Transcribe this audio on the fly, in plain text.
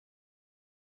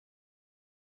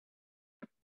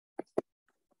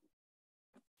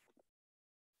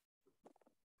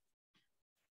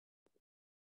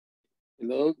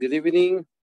Hello, good evening.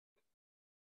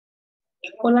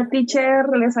 Hola, teacher.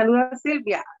 Le saluda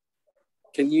Silvia.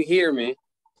 Can you hear me?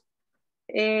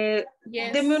 Yes.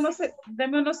 Deme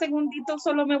unos segunditos,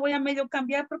 solo me voy a medio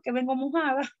cambiar porque vengo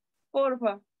mojada.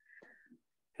 Porfa.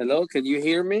 Hello, can you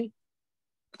hear me?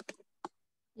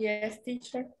 Yes,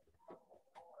 teacher.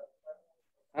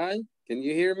 Hi, can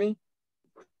you hear me?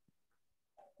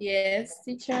 Yes,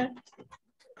 teacher.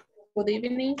 Good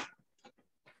evening.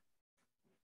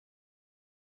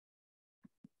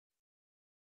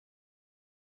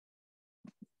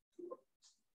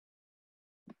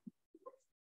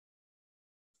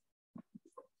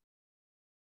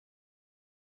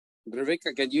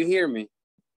 Rebecca, can you hear me?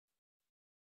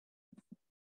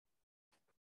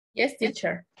 Yes,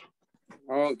 teacher.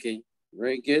 Okay,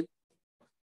 very good.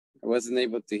 I wasn't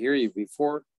able to hear you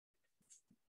before.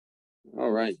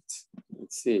 All right,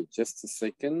 let's see, just a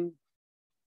second.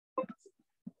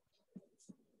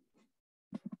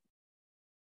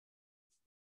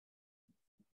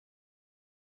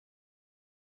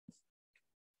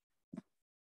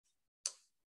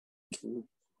 Okay.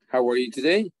 How are you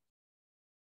today?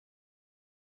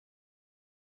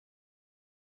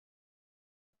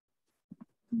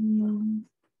 I'm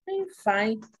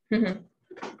fine.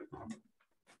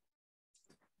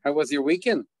 How was your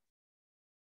weekend?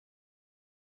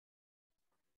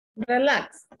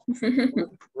 Relax.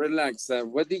 Relax.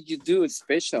 What did you do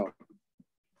special?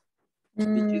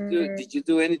 Did you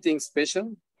do anything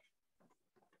special?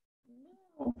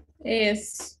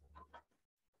 Yes.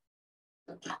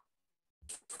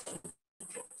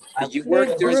 Did you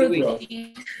work during the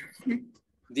week?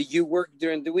 Did you work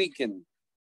during the weekend?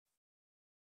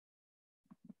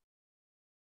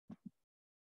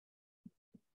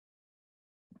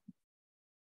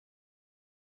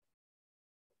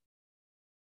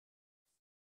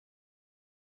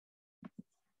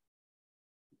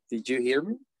 Did you hear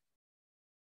me?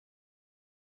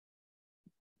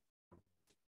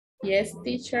 Yes,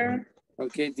 teacher.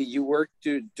 Okay, did you work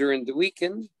during the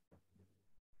weekend?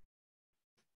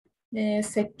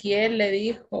 Ezequiel le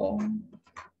dijo.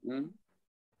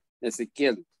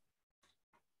 Ezequiel.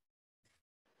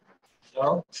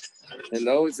 Hello.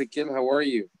 Hello, Ezequiel, how are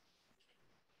you?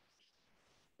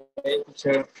 Hey,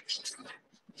 teacher.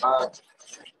 I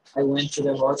went to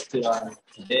the hospital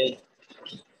today.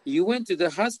 You went to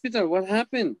the hospital, what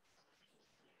happened?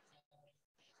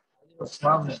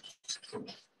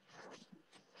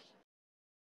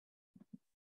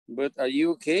 But are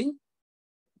you okay?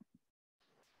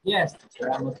 Yes,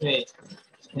 teacher, I'm okay.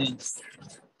 Thanks.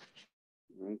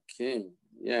 Okay,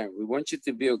 yeah, we want you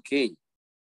to be okay.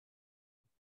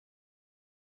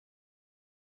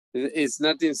 It's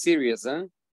nothing serious, huh?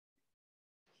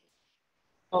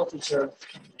 Oh, teacher,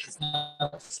 it's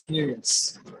not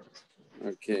serious.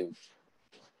 Okay.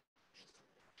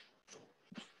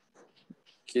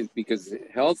 Okay, because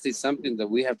health is something that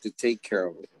we have to take care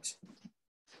of it.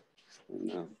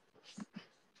 No.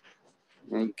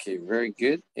 Okay, very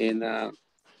good. And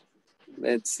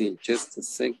let's see, just a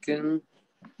second.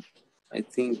 I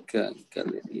think,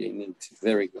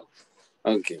 there we go.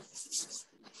 Okay.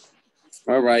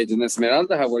 All right, and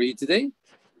Esmeralda, how are you today?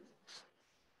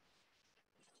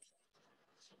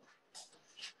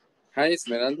 Hi,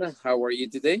 Esmeralda, how are you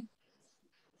today?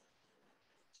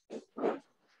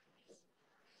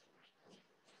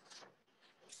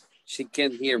 She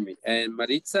can't hear me. And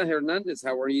Maritza Hernandez,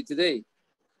 how are you today?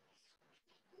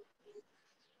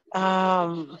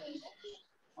 Bad.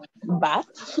 Bad.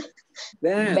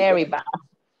 Very bad.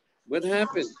 What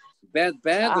happened? Bad,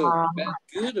 or bad,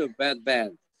 good, or bad,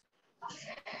 bad?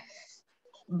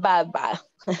 Bad.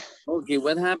 Okay,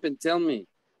 what happened? Tell me.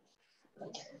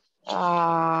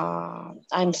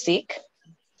 I'm sick.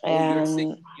 Oh, you're sick.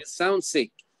 You sound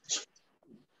sick.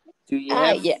 Do you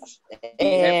have? Yes. Do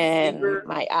you have And fever?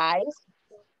 my eyes.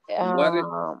 What?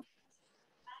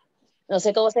 No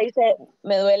sé cómo se dice.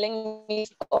 Me duelen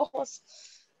mis ojos.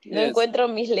 Yes. No encuentro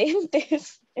mis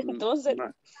lentes. Entonces,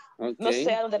 okay. No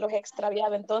sé a dónde los he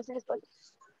extraviado. Entonces, estoy...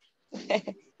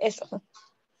 Eso.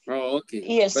 Oh, okay.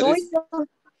 ¿Y el suyo?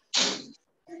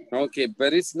 Okay,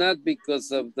 but it's not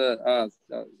because of the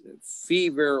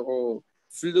fever or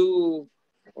flu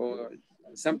or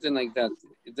something like that.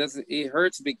 It doesn't. It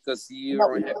hurts because you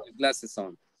don't have your glasses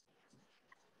on.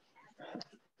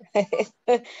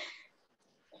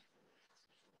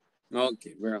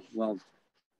 Okay, well,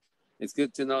 it's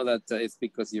good to know that it's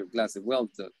because of your glasses. Well,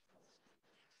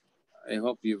 I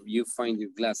hope you find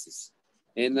your glasses.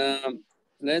 And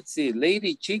let's see,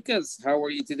 Lady Chicas, how are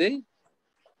you today?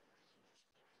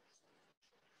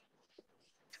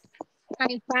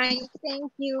 I'm fine,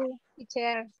 thank you,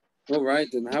 teacher. All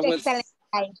right, and how was?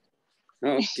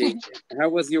 Okay. How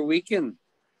was your weekend?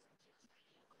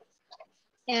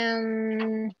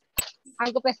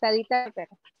 Algo pesadita, pero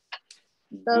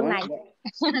todo What,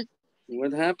 nice.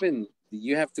 what happened? Did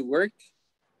you have to work?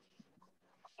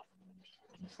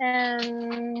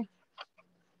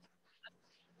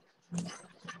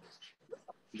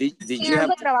 Did you have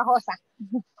Algo trabajosa.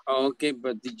 okay,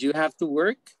 but did you have to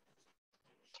work?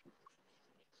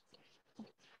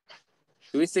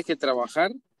 ¿Tuviste que trabajar?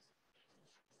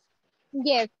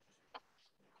 Yes.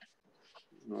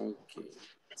 Okay.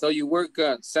 So you work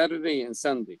Saturday and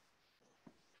Sunday?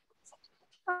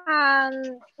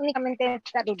 Únicamente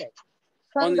Saturday.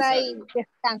 Only Sunday Saturday.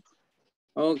 descanso.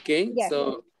 Okay, Yes.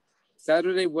 so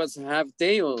Saturday was half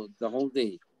day or the whole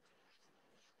day?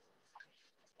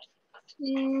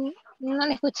 No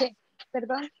le escuché,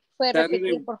 perdón. ¿Puede Saturday,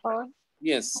 repetir, por favor?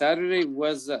 yes, Saturday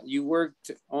was, you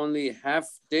worked only half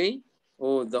day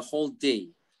or the whole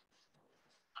day?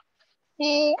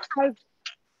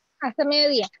 Hasta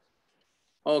mediodía.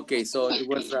 Okay, so it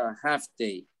was a half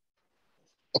day.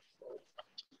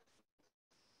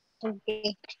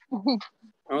 Okay.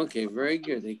 Okay, very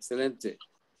good, excelente.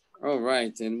 All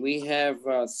right, and we have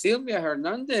Sylvia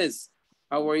Hernandez.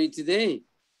 How are you today?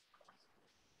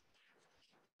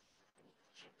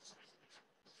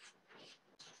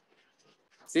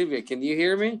 Sylvia, can you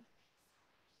hear me?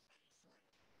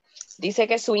 Dice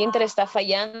que su inter está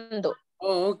fallando.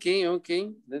 Oh, okay,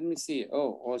 okay. Let me see.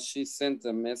 Oh, she sent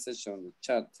a message on the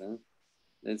chat. Huh?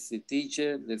 Let's see,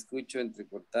 teacher, le escucho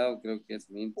entrecortado, creo que es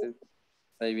mi inter.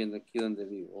 Está viendo aquí donde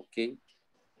vivo. Okay.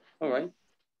 All right.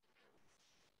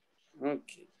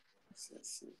 Okay. Let's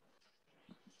see.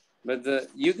 But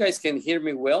you guys can hear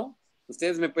me well?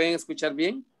 ¿Ustedes me pueden escuchar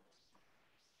bien?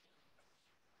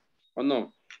 ¿O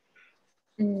no?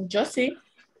 Yo sí.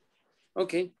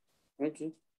 Okay.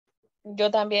 Okay. Yo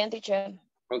también, teacher.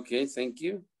 Okay, thank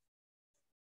you.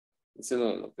 Eso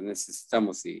es lo que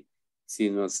necesitamos. Si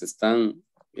nos están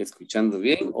escuchando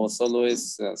bien o solo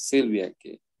es Silvia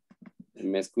que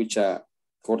me escucha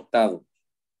cortado.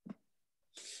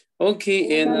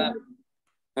 Okay, and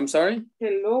I'm sorry?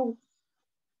 Hello.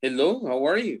 Hello, how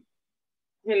are you?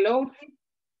 Hello.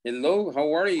 Hello,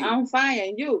 how are you? I'm fine,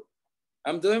 and you?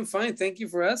 I'm doing fine, thank you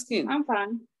for asking. I'm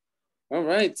fine. All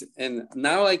right, and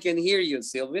now I can hear you,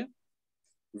 Sylvia,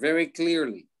 very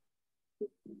clearly.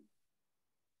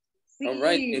 Sí, all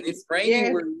right, and it's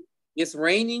raining. yes. It's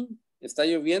raining. ¿Está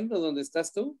lloviendo donde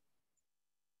estás tú?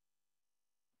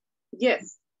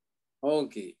 Yes.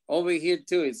 Okay, over here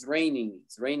too, it's raining.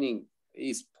 It's raining.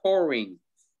 It's pouring.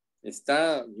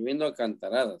 Está lloviendo a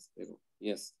cantaradas, pero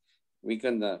yes, we're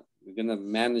gonna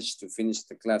manage to finish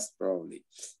the class probably.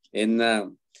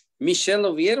 And Michelle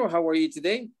Oviedo, how are you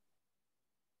today?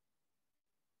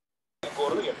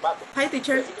 Hi,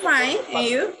 teacher. Fine. And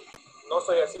you?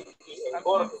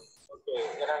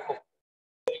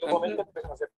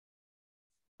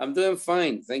 I'm doing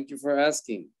fine. Thank you for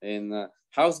asking. And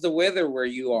how's the weather where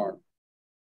you are?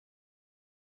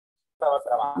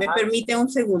 Me permite un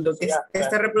segundo que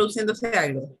está reproduciéndose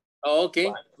algo. Oh, okay.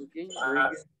 Okay. Very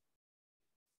good.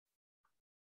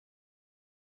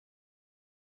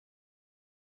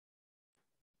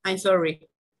 I'm sorry.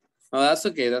 Oh, that's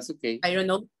okay. That's okay. I don't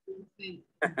know.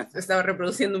 Estaba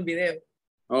reproduciendo un video.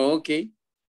 Oh, okay.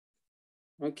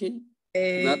 Okay.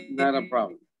 Not a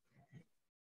problem.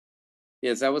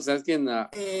 Yes, I was asking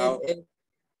how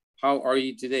are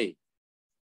you today?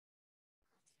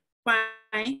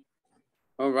 Fine.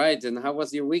 All right. And how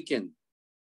was your weekend?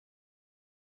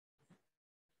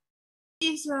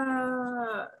 It's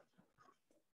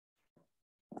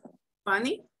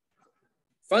funny.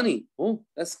 Funny. Oh,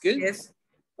 that's good. Yes.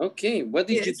 Okay. What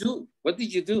did you do? What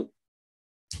did you do?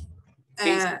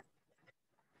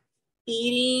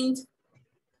 Eating,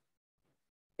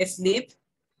 sleep.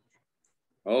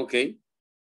 Okay.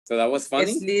 So that was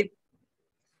funny? Sleep.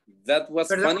 That was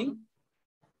funny?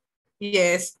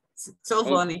 Yes. So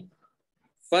funny.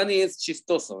 Funny es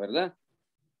chistoso, ¿verdad?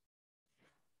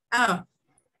 Ah,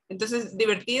 entonces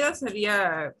divertido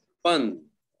sería fun.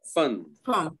 Fun.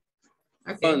 Fun.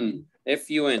 Okay. Fun.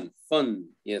 F-U-N. Fun.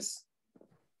 Yes.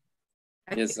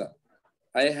 Okay. Yes.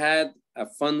 I had a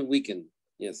fun weekend.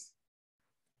 Yes.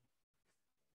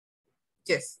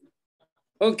 Yes.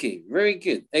 Okay. Very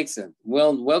good. Excellent.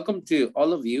 Well, welcome to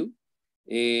all of you.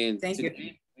 And thank you.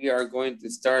 We are going to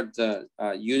start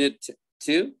Unit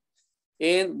 2.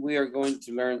 And we are going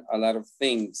to learn a lot of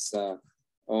things. But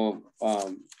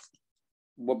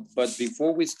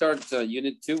before we start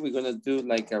Unit 2, we're going to do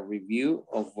like a review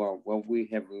of what we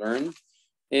have learned.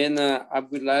 And I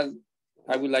would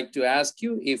like to ask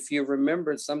you if you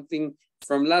remember something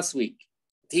from last week.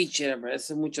 Teacher,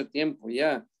 hace mucho tiempo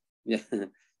ya. Yeah.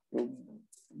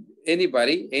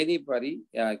 Anybody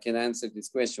can answer this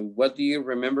question. What do you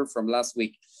remember from last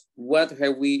week? What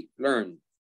have we learned?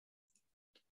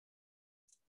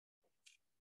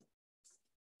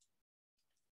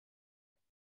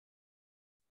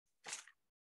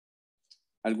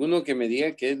 ¿Alguno que me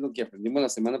diga qué es lo que aprendimos la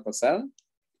semana pasada?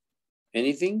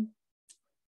 Anything?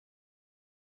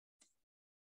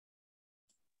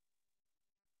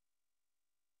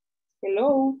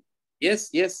 Hello.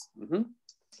 Yes, yes.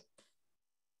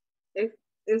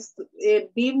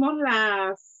 Vimos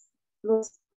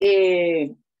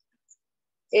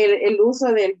el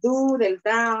uso del do, del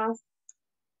das,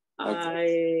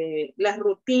 Okay. las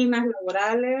rutinas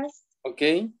laborales,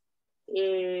 Okay.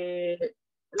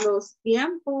 los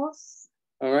tiempos,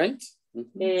 All right.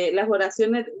 las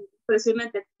oraciones,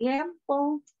 expresiones de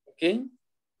tiempo. Okay.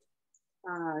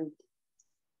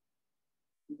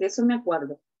 De eso me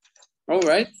acuerdo. All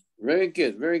right. Very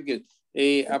good, very good.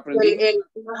 Los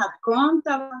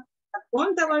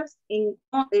accountables in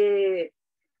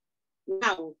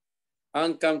now.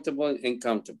 Uncountable and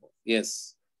countable.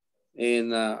 Yes.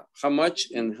 And how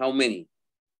much and how many?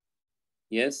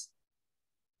 Yes.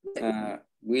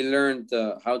 We learned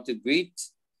how to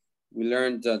greet. We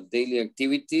learned daily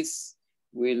activities.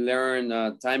 We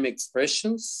learned time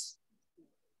expressions.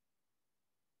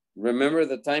 Remember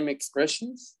the time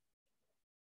expressions?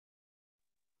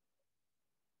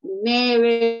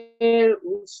 Never,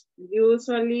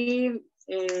 usually,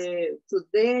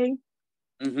 today,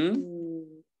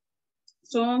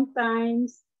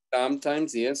 sometimes.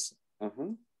 Sometimes, yes.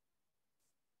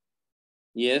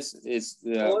 Yes, it's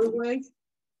always.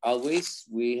 Always.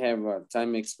 We have a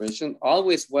time expression.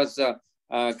 Always was a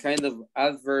kind of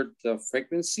adverb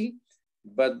frequency,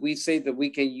 but we say that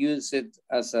we can use it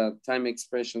as a time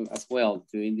expression as well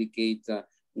to indicate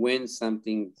when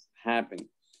something happened.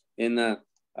 And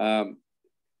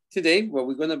today, what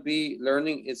we're going to be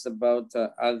learning is about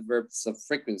adverbs of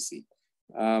frequency.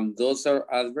 Those are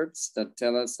adverbs that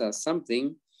tell us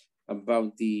something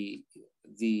about the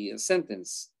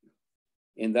sentence.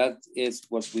 And that is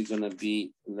what we're going to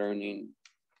be learning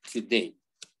today.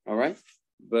 All right.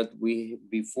 But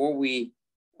before we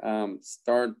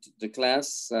start the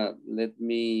class, let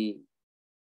me,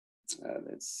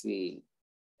 let's see.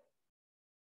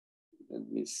 Let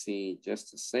me see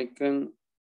just a second.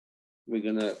 We're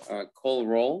going to call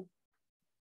roll.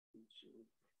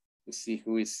 Let's see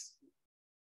who is.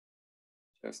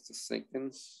 Just a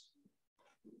second.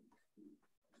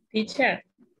 Teacher.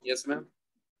 Yes, ma'am.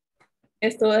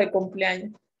 Estuvo de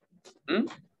cumpleaños.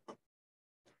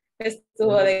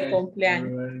 Estuvo de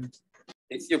cumpleaños.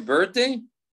 It's your birthday?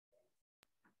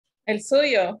 El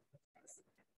suyo.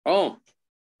 Oh.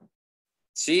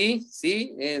 See,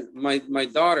 my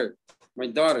daughter,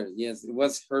 yes, it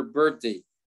was her birthday.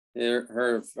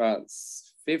 Her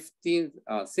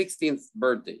 16th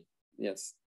birthday,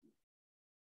 yes.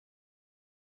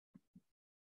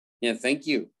 Yeah, thank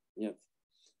you. Yeah.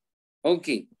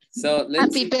 Okay, so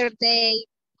let's Happy birthday.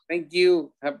 Thank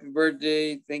you. Happy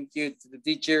birthday. Thank you to the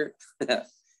teacher.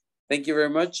 Thank you very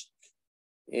much.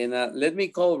 And let me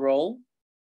call roll.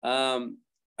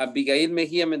 Abigail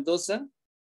Mejia Mendoza.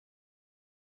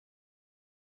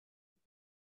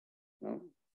 No.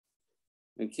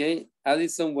 Okay.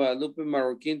 Alison Guadalupe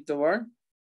Marroquín Tovar.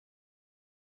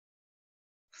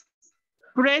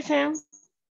 Present.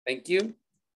 Thank you.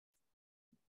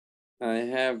 I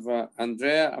have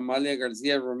Andrea Amalia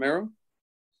Garcia Romero.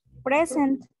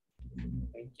 Present.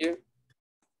 Thank you.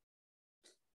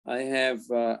 I have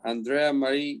Andrea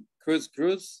Marie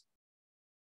Cruz.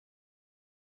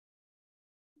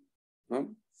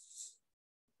 No.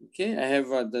 Okay, I have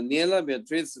Daniela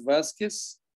Beatriz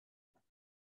Vasquez.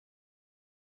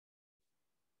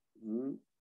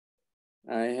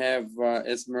 I have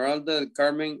Esmeralda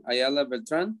Carmen Ayala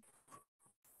Beltran.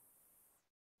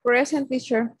 Present,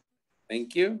 teacher.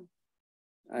 Thank you.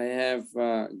 I have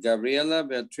Gabriela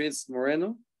Beatriz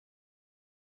Moreno.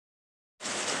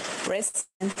 Present.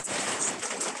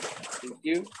 Thank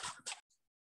you.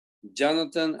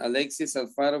 Jonathan Alexis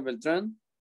Alfaro Beltran.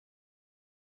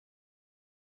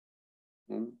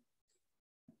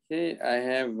 Okay, I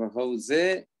have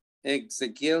Jose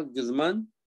Ezequiel Guzman.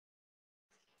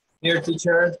 Here,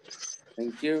 teacher.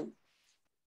 Thank you.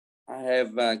 I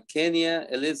have Kenya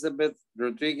Elizabeth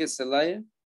Rodriguez Zelaya.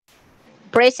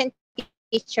 Present,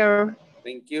 teacher.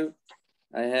 Thank you.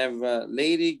 I have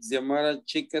Lady Xiomara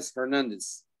Chicas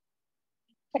Hernandez.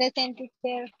 Present,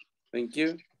 teacher. Thank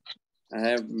you. I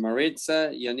have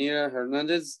Maritza Yanira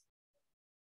Hernandez.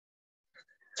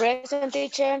 Present,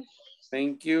 teacher.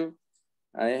 Thank you.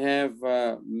 I have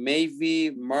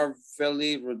Mayvi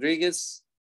Marfeli Rodriguez.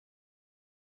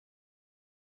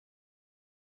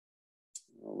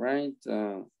 right.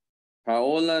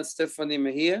 Paola Stephanie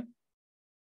Mejia.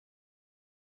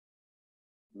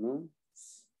 No.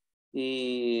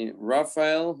 Y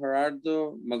Rafael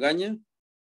Gerardo Magaña.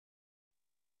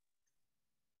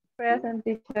 Present,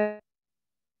 teacher.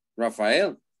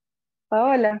 Rafael.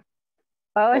 Paola.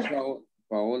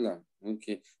 Paola.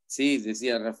 Ok. Sí,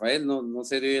 decía Rafael, no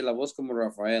se oye la voz como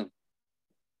Rafael.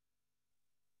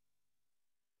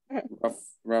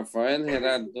 Rafael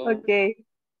Gerardo. Ok.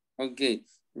 Ok.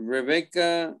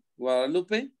 Rebecca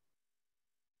Guadalupe.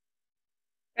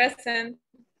 Present.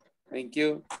 Thank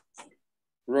you.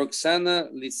 Roxana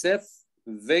Liseth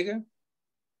Vega.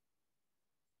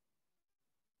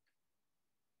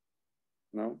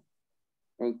 No.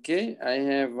 Okay, I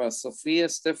have Sofia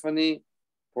Stephanie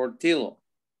Portillo.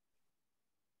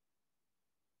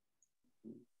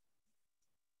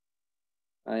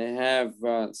 I have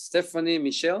Stephanie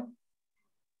Michelle.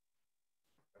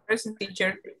 Present,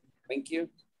 teacher. Thank you.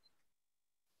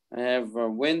 I have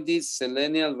Wendy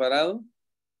Selene Alvarado.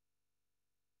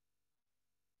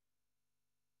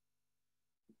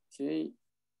 Okay.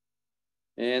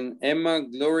 And Emma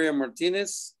Gloria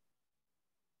Martinez.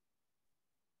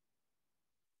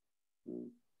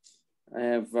 I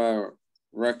have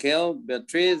Raquel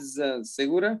Beatriz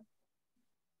Segura.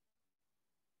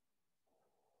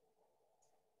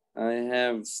 I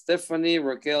have Stephanie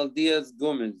Raquel Diaz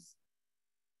Gomez.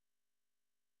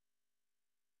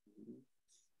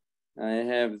 I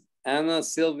have Ana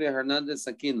Silvia Hernandez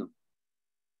Aquino.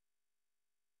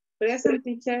 Present,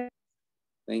 teacher.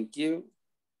 Thank you.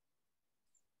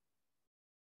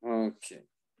 Okay.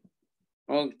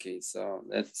 Okay, so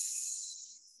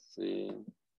let's see.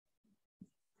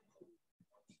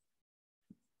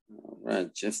 All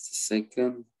right, just a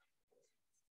second.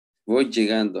 Voy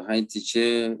llegando. Hi,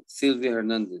 teacher Silvia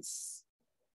Hernandez.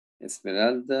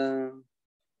 Esmeralda.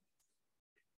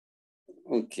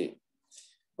 Okay.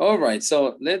 All right,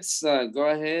 so let's go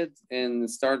ahead and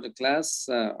start the class.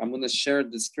 I'm going to share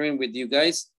the screen with you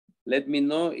guys. Let me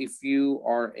know if you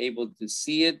are able to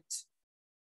see it.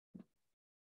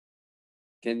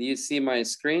 Can you see my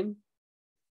screen?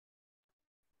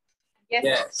 Yes.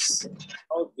 Yes.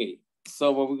 Okay,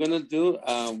 so what we're going to do,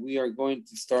 we are going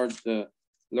to start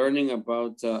learning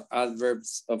about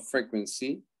adverbs of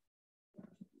frequency.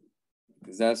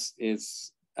 Because that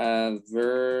is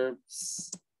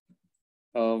adverbs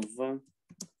of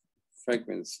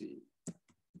frequency.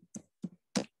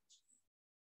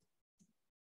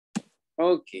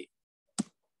 Okay.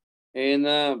 And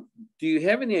do you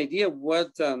have any idea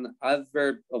what an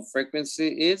adverb of frequency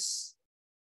is?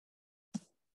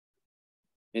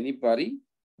 Anybody?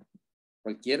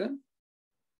 Cualquiera?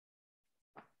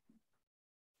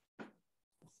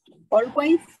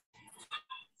 Always.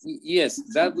 Yes,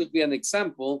 that would be an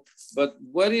example, but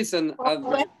what is an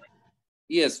adverb?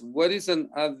 Yes, what is an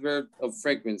adverb of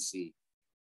frequency?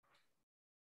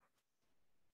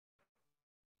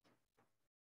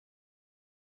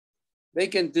 They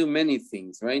can do many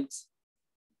things, right?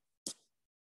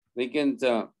 They can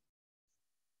tell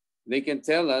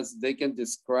us, they can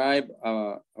describe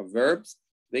a verb,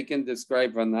 they can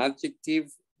describe an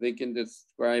adjective, they can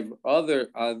describe other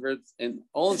adverbs, and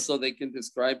also they can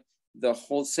describe the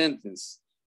whole sentence.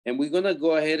 And we're gonna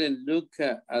go ahead and look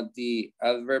at the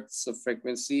adverbs of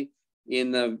frequency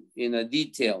in a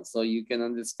detail, so you can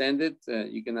understand it,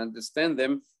 you can understand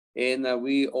them. And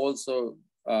we also,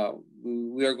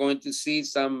 we are going to see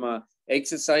some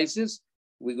exercises.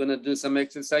 We're gonna do some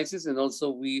exercises, and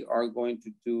also we are going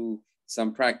to do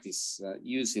some practice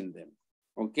using them,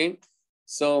 okay?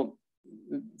 So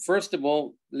first of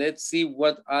all, let's see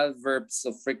what adverbs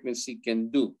of frequency can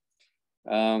do.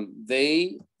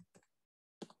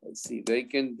 Let's see, they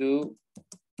can do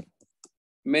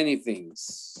many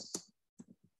things.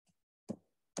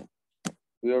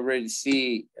 We already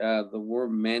see the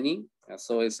word many,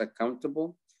 so it's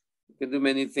accountable. You can do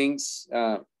many things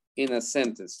in a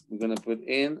sentence. We're gonna put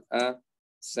in a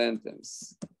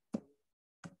sentence.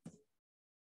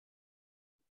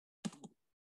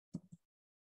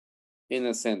 In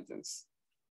a sentence,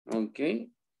 okay?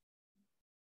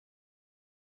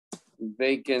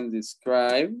 They can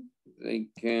describe,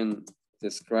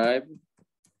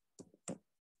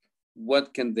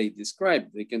 what can they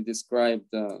describe? They can describe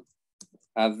the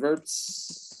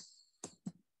adverbs.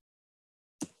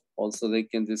 Also, they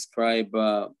can describe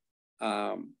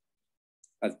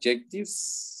adjectives.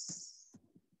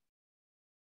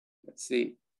 Let's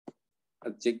see,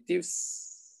 adjectives.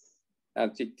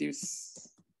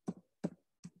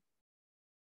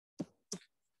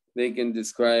 They can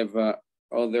describe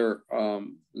other,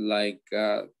 like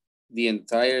the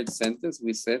entire sentence.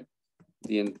 We said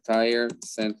the entire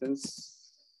sentence.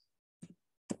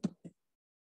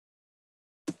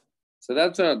 So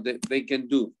that's what they can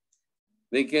do.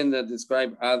 They can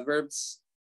describe adverbs,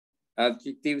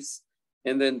 adjectives,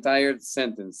 and the entire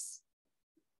sentence.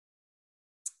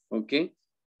 Okay,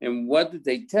 and what do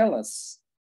they tell us?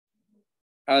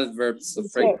 Adverbs of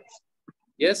frequency.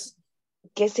 Yes?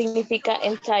 ¿Qué significa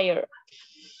entire?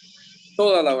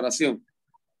 Toda la oración.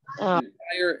 Ah.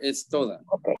 Entire es toda.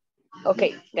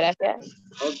 Okay, gracias.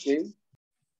 Okay.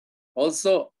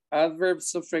 Also,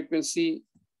 adverbs of frequency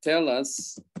tell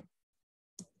us,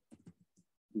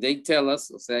 they tell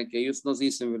us, o sea, que ellos nos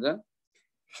dicen, ¿verdad?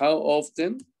 How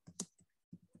often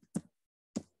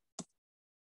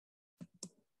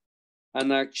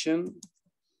an action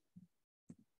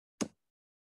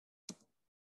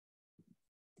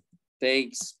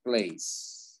takes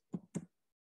place.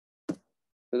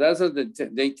 So that's what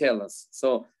they tell us.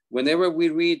 So whenever we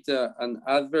read an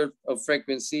adverb of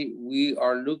frequency, we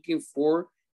are looking for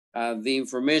the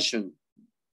information.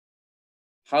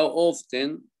 How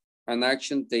often an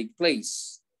action takes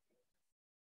place.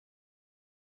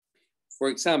 For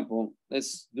example,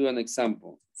 let's do an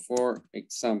example. For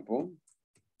example,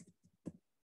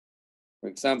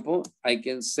 I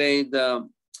can say that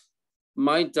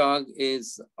my dog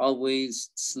is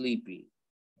always sleepy.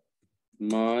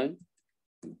 My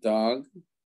dog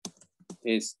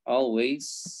is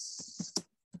always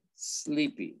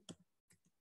sleepy.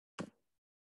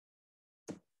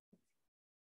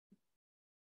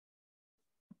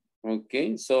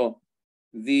 Okay, so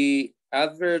the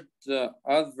adverb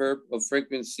of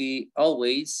frequency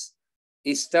always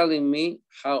is telling me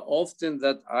how often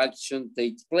that action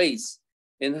takes place.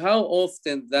 And how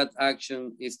often that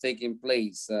action is taking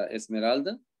place,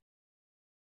 Esmeralda?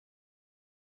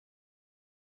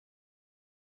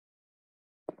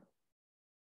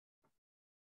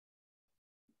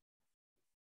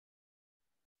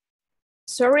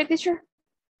 Sorry, teacher.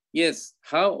 Yes,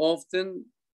 how often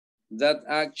that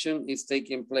action is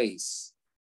taking place?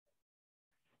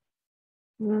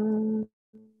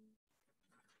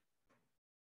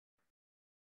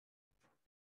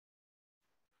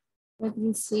 Let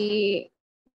me see.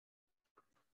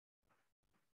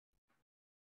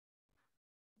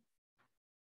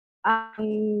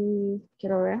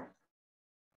 Quiero ver.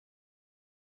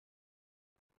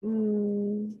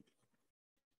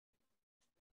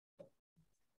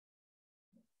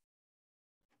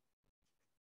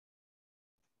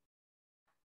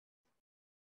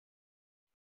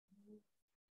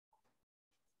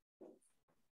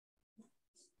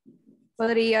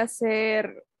 Podría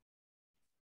ser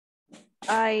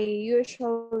I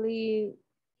usually.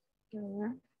 Quiero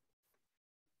ver.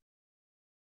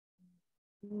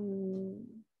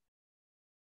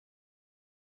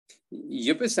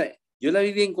 Yo pensé, yo la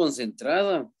vi bien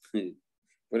concentrada,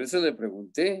 por eso le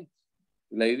pregunté.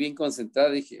 La vi bien concentrada,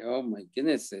 dije, oh my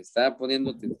goodness, se estaba poniendo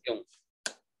atención.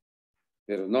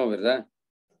 Pero no, ¿verdad?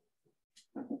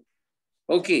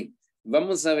 Ok,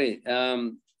 vamos a ver.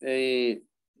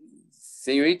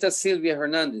 Señorita Silvia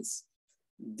Hernández,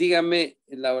 dígame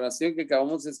la oración que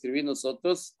acabamos de escribir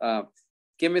nosotros,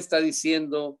 ¿qué me está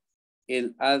diciendo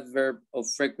el adverb of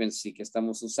frequency que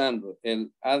estamos usando?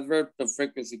 El adverb of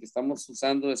frequency que estamos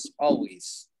usando es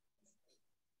always.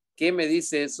 ¿Qué me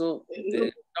dice eso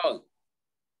de dog?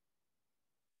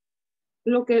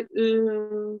 Lo que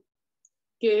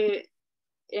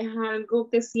es algo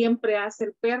que siempre hace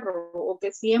el perro o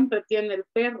que siempre tiene el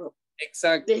perro.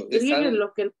 Exacto. Describe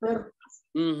lo que el perro hace.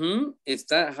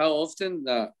 Está how often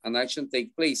an action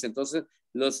takes place. Entonces,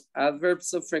 los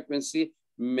adverbs of frequency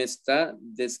me está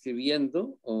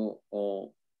describiendo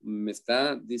o me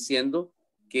está diciendo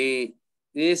que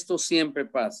esto siempre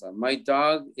pasa. My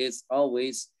dog is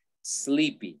always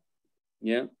sleepy.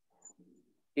 ¿Ya?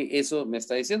 Eso me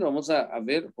está diciendo. Vamos a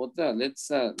ver otra. Let's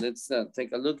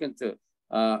take a look into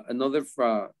another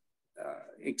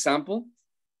example.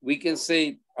 We can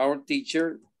say our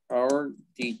teacher,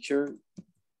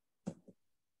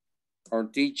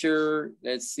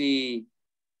 let's see,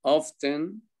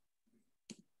 often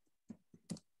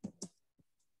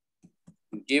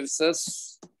gives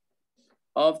us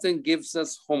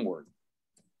homework.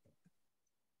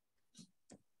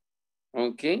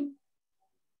 Okay.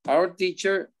 Our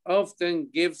teacher often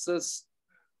gives us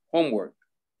homework.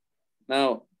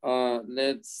 Now,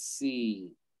 let's see.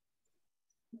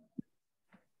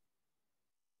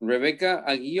 Rebecca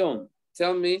Aguillon,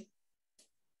 tell me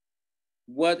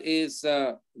what is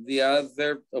the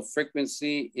adverb of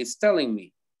frequency is telling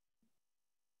me?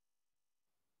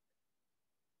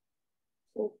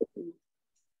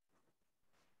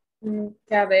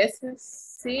 Que a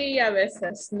veces sí y a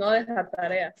veces no deja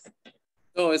tareas.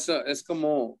 No, eso es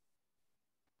como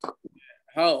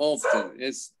how often.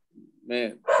 Es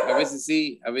A veces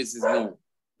sí, a veces no.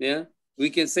 Yeah, we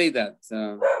can say that.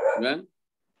 Yeah.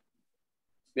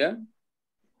 Yeah.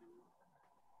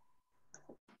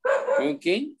 Ok,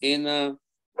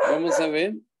 vamos a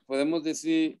ver, podemos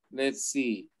decir, let's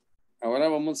see. Ahora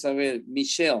vamos a ver,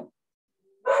 Michelle.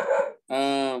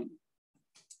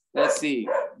 Let's see,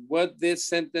 what this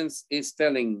sentence is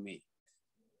telling me.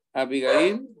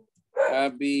 Abigail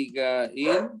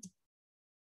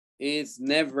is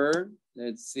never,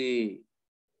 let's see,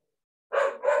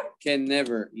 can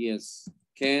never, yes,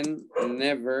 can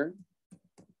never,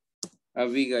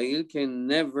 Abigail can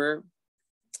never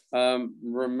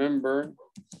remember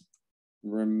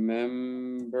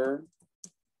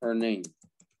her name.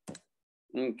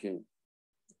 Okay.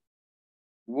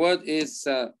 What is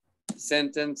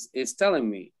sentence is telling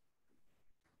me?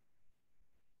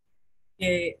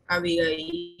 Que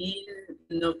Abigail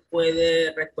no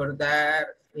puede recordar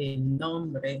el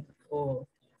nombre o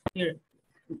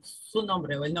su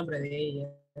nombre o el nombre de ella.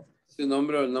 Su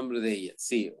nombre o el nombre de ella,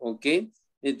 sí, ok.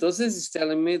 Entonces, it's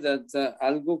telling me that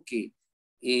algo que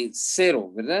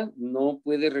cero, ¿verdad? No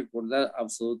puede recordar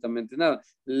absolutamente nada.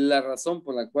 La razón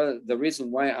por la cual, the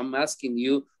reason why I'm asking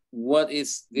you what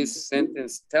is this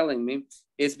sentence telling me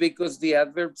is because the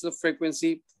adverbs of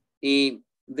frequency,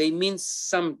 they mean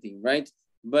something, right?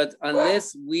 But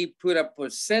unless we put a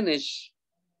percentage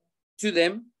to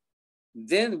them,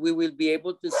 then we will be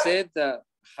able to say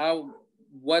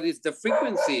what is the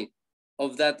frequency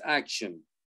of that action.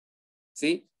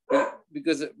 See,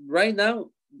 because right now,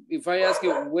 if I ask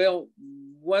you, well,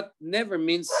 what never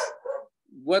means,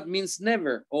 what means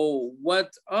never, or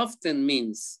what often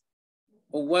means,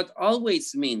 or what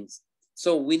always means.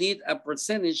 So we need a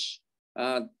percentage,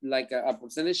 like a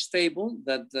percentage table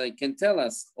that can tell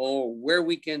us, or where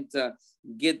we can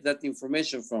get that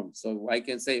information from. So I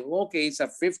can say, okay, it's a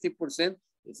 50%,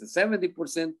 it's a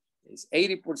 70%, it's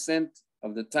 80%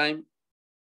 of the time.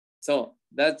 So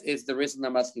that is the reason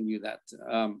I'm asking you that.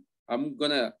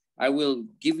 I will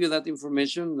give you that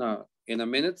information in a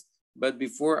minute, but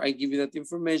before I give you that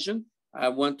information, I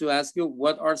want to ask you,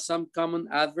 what are some common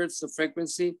adverbs of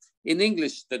frequency in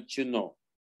English that you know?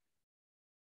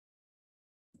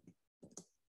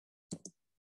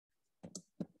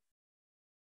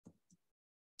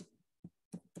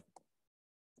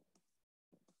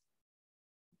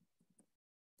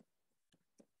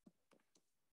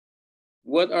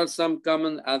 What are some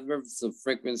common adverbs of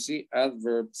frequency?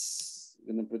 Adverbs,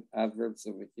 I'm gonna put adverbs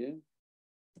over here.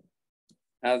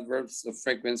 Adverbs of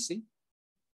frequency.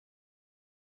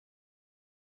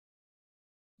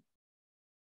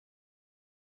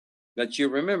 That you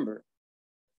remember.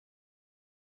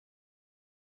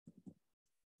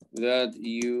 That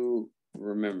you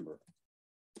remember.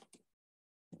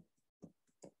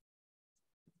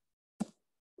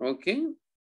 Okay.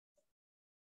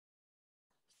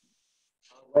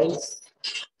 Always.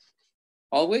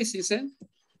 Always, you said?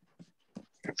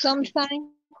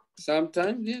 Sometimes.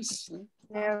 Sometimes, yes.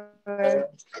 Never.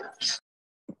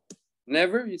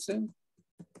 Never, you said?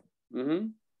 Mm-hmm.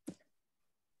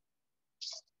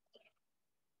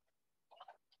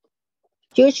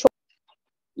 Usually.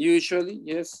 Usually,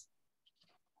 yes.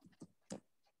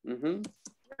 Mm-hmm.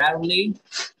 Rarely.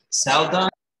 Seldom.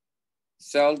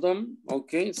 Seldom,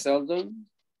 okay, seldom.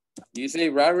 You say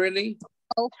rarely?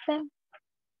 Often.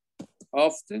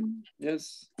 Often,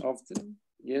 yes, often,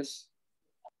 yes.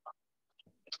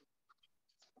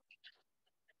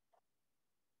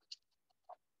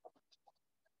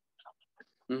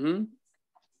 Mm-hmm.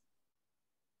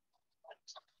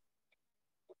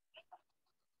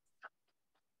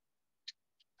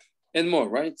 And more,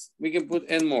 right? We can put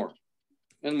and more,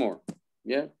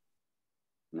 yeah?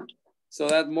 So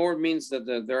that more means that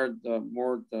there are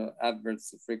more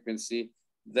adverbs of frequency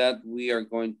that we are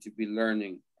going to be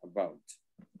learning about.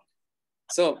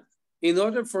 So in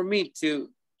order for me to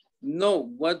know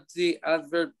what the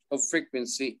adverb of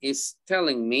frequency is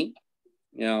telling me,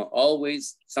 you know,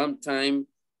 always, sometimes,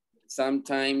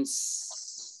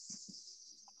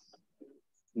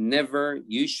 never,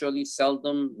 usually,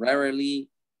 seldom, rarely,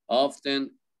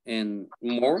 often, and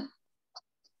more.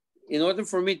 In order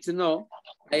for me to know,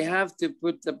 I have to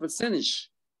put the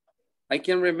percentage. I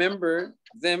can remember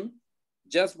them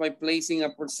just by placing a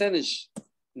percentage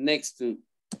next to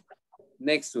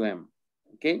them,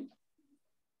 okay?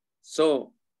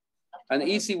 So an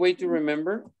easy way to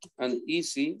remember, them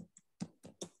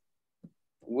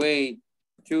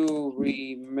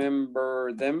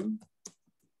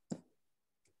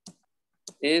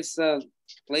is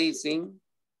placing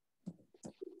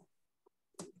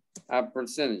a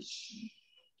percentage.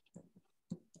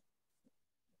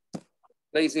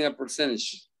 Placing a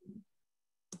percentage.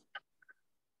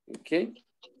 Okay.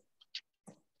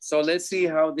 So let's see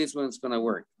how this one's gonna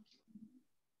work.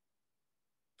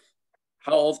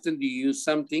 How often do you use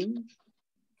something?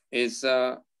 Es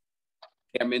que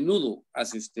a menudo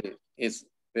hace usted eso.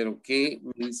 Pero ¿qué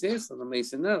me dice eso? No me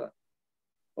dice nada.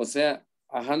 O sea,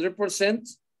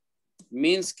 100%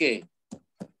 means que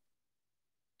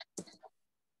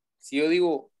si yo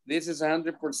digo, this is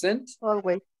 100%.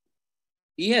 Always.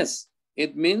 Yes,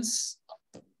 it means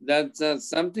that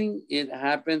something, it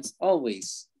happens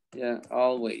always. Yeah,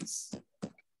 always.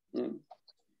 Yeah.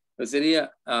 Pues sería,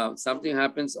 something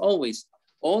happens always.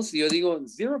 O si yo digo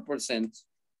 0%,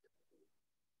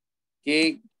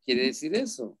 ¿qué quiere decir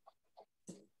eso?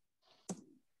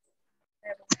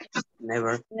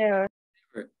 Never.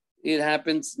 It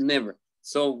happens never.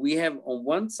 So we have on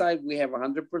one side, we have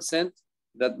 100%.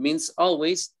 That means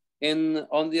always. And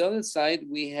on the other side,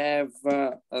 we have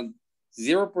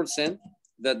 0%.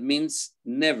 That means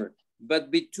never.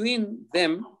 But between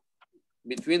them,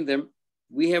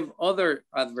 we have other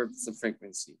adverbs of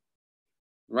frequency,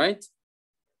 right?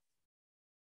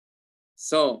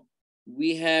 So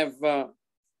we have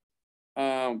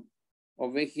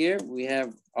over here, we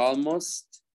have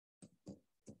almost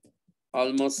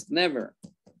never.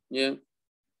 Yeah,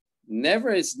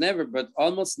 never is never, but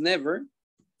almost never.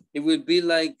 It would be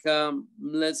like,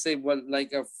 let's say, what,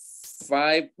 like a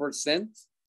 5%.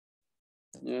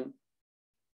 Yeah,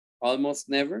 almost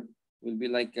never would be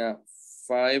like a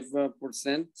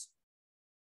 5%.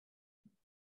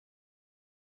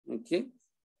 Okay,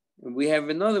 and we have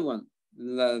another one.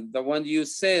 The one you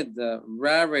said,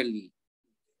 rarely,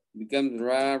 becomes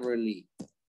rarely.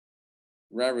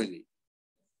 Rarely,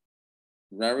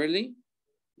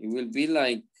 it will be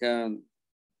like,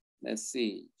 let's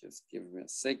see, just give me a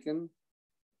second.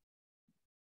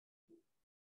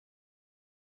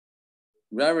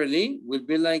 Rarely will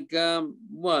be like,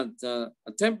 what, a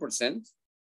 10%?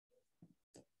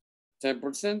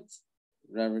 10%,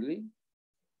 rarely.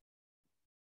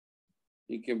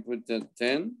 You can put the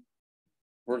 10%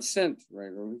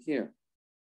 right over here.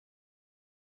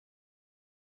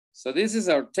 So this is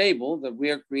our table that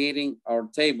we are creating our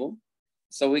table.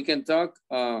 So we can talk,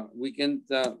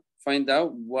 find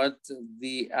out what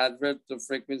the adverb of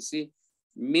frequency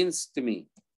means to me.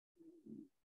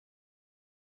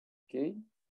 Okay.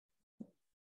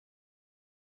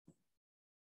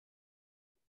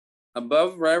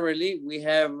 Above rarely, we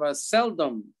have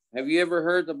seldom. Have you ever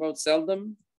heard about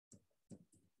seldom?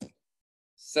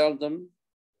 Seldom.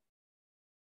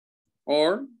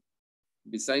 Or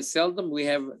besides seldom, we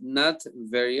have not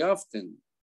very often.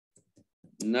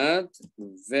 Not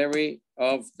very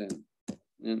often.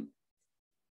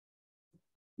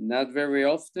 Not very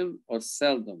often or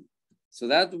seldom. So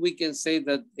that we can say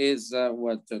that is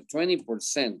what,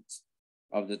 20%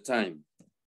 of the time.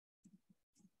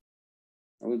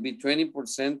 It would be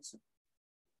 20%.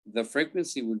 The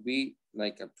frequency would be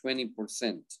like a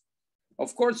 20%.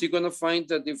 Of course, you're gonna find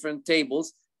the different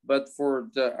tables, but for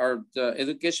our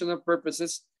educational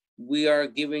purposes, we are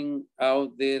giving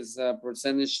out this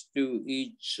percentage to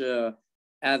each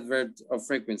adverb of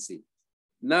frequency.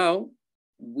 Now,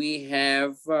 we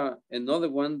have another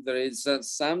one that is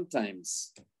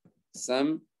sometimes.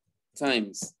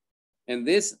 Sometimes. And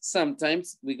this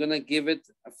sometimes, we're gonna give it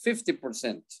a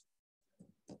 50%.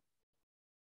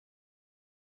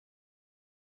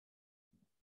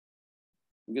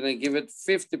 We're gonna give it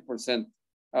 50%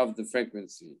 of the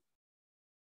frequency.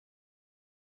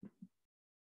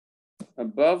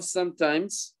 Above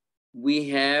sometimes, we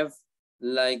have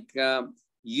like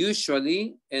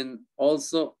usually and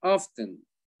also often.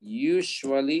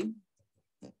 Usually,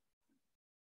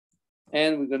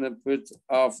 and we're gonna put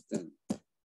often.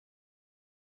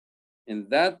 And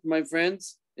that, my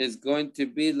friends, is going to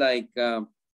be like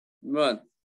what?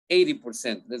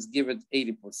 80%. Let's give it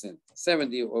 80%.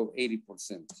 70 or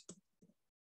 80%.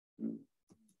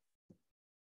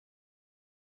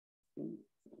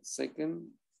 Second,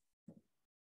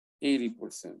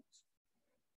 80%.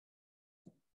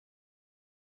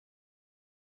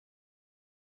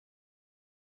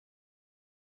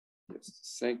 Just a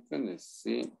second, let's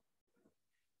see.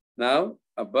 Now,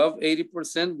 above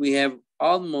 80%, we have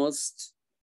almost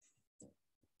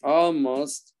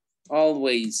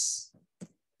always.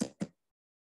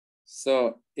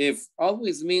 So if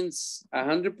always means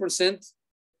 100%,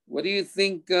 what do you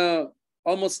think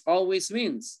almost always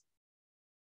means?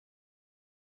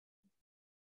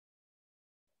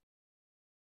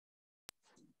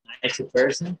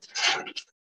 %.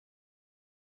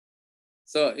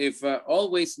 So if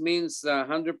always means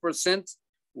 100%,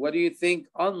 what do you think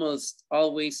almost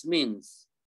always means?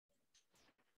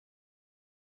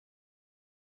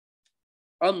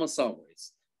 almost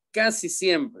always. Casi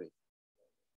siempre.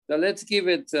 So let's give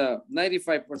it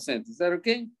 95%. Is that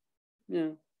okay? Yeah.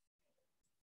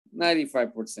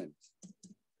 95%.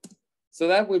 So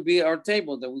that would be our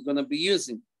table that we're going to be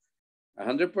using.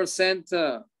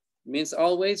 100% means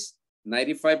always.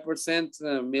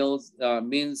 95%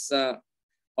 means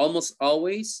almost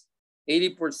always.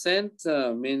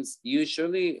 80% means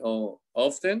usually or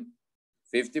often.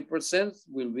 50%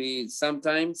 will be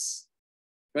sometimes.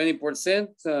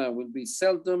 20% will be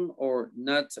seldom or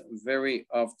not very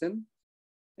often.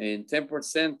 And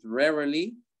 10%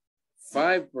 rarely.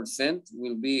 5%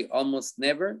 will be almost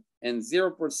never. And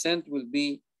 0% will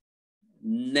be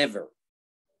never.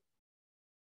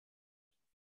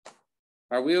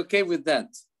 Are we okay with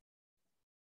that?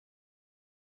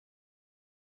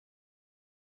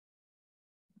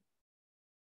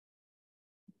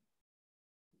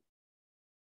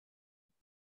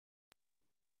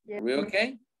 Yes. Are we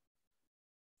okay?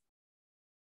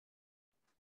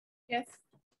 Yes.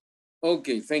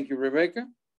 Okay, thank you, Rebecca.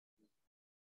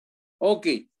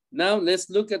 Okay, now let's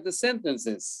look at the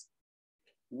sentences.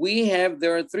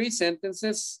 There are 3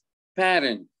 sentences.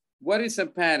 Pattern. What is a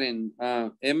pattern,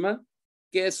 Emma?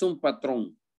 ¿Qué es un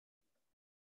patrón?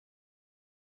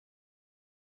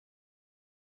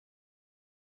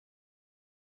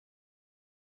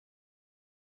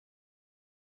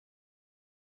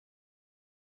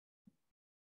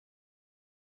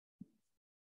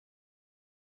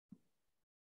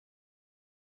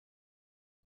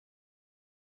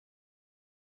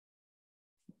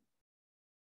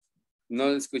 ¿No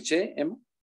lo escuché, Emma?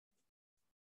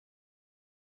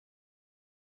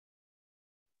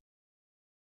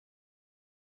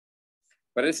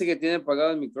 Parece que tiene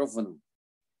apagado el micrófono.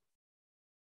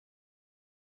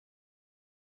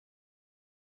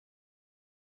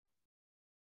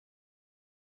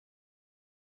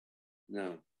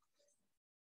 No.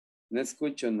 No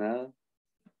escucho nada.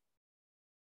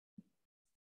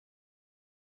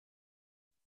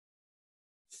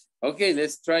 Okay,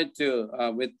 let's try to,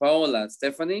 with Paola.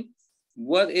 Stephanie,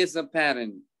 what is a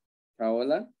pattern?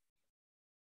 Paola?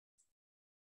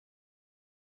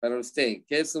 Para usted,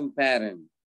 ¿qué es un pattern?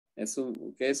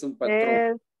 ¿Qué es un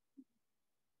patrón?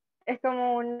 Es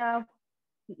como una,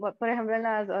 por ejemplo, en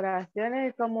las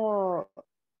oraciones, es como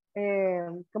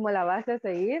la base a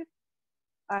seguir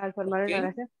al formar una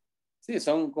oración. Sí,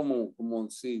 son como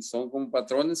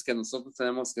patrones que nosotros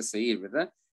tenemos que seguir,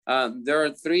 ¿verdad? There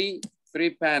are three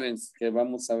patterns que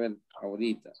vamos a ver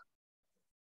ahorita.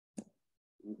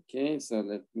 Okay, so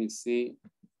let me see.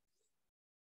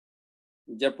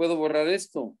 ¿Ya puedo borrar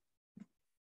esto?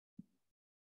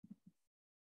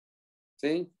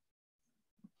 ¿Sí?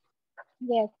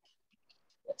 Yes.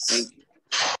 Thank you.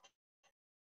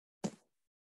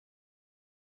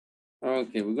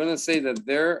 Okay, we're going to say that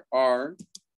there are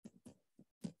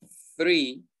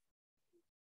 3.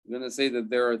 We're going to say that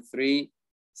there are 3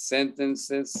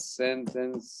 sentences,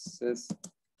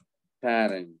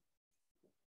 patterns.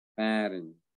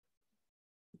 There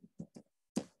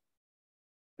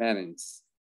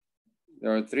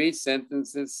are 3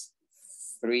 sentences,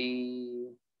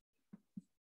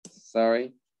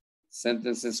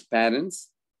 sentences patterns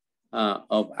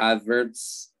of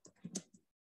adverbs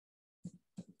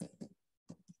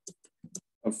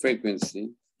of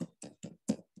frequency.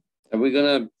 And we're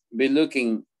gonna be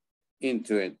looking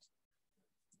into it.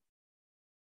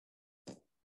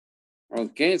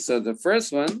 Okay, so the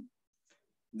first one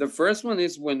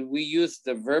is when we use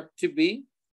the verb to be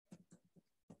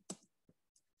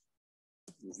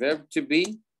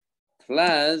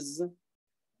plus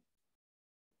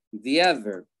the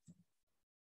adverb.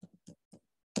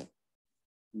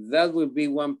 That will be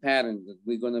one pattern that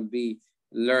we're going to be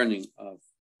learning of.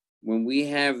 When we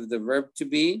have the verb to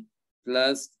be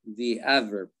plus the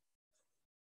adverb.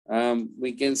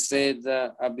 We can say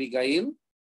that Abigail,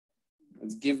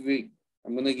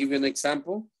 I'm going to give you an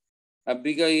example.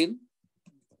 Abigail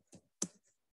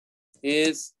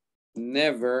is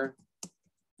never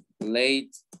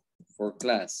late for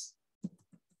class.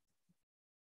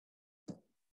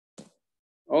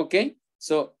 Okay,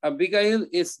 so Abigail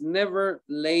is never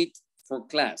late for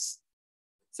class.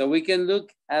 So we can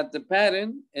look at the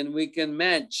pattern and we can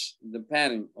match the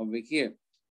pattern over here.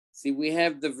 See, we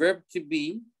have the verb to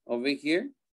be over here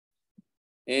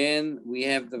and we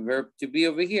have the verb to be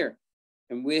over here.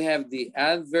 And we have the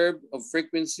adverb of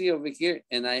frequency over here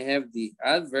and I have the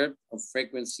adverb of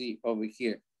frequency over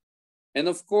here. And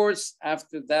of course,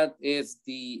 after that is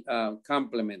the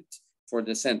complement for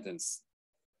the sentence.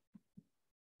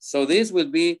 So this will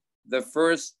be the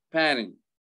first pattern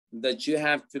that you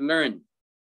have to learn.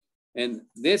 And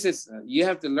this is, you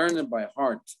have to learn it by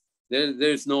heart.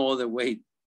 There's no other way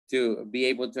to be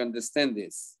able to understand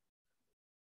this.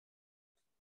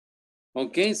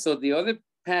 Okay, so the other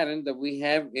pattern that we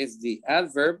have is the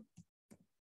adverb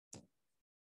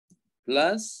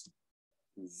plus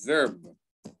verb.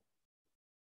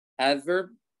 Adverb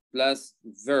plus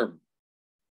verb.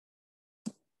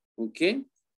 Okay,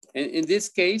 and in this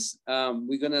case,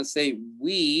 we're gonna say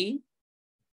we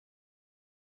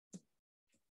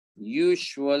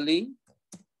usually,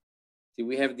 see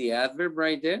we have the adverb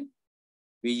right there.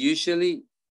 We usually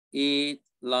eat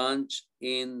lunch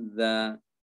in the,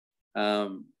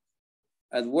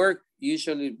 at work,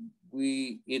 usually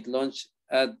we eat lunch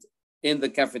in the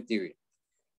cafeteria.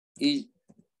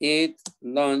 Eat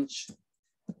lunch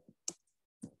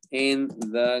in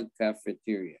the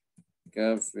cafeteria.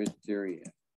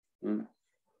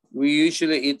 We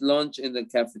usually eat lunch in the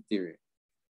cafeteria.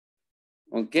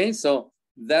 Okay, so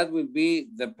that would be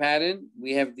the pattern.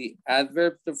 We have the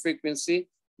adverb to frequency.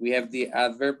 We have the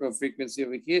adverb of frequency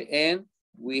over here, and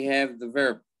we have the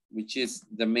verb, which is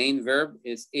the main verb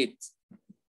is eat.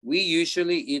 We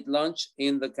usually eat lunch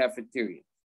in the cafeteria.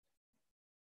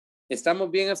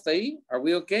 ¿Estamos bien hasta ahí? Are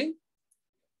we okay?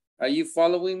 Are you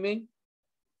following me?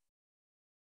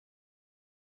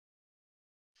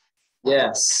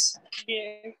 Yes.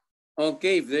 Yeah.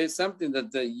 Okay, if there's something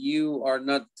that you are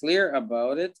not clear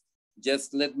about it,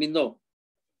 just let me know.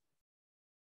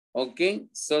 Okay,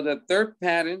 so the third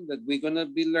pattern that we're gonna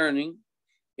be learning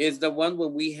is the one where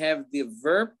we have the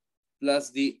verb plus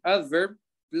the adverb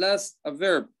plus a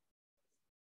verb.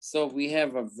 So we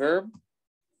have a verb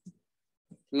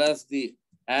plus the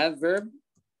adverb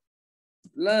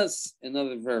plus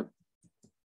another verb.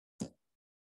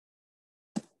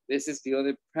 This is the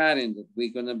other pattern that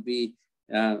we're gonna be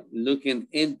looking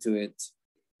into it.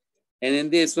 And in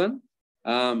this one,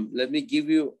 let me give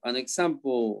you an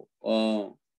example.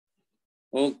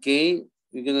 Okay,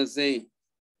 we're gonna say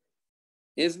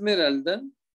Esmeralda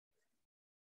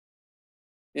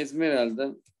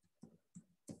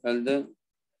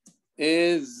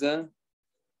is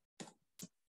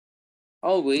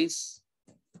always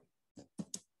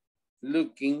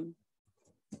looking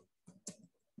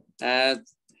at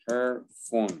her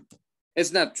phone.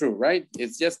 It's not true, right?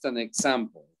 It's just an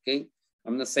example, okay?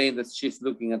 I'm not saying that she's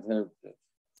looking at her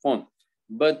phone,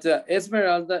 but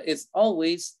Esmeralda is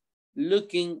always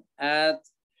looking at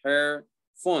her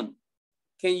phone.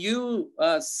 Can you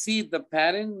see the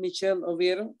pattern, Michelle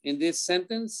Oviedo, in this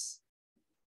sentence?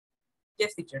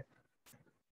 Yes, teacher.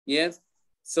 Yes.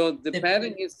 So the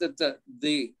pattern is that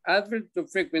the adverb to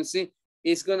frequency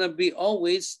is going to be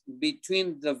always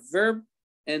between the verb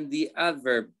and the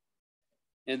adverb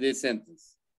in this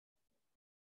sentence.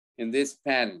 In this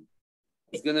pattern,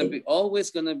 it's going to be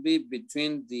always going to be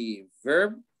between the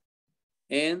verb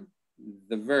and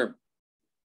the verb.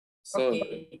 So,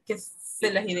 okay. Que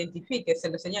se las identifique, se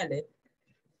los señale.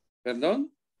 ¿Perdón?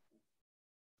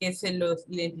 Que se los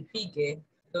identifique.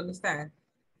 ¿Dónde están?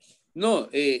 No,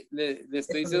 le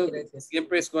estoy diciendo que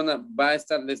siempre va a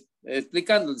estar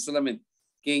explicando solamente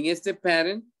que en este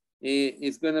pattern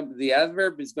the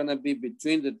adverb is gonna be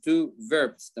between the two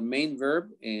verbs, the main verb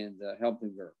and the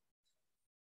helping verb.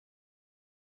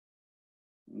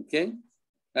 Okay,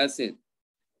 that's it.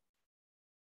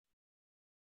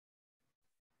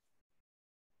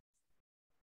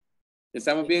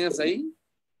 ¿Estamos bien hasta ahí?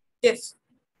 Yes.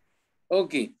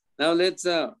 Okay, now let's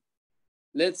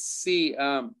see.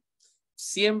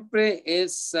 Siempre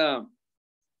es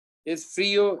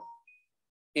frío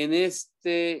en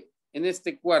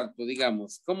este cuarto,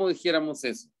 digamos. ¿Cómo dijéramos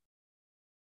eso?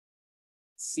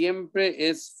 Siempre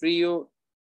es frío,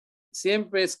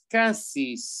 siempre es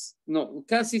casi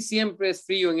siempre es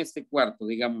frío en este cuarto,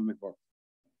 digamos mejor.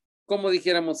 ¿Cómo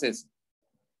dijéramos eso?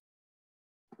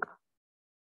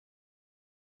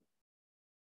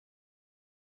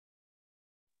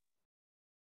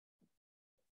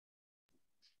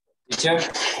 Teacher,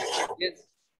 Yes.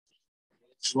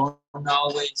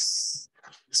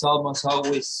 It's almost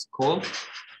always cold.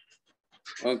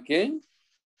 Okay.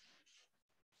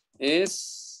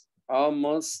 Es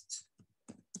almost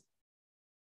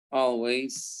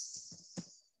always.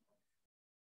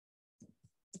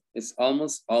 It's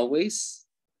almost always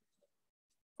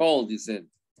cold, you said.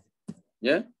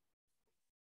 Yeah?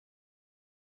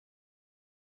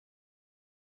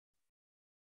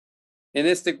 En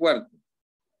este cuarto.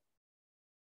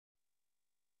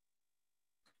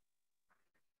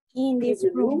 In this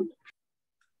room.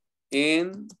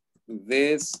 In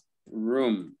this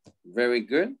room. Very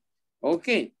good.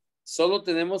 Ok. Solo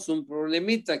tenemos un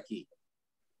problemita aquí.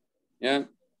 ¿Ya?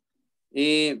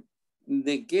 ¿De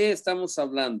qué estamos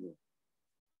hablando?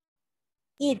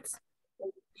 It's.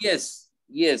 Yes,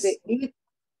 yes. De it.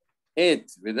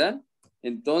 It, ¿verdad?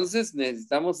 Entonces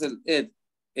necesitamos el it.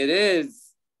 It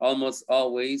is almost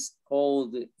always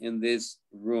cold in this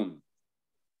room.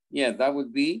 Yeah, that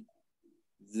would be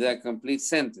the complete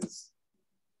sentence.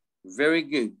 Very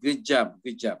good. Good job.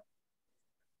 Good job.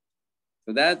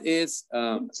 So that is,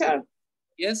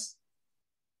 yes.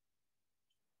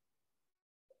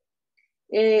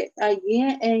 Allí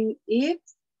en it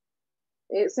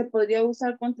se podría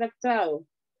usar contractado.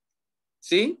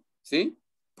 Sí, sí.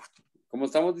 Como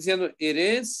estamos diciendo, it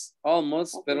is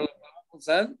almost, Okay. pero lo podemos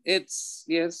usar it's,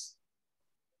 yes.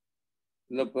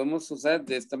 Lo podemos usar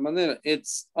de esta manera.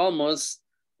 It's almost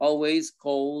always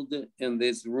cold in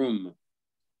this room.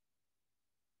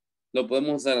 Lo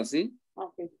podemos usar así.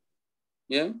 Okay.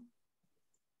 ¿Ya?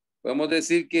 Podemos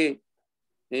decir que,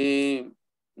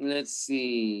 let's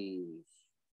see,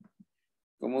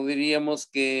 ¿cómo diríamos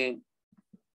que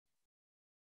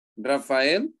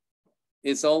Rafael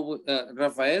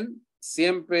Rafael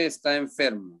siempre está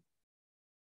enfermo?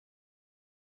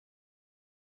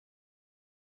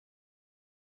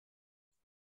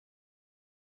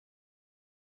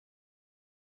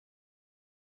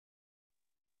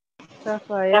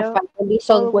 Rafael is always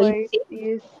always sick.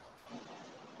 is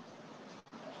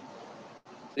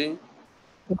 ¿Sí?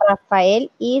 Rafael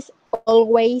is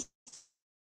always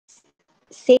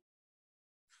sick.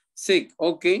 Sick,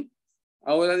 ok.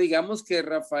 Ahora digamos que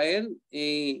Rafael,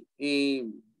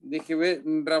 deje ver,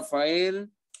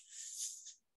 Rafael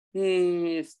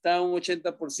está un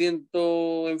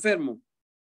 80% enfermo.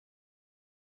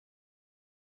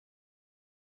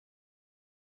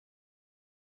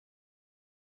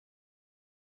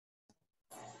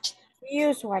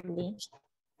 Usually.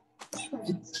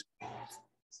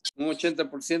 Un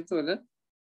 80%, ¿verdad?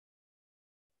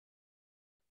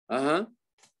 Ajá.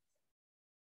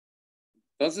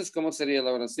 Entonces, ¿cómo sería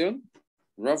la oración?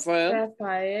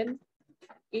 Rafael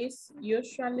is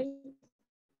usually.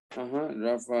 Ajá,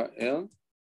 Rafael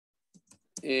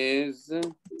is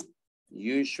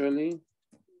usually,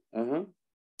 ajá,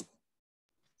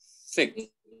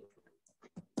 sick.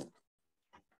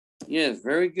 Yes,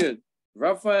 very good.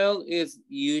 Rafael is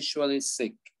usually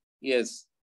sick. Yes.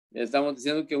 Estamos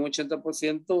diciendo que un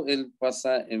 80% él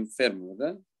pasa enfermo,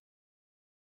 ¿verdad?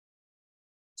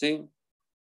 Sí.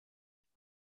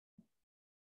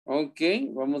 Ok,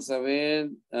 vamos a ver.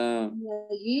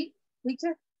 Allí,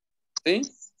 teacher. ¿Sí?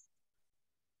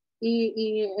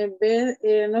 Y en vez,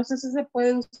 no sé si se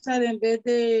puede usar en vez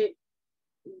de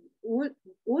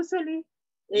usually,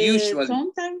 Usually.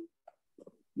 sometimes.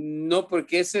 No,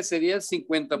 porque ese sería el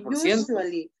 50%.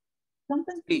 Usually.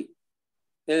 Sometimes. Sí.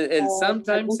 El O sometimes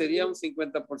algún- sería un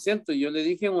 50%. Yo le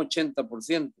dije un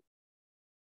 80%.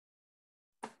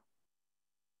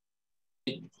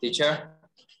 Teacher,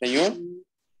 Señor.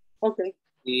 Ok.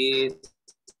 y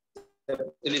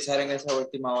utilizar en esa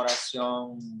última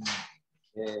oración,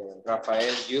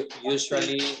 Rafael,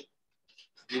 usually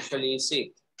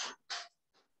sick.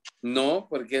 No,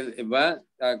 porque va,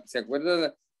 ¿se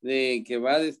acuerda de que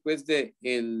va después de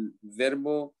el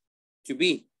verbo to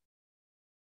be?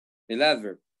 El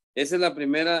adverb. Esa es la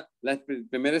primera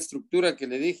estructura que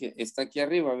le dije. Está aquí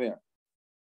arriba, vea.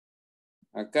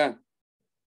 Acá.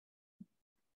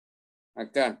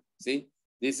 Acá, ¿sí?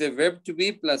 Dice verb to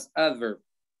be plus adverb.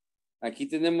 Aquí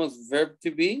tenemos verb to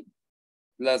be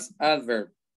plus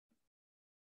adverb.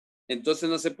 Entonces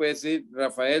no se puede decir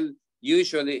Rafael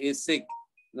usually is sick.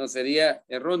 No sería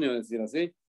erróneo decir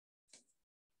así.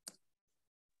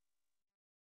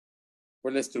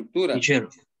 Por la estructura. Teacher,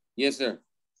 Yes, sir.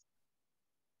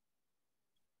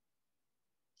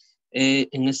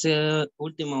 en esa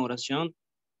última oración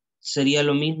sería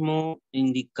lo mismo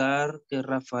indicar que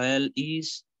Rafael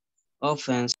is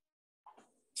often.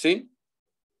 Sí.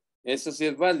 Eso sí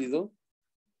es válido.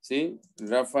 Sí.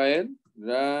 Rafael,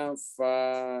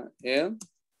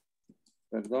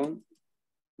 perdón.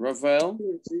 Rafael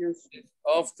is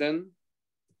often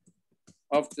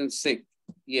sick.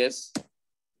 Yes.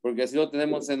 Porque así lo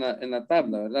tenemos en la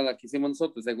tabla, ¿verdad? La que hicimos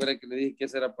nosotros. ¿Se acuerdan que le dije que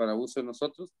esa era para uso de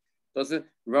nosotros? Entonces,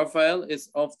 Rafael is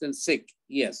often sick.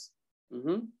 Yes.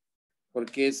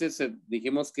 Porque ese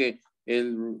dijimos que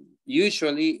el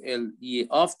usually y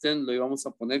often lo íbamos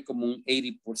a poner como un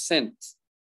 80%.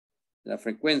 La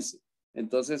frecuencia.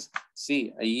 Entonces,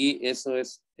 sí, ahí eso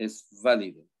es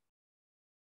válido.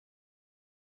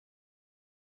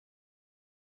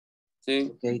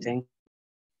 Sí. Okay, thank you.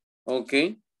 Ok.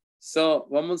 So,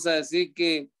 vamos a decir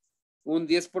que un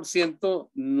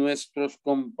 10% nuestros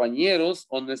compañeros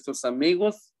o nuestros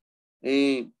amigos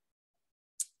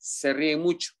se ríen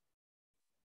mucho.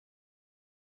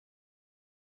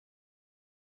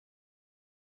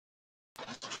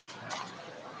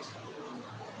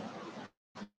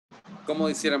 ¿Cómo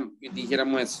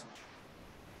dijéramos eso?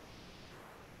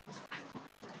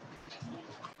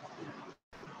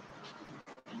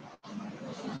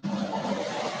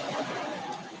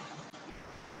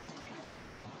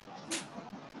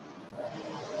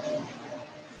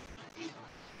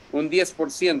 Un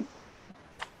 10%.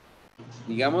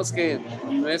 Digamos que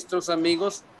nuestros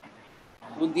amigos,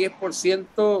 un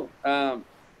 10%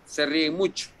 se ríen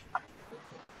mucho.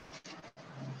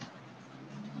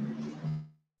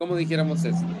 ¿Cómo dijéramos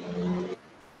eso?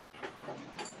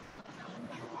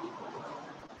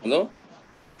 ¿Aló?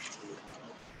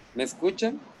 ¿Me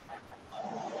escuchan?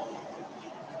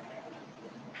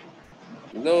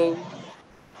 ¿Aló?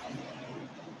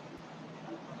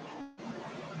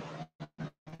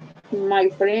 My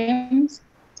friends.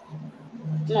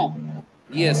 No.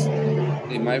 Yes.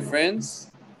 Okay, my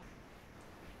friends.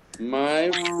 My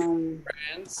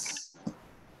friends.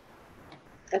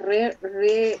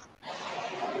 Rarely.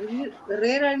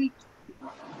 Rarely.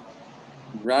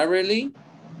 Rarely.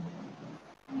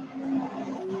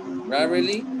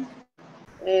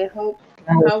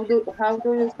 How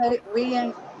do you say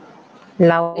read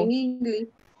Loud. in English?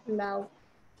 Loud.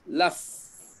 Laugh.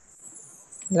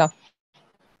 Love.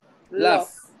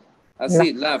 Laugh.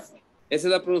 Así, laugh. Esa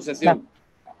es la pronunciación.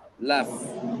 Laugh.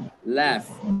 Laugh.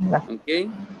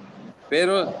 ¿Ok?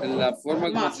 Pero la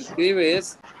forma como se escribe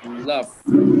es love.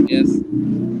 Yes.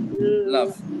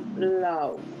 Love.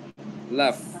 Love.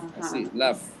 Laugh. Así,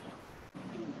 laugh.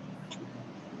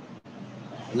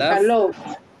 Laugh. A lot.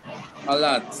 A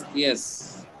lot.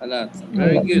 Yes. A lot.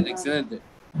 Very good. Excelente.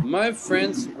 My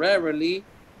friends rarely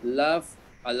laugh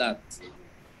a lot.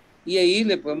 Y ahí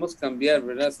le podemos cambiar,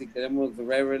 ¿verdad? Si queremos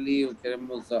rarely o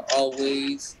queremos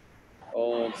always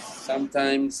o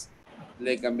sometimes,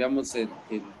 le cambiamos el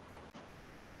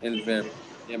verbo.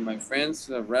 Yeah, my friends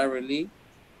rarely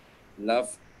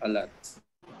laugh a lot.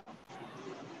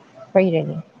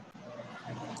 Rarely.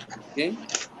 ¿Ok?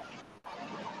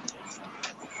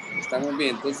 Estamos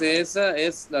bien. Entonces esa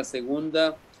es la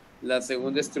segunda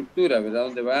estructura, ¿verdad?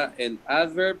 Donde va el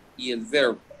adverb y el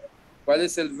verbo. ¿Cuál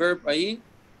es el verbo ahí?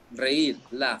 Reír,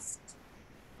 laugh.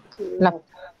 Laugh.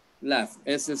 Laugh,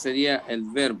 ese sería el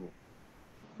verbo.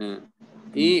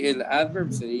 Y el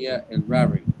adverb sería el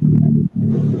rarely.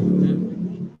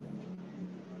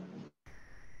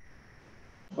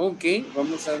 Ok,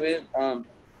 vamos a ver.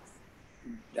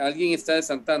 Alguien está de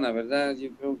Santana, ¿verdad?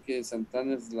 Yo creo que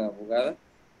Santana es la abogada.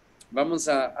 Vamos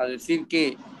a decir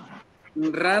que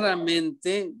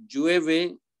raramente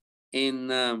llueve en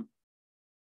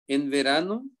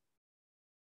verano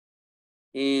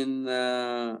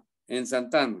en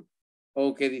Santana.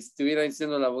 O que estuviera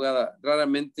diciendo la abogada,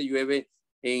 raramente llueve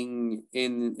en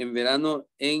verano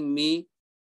en mi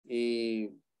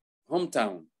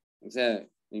hometown. O sea,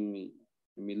 en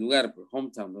mi lugar, pues,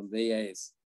 hometown, donde ella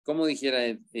es. ¿Cómo dijera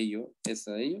ella?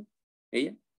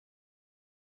 ¿Ella?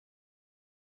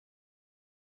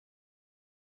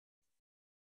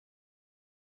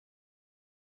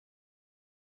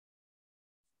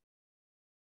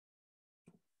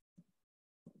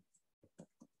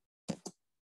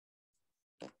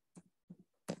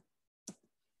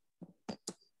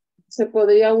 Se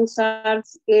podría usar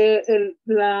el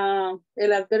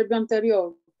adverbio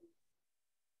anterior.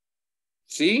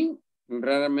 Sí,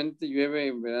 raramente llueve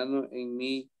en verano en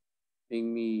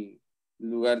mi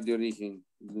lugar de origen.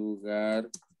 Lugar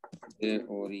de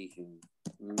origen.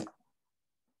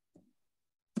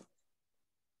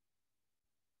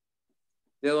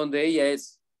 De donde ella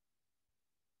es.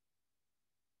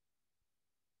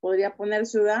 ¿Podría poner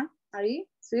ciudad ahí?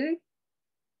 Sí.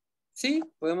 Sí,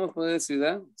 podemos poner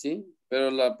ciudad, sí.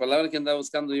 Pero la palabra que andaba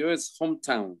buscando yo es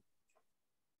hometown.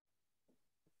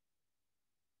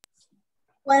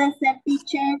 Puede ser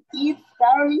teacher, it's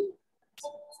sorry.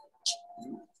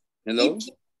 Hello?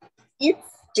 It's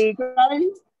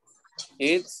sorry.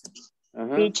 It's.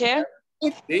 Teacher.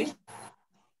 Sí.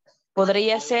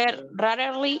 Podría ser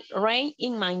rarely rain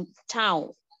in my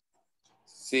town.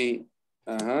 Sí.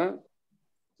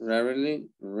 Rarely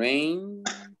rain.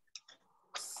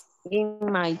 In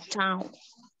my town.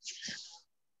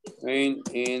 Rain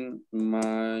in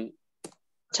my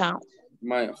town.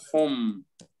 My home.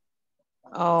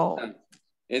 Oh.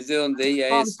 Es de donde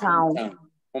ella es.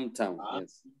 Hometown.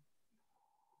 Yes.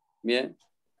 Bien.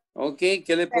 Ok,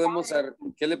 ¿qué le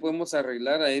podemos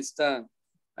arreglar a esta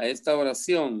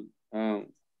oración?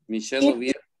 Michelle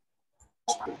Oviedo.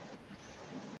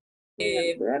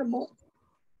 El verbo.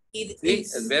 Sí,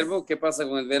 el verbo. ¿Qué pasa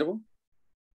con el verbo?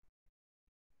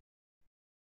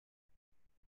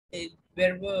 El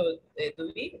verbo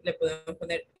to be le podemos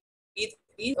poner it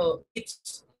it o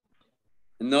it's.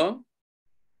 No.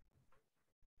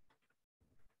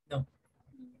 No.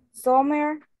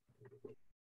 Summer.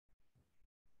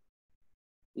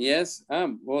 Yes.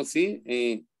 Well,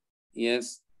 sí.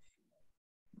 Yes.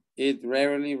 It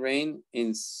rarely rain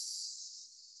in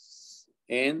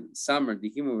summer.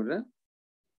 Dijimos, ¿verdad?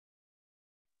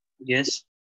 Yes.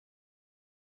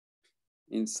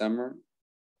 In summer.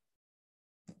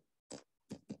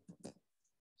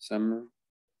 Summer.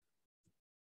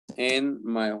 In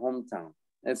my hometown.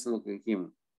 Eso es lo que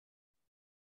dijimos.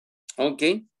 Ok,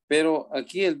 pero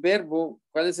aquí el verbo,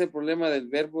 ¿cuál es el problema del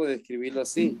verbo de escribirlo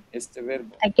así? Este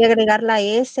verbo. Hay que agregar la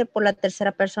S por la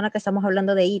tercera persona que estamos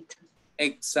hablando de it.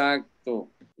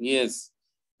 Exacto. Yes.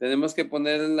 Tenemos que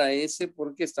poner la S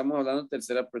porque estamos hablando en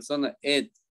tercera persona.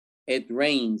 It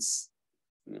rains.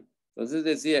 Entonces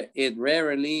decía, it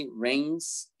rarely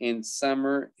rains in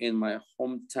summer in my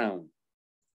hometown.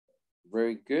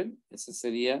 Very good. Ese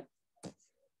sería,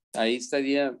 ahí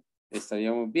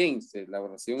estaríamos bien. La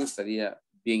oración estaría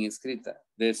bien escrita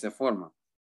de esa forma.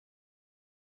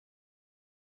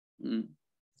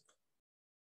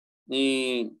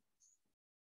 Y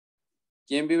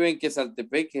 ¿quién vive en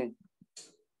Quesaltepeque?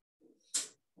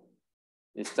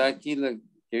 Está aquí la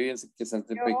que vive en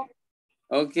Quesaltepeque.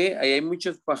 Ok, ahí hay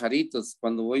muchos pajaritos.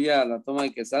 Cuando voy a la toma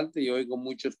de Quesalte, yo oigo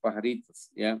muchos pajaritos,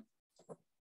 ¿ya?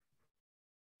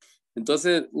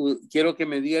 Entonces, quiero que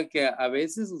me diga que a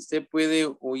veces usted puede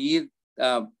oír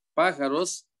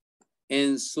pájaros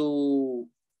en su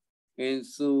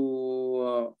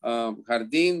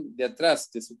jardín de atrás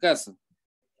de su casa.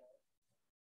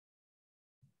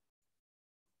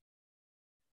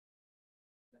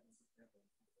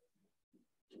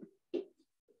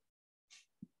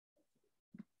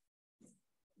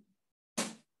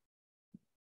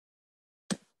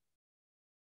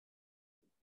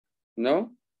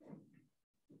 ¿No?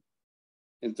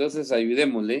 Entonces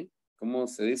ayudémosle. ¿Cómo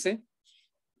se dice?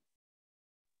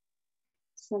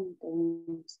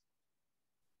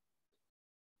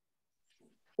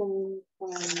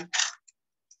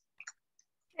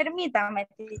 Permítame.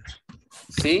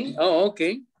 Sí, oh, ok.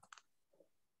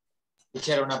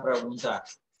 Teacher, una pregunta.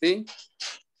 Sí.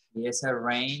 ¿Y ese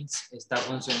rains está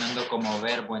funcionando como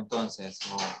verbo entonces?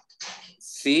 ¿O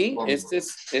sí, cómo?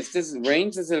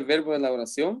 rains es el verbo de la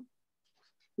oración.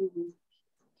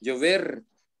 Llover.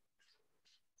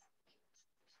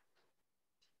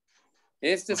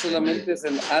 Este solamente es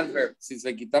el adverb. Si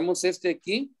le quitamos este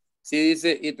aquí, sí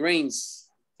dice it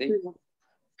rains. ¿Sí?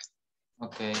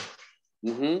 Ok.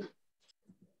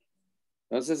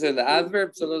 Entonces el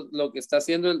adverb, solo lo que está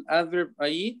haciendo el adverb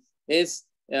ahí es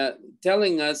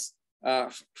telling us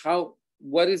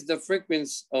what is the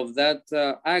frequency of that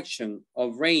action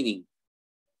of raining.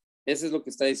 Eso es lo que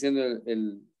está diciendo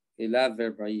el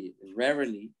adverb ahí.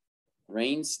 Rarely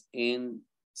rains in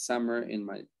summer in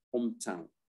my hometown.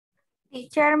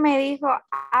 Teacher me dijo,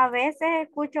 a veces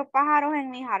escucho pájaros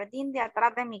en mi jardín de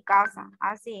atrás de mi casa,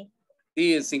 así.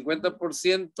 Sí, el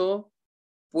 50%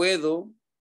 puedo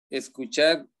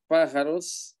escuchar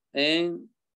pájaros en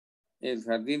el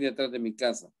jardín de atrás de mi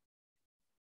casa.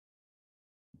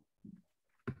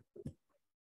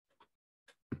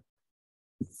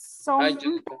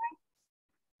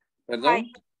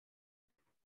 Perdón.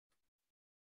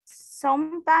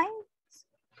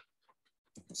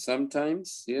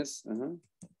 Sometimes, yes.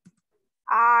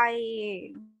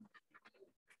 I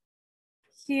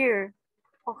hear.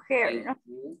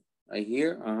 I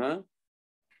hear,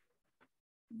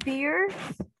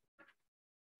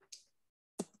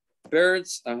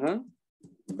 Birds,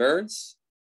 Birds.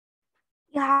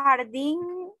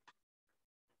 Jardín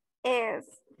es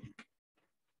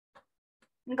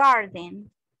garden.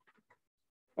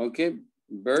 Okay,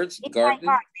 birds, It's garden.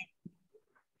 my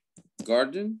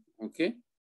Garden, okay.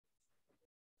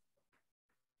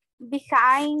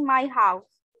 Behind my house.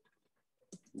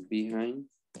 Behind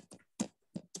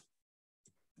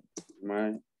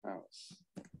my house.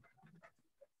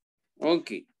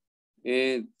 Okay.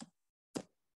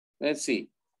 Let's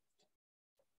see.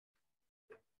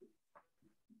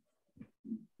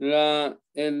 ¿Cuál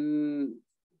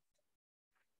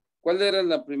era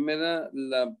la primera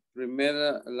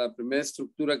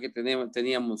estructura que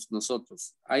teníamos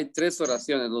nosotros? Hay 3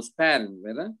 oraciones, los patterns,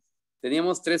 ¿verdad?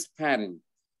 Teníamos 3 patterns.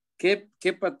 ¿Qué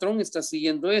patrón está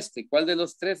siguiendo este? ¿Cuál de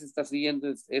los 3 está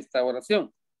siguiendo esta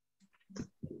oración?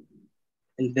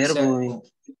 El verbo.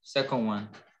 Second one.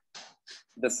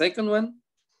 The second one.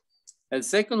 El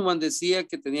second one decía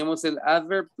que teníamos el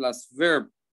adverb plus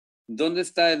verb. ¿Dónde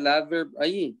está el adverb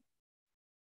allí?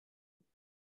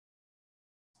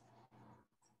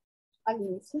 Al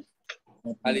inicio.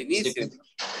 Al inicio.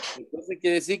 Entonces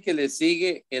quiere decir que le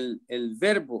sigue el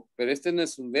verbo, pero este no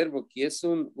es un verbo, aquí es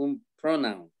un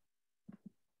pronoun.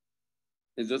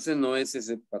 Entonces no es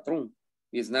ese patrón.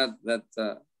 It's not that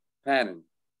pattern.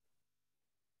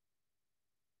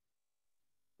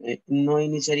 No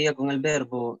iniciaría con el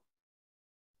verbo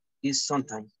is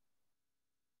sometimes.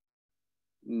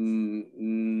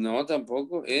 No,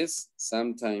 tampoco es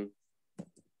sometime.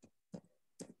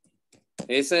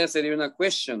 Esa ya sería una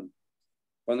question.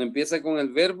 Cuando empieza con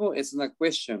el verbo es una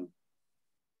question.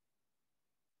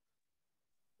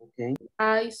 Okay.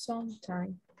 I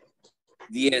sometimes.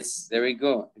 Yes, there we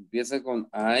go. Empieza con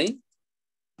I,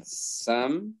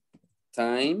 sometimes,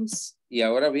 y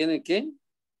ahora viene ¿qué?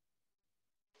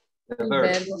 El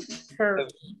verbo her.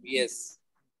 Yes.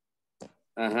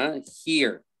 Ajá,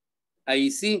 here.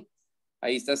 Ahí sí,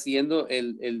 ahí está haciendo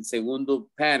el segundo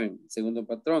pattern, el segundo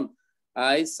patrón.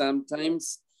 I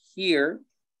sometimes hear.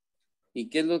 ¿Y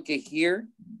qué es lo que hear?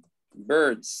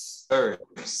 Birds.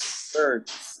 Birds.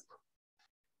 Birds.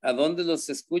 ¿A dónde los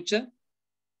escucha?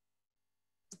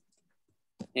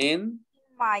 En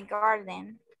My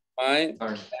garden. my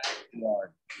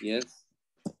backyard. Yes,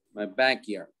 my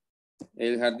backyard.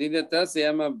 El jardín de atrás se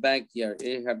llama backyard.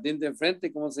 El jardín de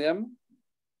enfrente, ¿cómo se llama?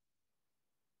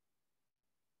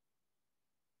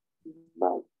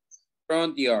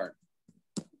 Front yard.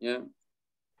 Yeah.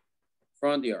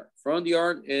 Front yard. Front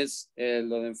yard es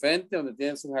lo de enfrente, donde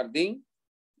tienen su jardín.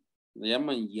 Le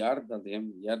llaman yarda, le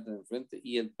llaman yarda de enfrente.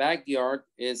 Y el backyard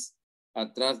es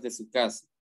atrás de su casa.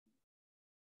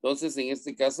 Entonces, en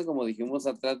este caso, como dijimos,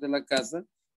 atrás de la casa,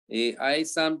 I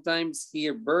sometimes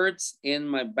hear birds in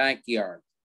my backyard.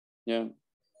 Yeah.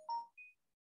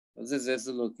 Entonces,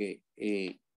 eso es lo que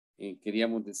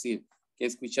queríamos decir. Que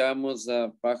escuchábamos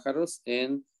pájaros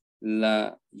en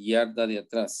la yarda de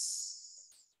atrás.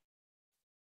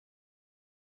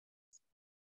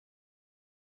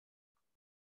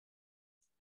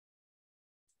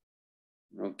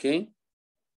 Ok.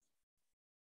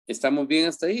 ¿Estamos bien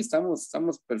hasta ahí?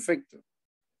 Estamos perfectos.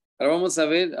 Ahora vamos a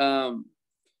ver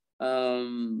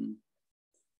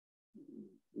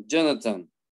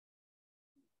Jonathan.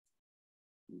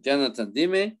 Jonathan,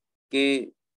 dime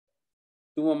que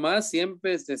tu mamá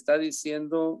siempre te está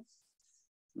diciendo,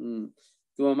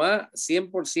 tu mamá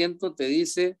 100% te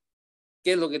dice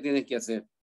qué es lo que tienes que hacer.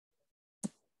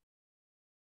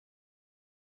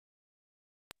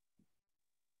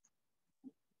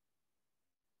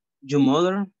 Your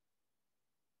mother.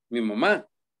 Mi mamá,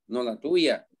 no la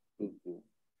tuya.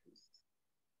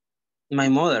 My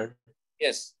mother.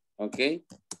 Yes, okay.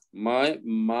 My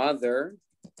mother,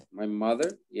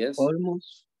 yes.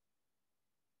 Almost.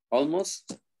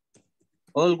 Almost.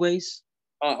 Always.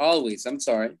 Always, I'm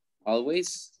sorry.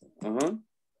 Always. Uh-huh.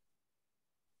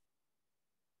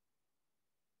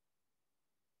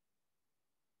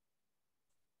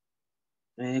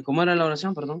 ¿Cómo era la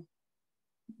oración, perdón?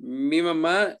 Mi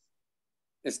mamá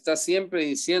está siempre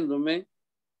diciéndome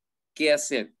qué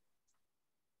hacer.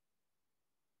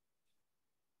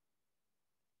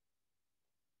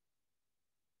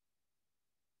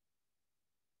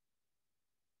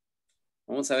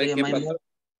 Vamos a ver Sería qué my pasó. mother.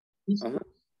 Ajá.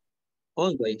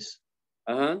 Always.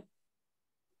 Ajá.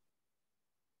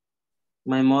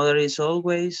 My mother is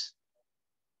always.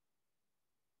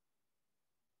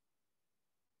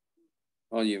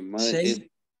 Oh, your mother Say. is.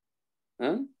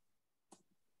 ¿Ah?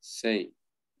 Say.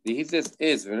 Dijiste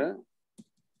es, ¿verdad?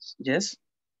 Yes.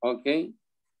 Ok.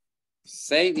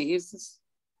 Say, dijiste.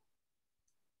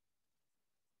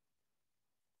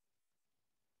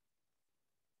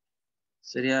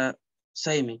 Sería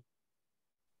say me.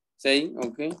 Say,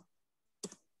 ok.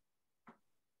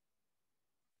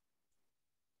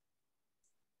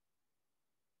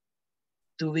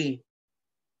 To be.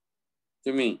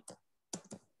 To me.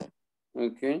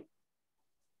 Ok.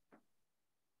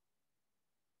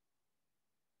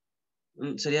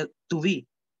 Sería to be.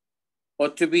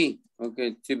 O to be. Ok,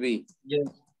 to be. Yes.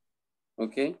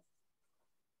 Ok.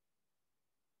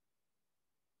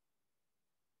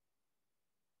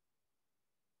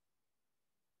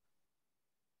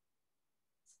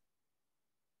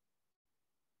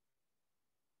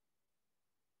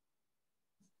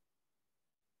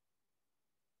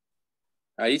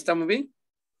 Ahí estamos bien.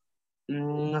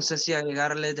 No sé si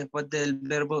agregarle después del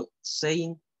verbo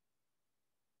saying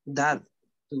that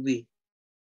to be.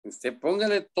 Usted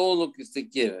póngale todo lo que usted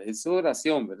quiera. Es su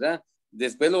oración, ¿verdad?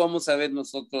 Después lo vamos a ver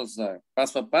nosotros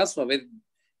paso a paso. A ver,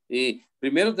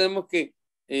 primero tenemos que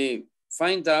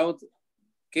find out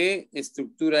qué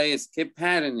estructura es, qué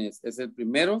pattern es. ¿Es el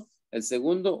primero, el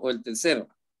segundo o el tercero?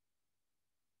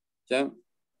 ¿Ya?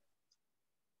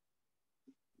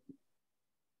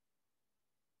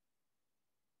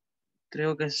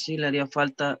 Creo que sí le haría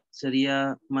falta,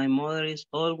 sería my mother is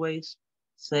always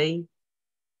saying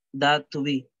that to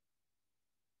be.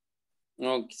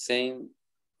 Okay, saying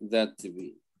that to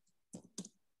be.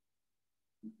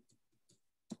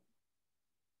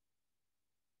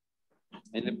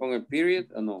 ¿Ahí le pongo el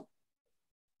period o no?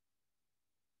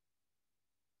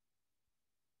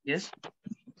 Yes.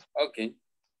 Ok.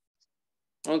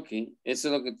 Ok, eso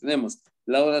es lo que tenemos.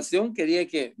 La oración quería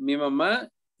que mi mamá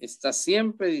está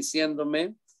siempre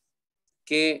diciéndome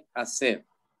qué hacer.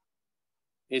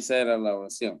 Esa era la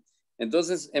oración.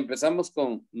 Entonces empezamos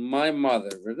con my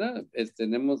mother, ¿verdad?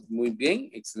 Tenemos muy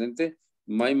bien, excelente.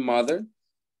 My mother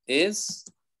is,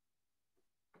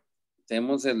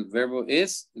 tenemos el verbo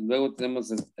is, luego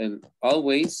tenemos el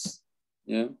always,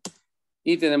 ¿ya?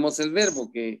 Y tenemos el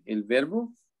verbo, que el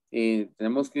verbo,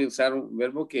 tenemos que usar un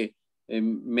verbo que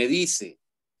me dice,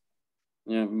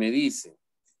 ¿ya? Me dice.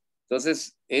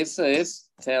 Entonces, eso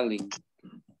es telling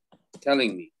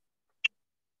me.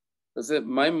 Entonces,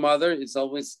 my mother is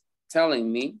always telling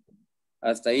me.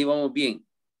 Hasta ahí vamos bien.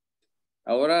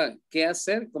 Ahora, ¿qué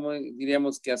hacer? ¿Cómo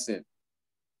diríamos qué hacer?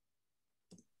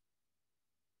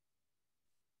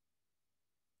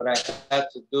 What I had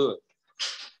to do.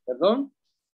 ¿Perdón?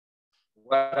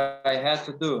 What I had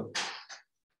to do.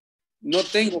 No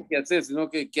tengo que hacer, sino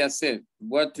que qué hacer.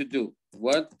 What to do.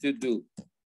 What to do.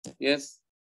 Yes.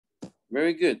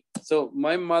 Very good. So,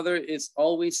 my mother is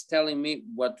always telling me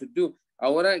what to do.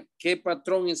 Ahora, ¿qué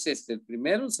patrón es este? ¿El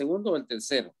primero, el segundo o el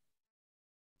tercero?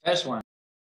 First one.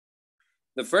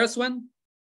 The first one?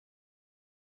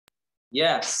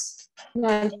 Yes. No,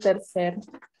 el tercero.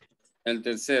 El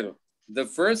tercero. The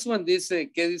first one dice,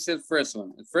 ¿qué dice el first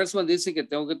one? El first one dice que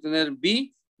tengo que tener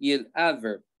be y el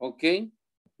adverb, ¿ok?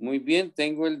 Muy bien,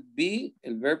 tengo el be,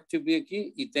 el verb to be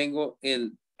aquí y tengo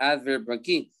el adverb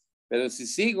aquí. Pero si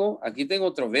sigo, aquí tengo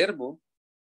otro verbo.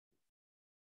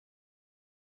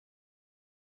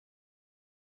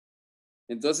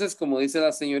 Entonces, como dice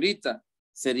la señorita,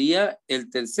 sería el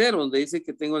tercero, donde dice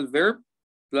que tengo el verb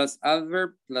plus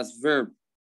adverb plus verb.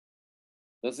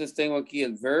 Entonces tengo aquí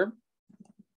el verb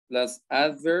plus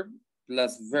adverb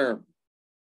plus verb.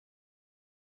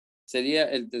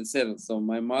 Sería el tercero. So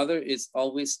my mother is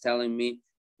always telling me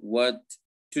what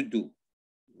to do.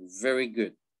 Very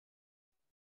good.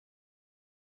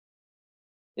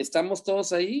 ¿Estamos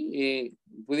todos ahí?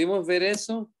 ¿Pudimos ver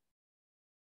eso?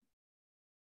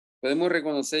 ¿Podemos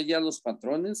reconocer ya los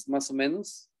patrones, más o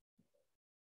menos?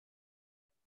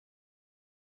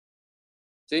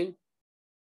 ¿Sí?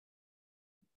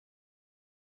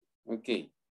 Ok.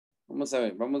 Vamos a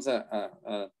ver, vamos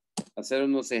a hacer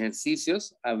unos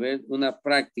ejercicios, a ver unas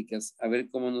prácticas, a ver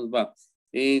cómo nos va.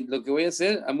 Lo que voy a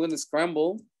hacer, I'm going to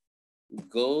scramble.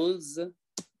 Goes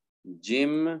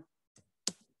Jim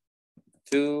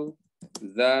to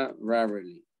the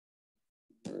rarely.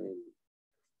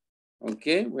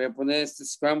 Ok, voy a poner este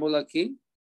scramble aquí.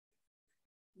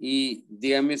 Y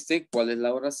dígame usted cuál es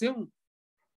la oración.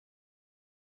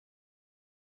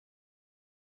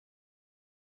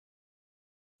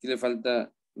 Aquí le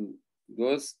falta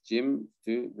goes Jim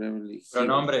to Beverly.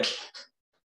 Pronombre.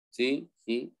 Sí,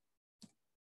 sí.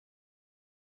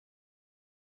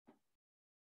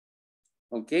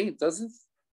 Ok, entonces.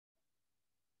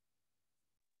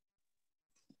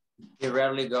 He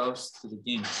rarely goes to the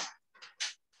gym.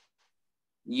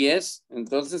 Yes,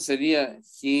 entonces sería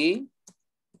he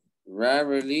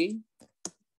rarely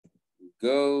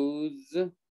goes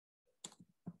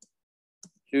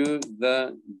to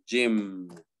the gym.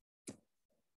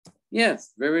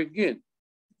 Yes, very good.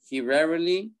 He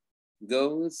rarely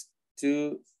goes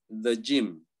to the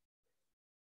gym.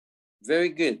 Very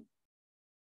good.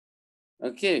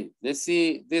 Okay, let's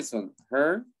see this one.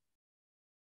 Her.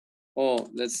 Oh,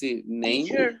 let's see. Name.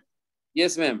 Teacher,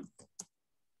 Yes, ma'am.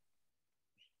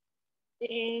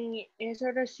 en esa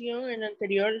oración, en la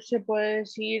anterior, se puede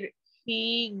decir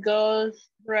he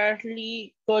goes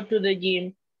rarely go to the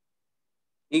gym.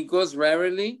 He goes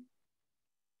rarely.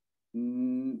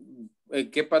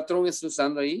 ¿Qué patrón está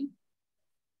usando ahí?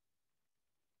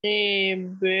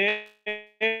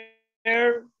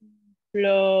 Verb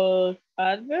plus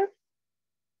adverb.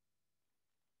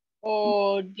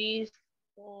 O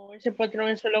ese patrón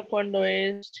es solo cuando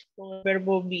es con el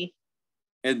verbo be.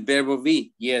 El verbo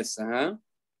be, yes, ajá.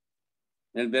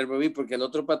 El verbo be, porque el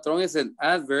otro patrón es el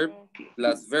adverb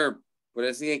plus verb. Por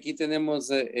eso que aquí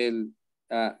tenemos el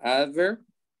adverb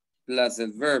plus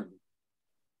el verb.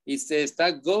 Y se está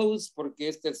goes porque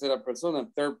es tercera persona,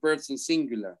 third person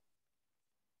singular.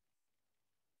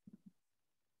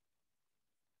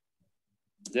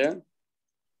 ¿Ya?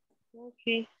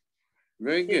 Okay.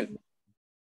 Very good.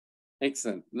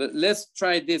 Excellent. Let's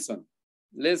try this one.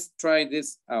 Let's try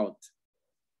this out.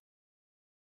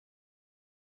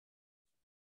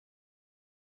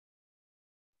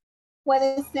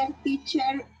 Puede ser,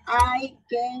 teacher, I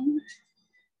can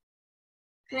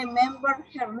remember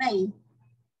her name.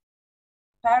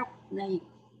 Her name.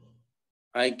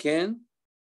 I can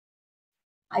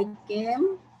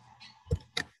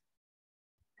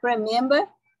remember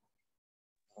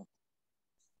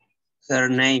Her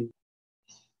name.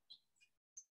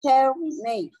 her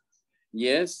name.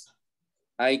 Yes,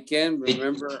 I can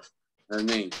remember her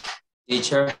name.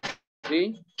 Teacher,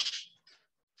 ¿Sí?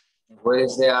 what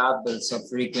is the adverbs of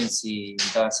frequency in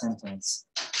that sentence?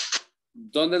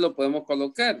 ¿Dónde lo podemos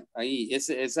colocar? Ahí,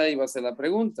 esa iba a ser la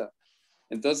pregunta.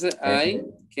 Entonces, I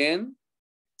can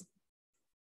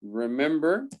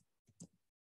remember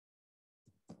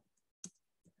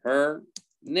her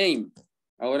name.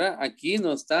 Ahora, aquí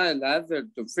no está el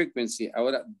adverb to frequency.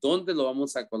 Ahora, ¿dónde lo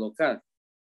vamos a colocar?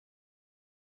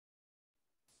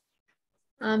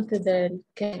 Antes del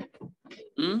que.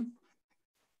 ¿Mm?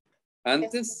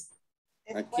 Antes,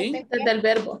 aquí, Antes del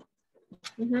verbo.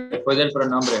 Después del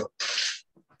pronombre.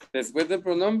 después del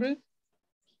pronombre.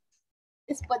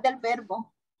 Después del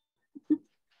verbo.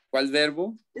 ¿Cuál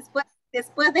verbo?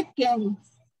 Después de can.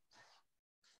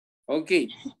 Ok.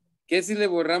 ¿Qué si le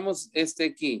borramos este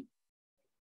aquí?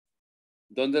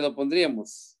 ¿Dónde lo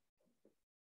pondríamos?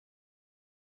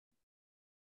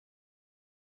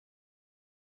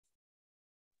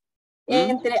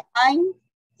 Entre I'm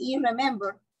y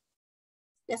remember.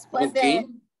 Después de Ok.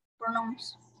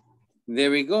 pronouns. There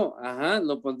we go. Ajá,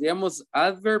 lo pondríamos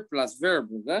adverb plus verb,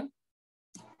 ¿verdad?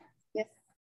 Yes.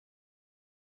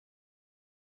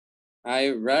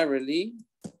 I rarely.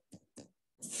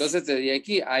 Entonces sería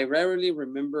aquí, I rarely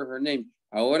remember her name.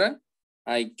 Ahora,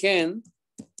 I can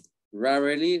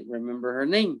rarely remember her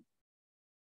name.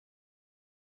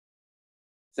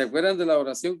 ¿Se acuerdan de la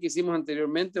oración que hicimos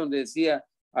anteriormente donde decía,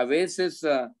 a veces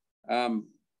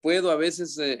puedo a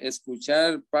veces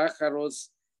escuchar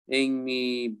pájaros en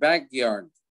mi backyard?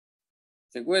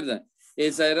 ¿Se acuerdan?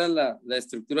 Esa era la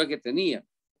estructura que tenía.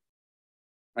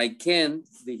 I can,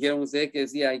 dijeron ustedes que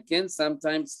decía, I can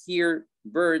sometimes hear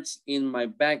birds in my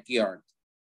backyard.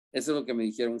 Eso es lo que me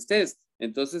dijeron ustedes.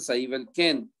 Entonces ahí va el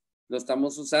can. Lo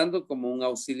estamos usando como un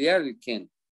auxiliar, el can,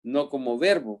 no como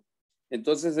verbo.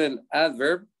 Entonces el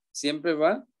adverb siempre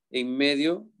va en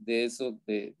medio de eso,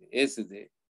 de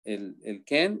el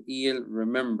can y el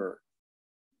remember.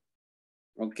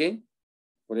 ¿Ok?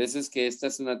 Por eso es que esta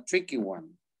es una tricky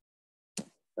one.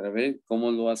 Para ver cómo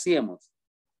lo hacíamos.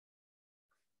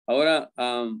 Ahora,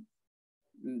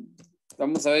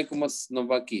 vamos a ver cómo nos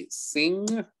va aquí. Sing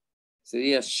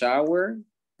sería shower.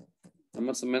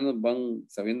 Más o menos van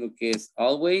sabiendo qué es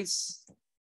always.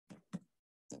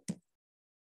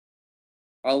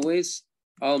 Always,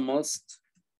 almost.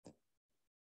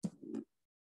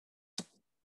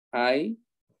 I,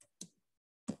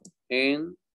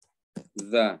 in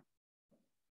the.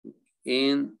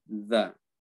 In the.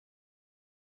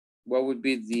 What would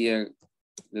be the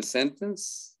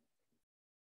sentence?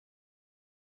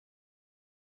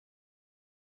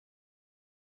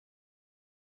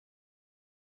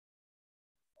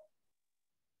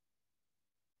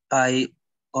 I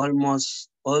almost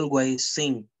always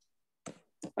sing.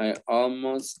 I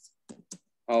almost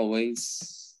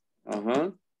always,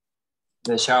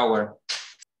 The shower.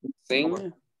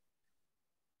 sing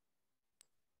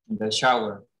The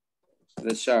shower.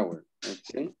 the shower.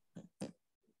 Okay.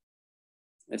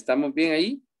 ¿Estamos bien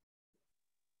ahí?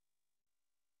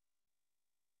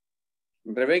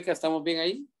 Rebeca, ¿estamos bien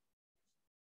ahí?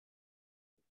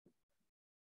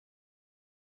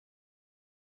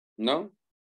 ¿No?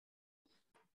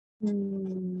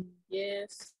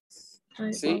 Yes.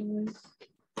 Sí.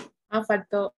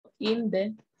 Faltó in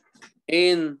the.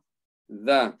 In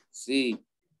the, sí.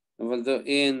 Me faltó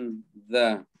in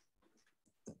the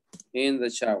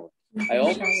shower. I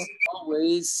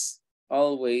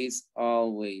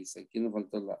always, aquí nos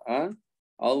faltó la A.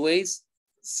 Always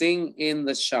sing in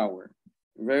the shower.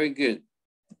 Very good.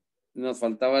 Nos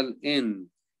faltaba el in,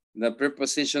 the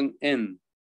preposition in.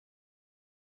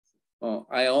 Oh,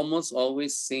 I almost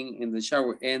always sing in the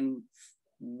shower. And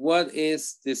what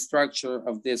is the structure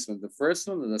of this one? The first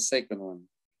one or the second one?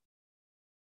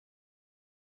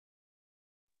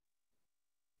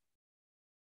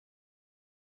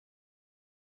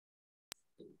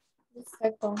 The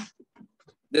second.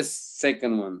 The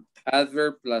second one,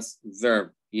 adverb plus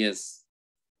verb, yes.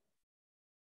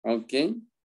 Okay,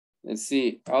 let's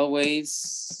see,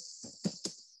 always,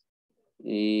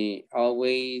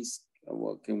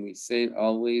 what can we say?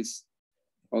 Always,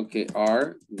 okay,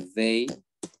 are they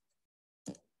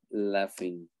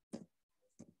laughing?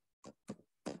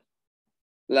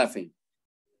 Laughing.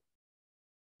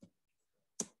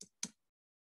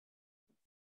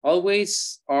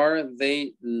 Always are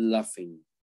they laughing?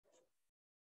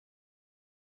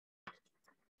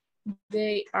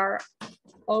 They are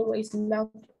always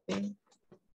laughing.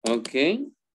 Okay.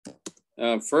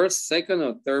 First, second,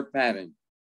 or third pattern?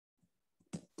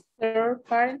 Third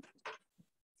pattern.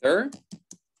 Third?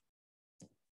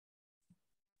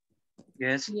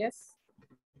 Yes. Yes.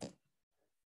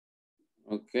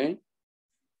 Okay.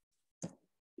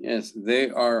 Yes,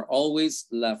 they are always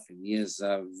laughing. Yes,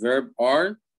 verb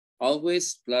are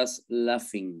always plus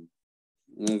laughing.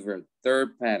 Verb,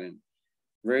 third pattern.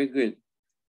 Very good.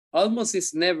 Almost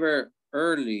is never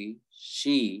early.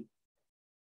 She.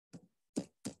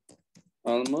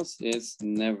 Almost is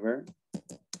never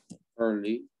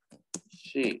early.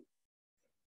 She.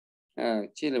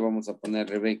 Aquí le vamos a poner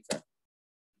Rebecca.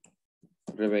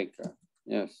 Rebecca.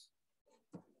 Yes.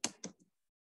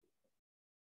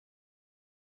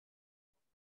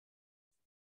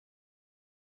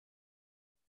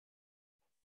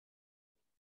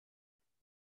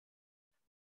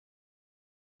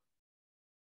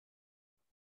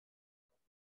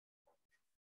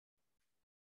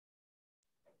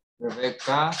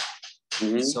 Rebecca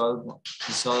is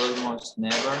almost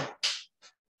never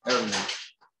early.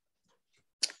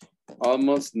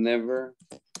 Almost never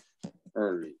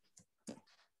early.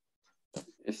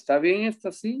 ¿Está bien esto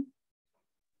así?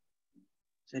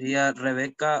 Sería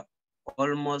Rebecca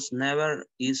almost never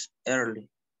is early.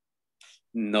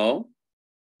 No.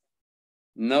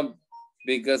 No,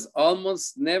 because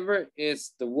almost never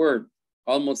is the word.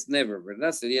 Almost never,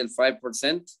 ¿verdad? Sería el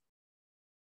 5%.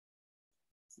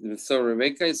 So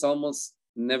Rebecca is almost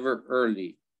never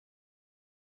early.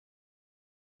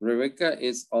 Rebecca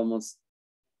is almost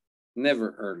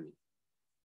never early.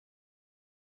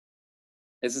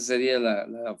 Esa sería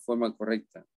la forma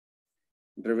correcta.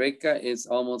 Rebecca is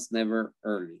almost never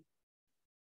early.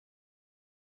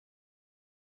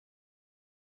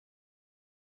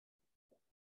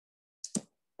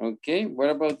 Okay, what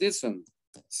about this one?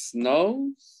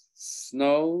 Snows,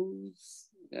 snows,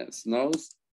 yeah,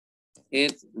 snows.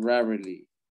 It rarely.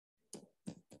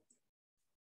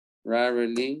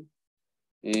 Rarely.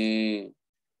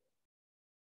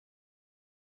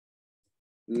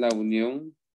 La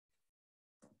unión.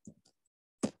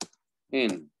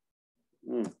 En.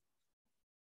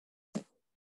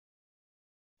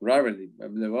 Rarely.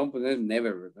 Le vamos a poner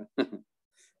never, ¿verdad?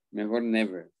 Mejor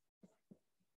never.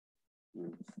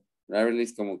 Rarely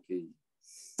es como que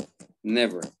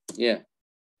never. Yeah.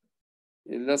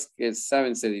 Los que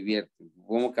saben se divierten.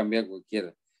 Vamos a cambiar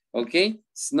cualquiera. Ok.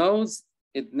 Snows,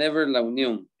 it never la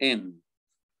unión. En.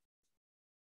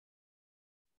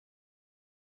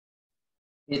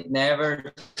 It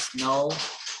never snows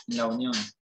in La Unión.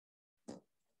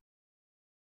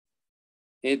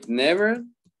 It never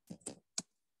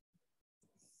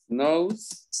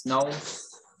snows.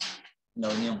 La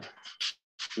Unión.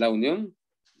 La Unión.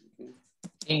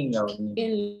 En La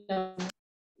Unión.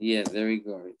 Yeah, there we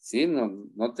go. Sí,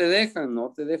 no te dejan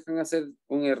hacer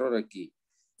un error aquí.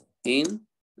 En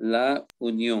la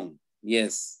Unión.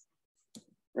 Yes.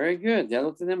 Very good. Ya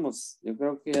lo tenemos. Yo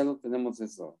creo que ya lo tenemos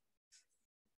eso.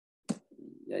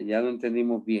 Ya lo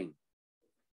entendimos bien.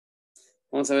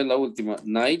 Vamos a ver la última.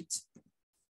 Night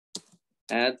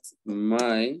at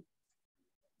my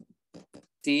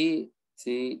teeth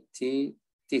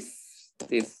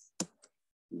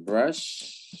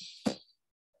brush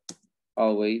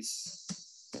always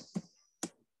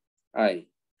I.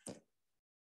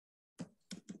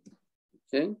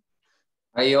 Okay.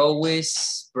 I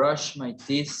always brush my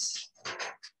teeth.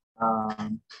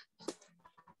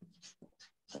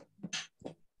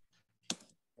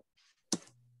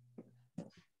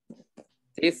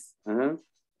 Teeth. At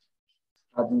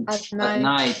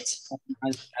night.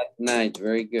 At night.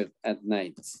 Very good. At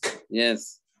night.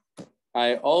 Yes.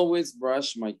 I always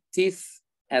brush my teeth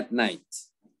at night.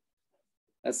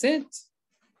 That's it.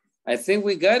 I think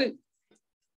we got it.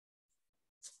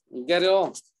 We got it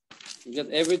all. We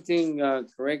got everything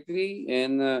correctly,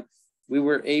 and we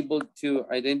were able to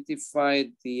identify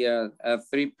the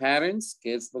 3 patterns,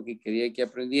 que es lo que quería que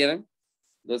aprendieran.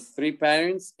 Those 3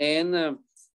 patterns, and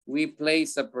we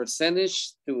place a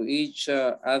percentage to each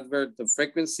adverb of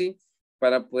frequency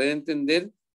para poder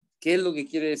entender qué es lo que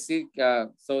quiere decir,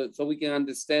 so we can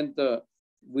understand,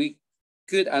 we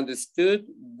could understood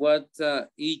what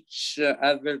each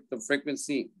adverb of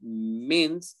frequency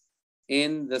means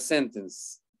in the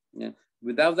sentence. Yeah.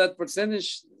 Without that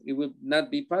percentage, it would not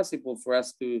be possible for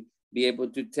us to be able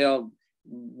to tell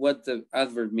what the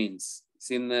adverb means.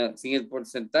 Sin el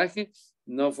porcentaje,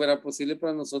 no fuera posible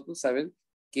para nosotros saber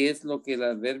qué es lo que el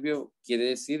adverbio quiere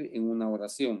decir en una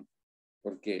oración.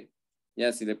 Porque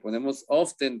ya si le ponemos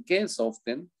often, ¿qué es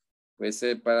often? Pues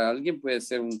para alguien puede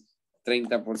ser un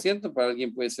 30%, para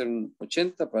alguien puede ser un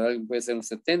 80%, para alguien puede ser un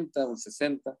 70%, un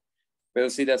 60%. Pero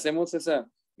si le hacemos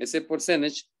ese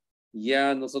percentage,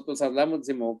 ya nosotros hablamos,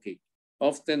 decimos, ok,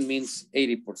 often means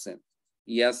 80%.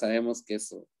 Y ya sabemos que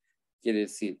eso quiere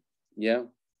decir, ya,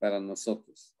 para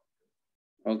nosotros.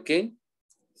 Ok,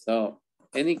 so,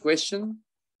 any question?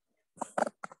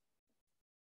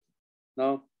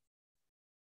 No?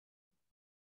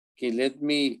 Okay,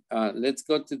 let's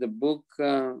go to the book.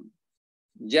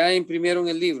 ¿Ya imprimieron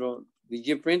el libro? Did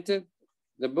you print it?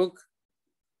 The book?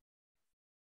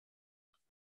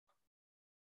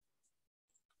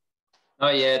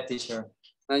 Not yet, teacher.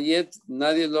 Not yet.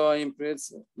 Nadie lo ha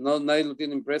impreso. No, nadie lo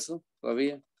tiene impreso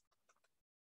todavía.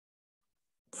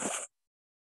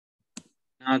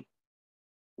 Not.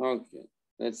 Okay,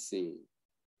 let's see.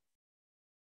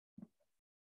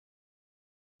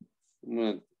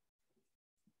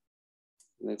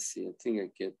 Let's see. I think I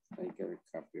get a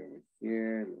copy over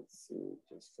here. Let's see.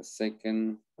 Just a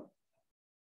second.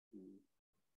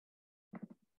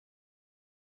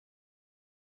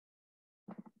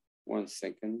 One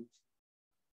second.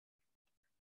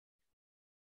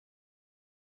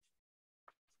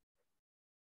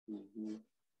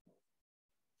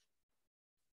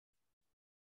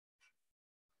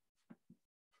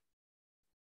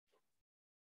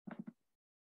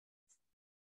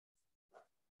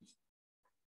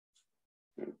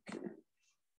 Okay.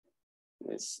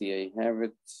 Let's see, I have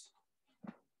it.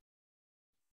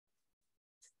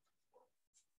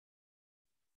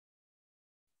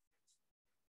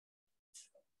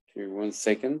 Okay, 1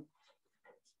 second.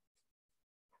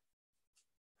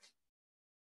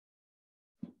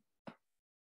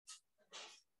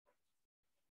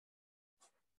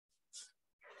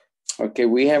 Okay,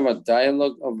 we have a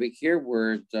dialogue over here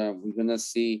where we're gonna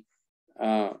see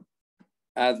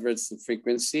adverbs of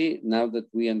frequency. Now that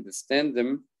we understand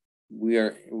them, we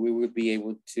will be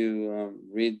able to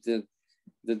read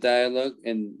the dialogue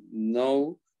and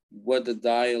know what the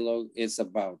dialogue is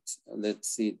about. Let's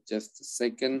see, just a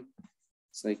second,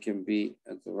 so I can be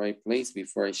at the right place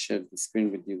before I share the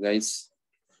screen with you guys.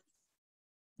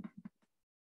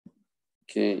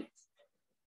 Okay.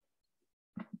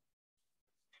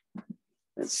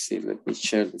 Let's see, let me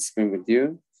share the screen with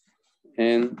you.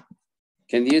 And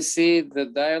can you see the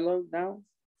dialogue now?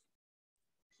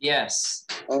 Yes.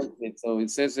 Okay, so it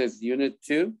says it's unit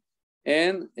 2,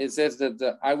 and it says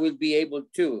that I will be able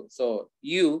to. So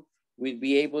you will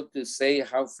be able to say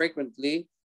how frequently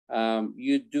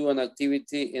you do an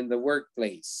activity in the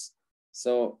workplace.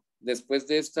 So después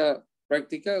de esta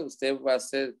práctica, usted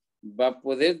va a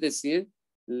poder decir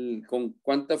con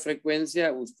cuánta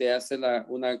frecuencia usted hace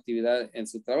una actividad en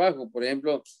su trabajo. Por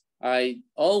ejemplo, I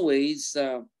always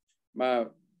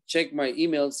check my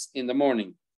emails in the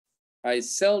morning. I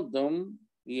seldom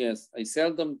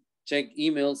check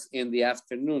emails in the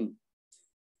afternoon.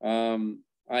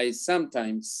 I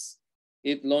sometimes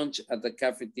eat lunch at the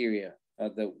cafeteria,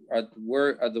 at the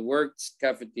work's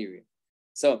cafeteria.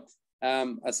 So,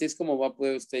 así es como va a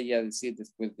poder usted ya decir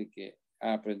después de que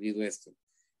ha aprendido esto.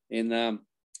 And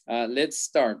let's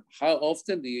start. How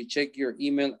often do you check your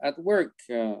email at work,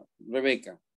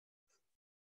 Rebecca?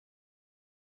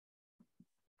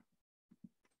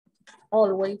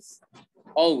 Always.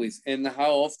 Always. And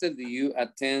how often do you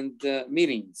attend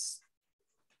meetings?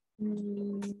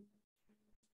 Usually.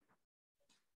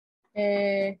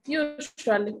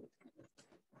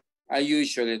 I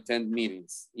usually attend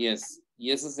meetings. Yes.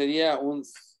 Y eso sería un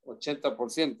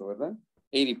 80%, ¿verdad?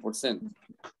 80%.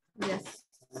 Yes.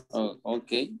 Oh,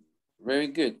 okay. Very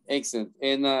good. Excellent.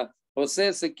 And Jose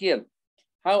Ezequiel,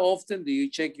 how often do you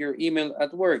check your email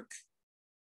at work?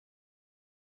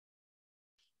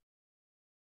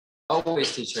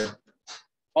 Always, teacher.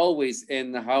 Always.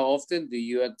 And how often do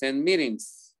you attend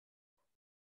meetings?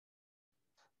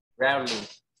 Rarely.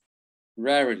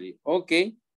 Rarely.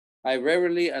 Okay. I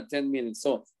rarely attend meetings.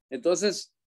 So,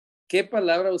 entonces, ¿qué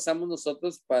palabra usamos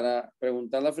nosotros para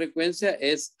preguntar la frecuencia?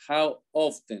 Es how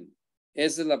often.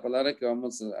 Esa es la palabra que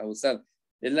vamos a usar.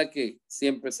 Es la que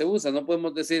siempre se usa. No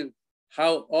podemos decir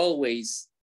how always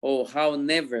o how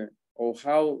never o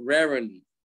how rarely.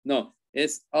 No,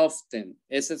 es often.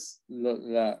 Esa es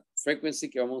la frecuencia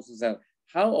que vamos a usar.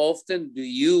 How often do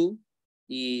you?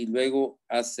 Y luego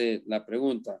hace la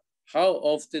pregunta. How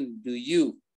often do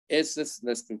you? Esa es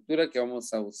la estructura que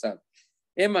vamos a usar.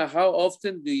 Emma, how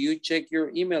often do you check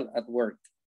your email at work?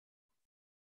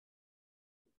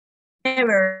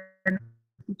 Never.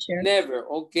 Never.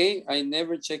 Okay, I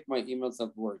never check my emails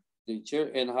at work.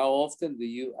 teacher. And how often do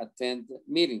you attend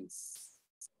meetings?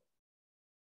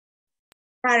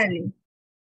 Rarely.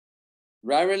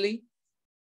 Rarely?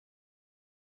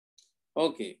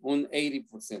 Okay, un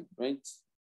 80%, right?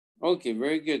 Okay,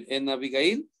 very good. And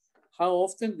Abigail, how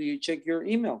often do you check your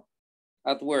email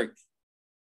at work?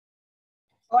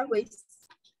 Always.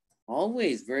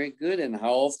 Always, very good. And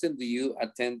how often do you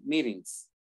attend meetings?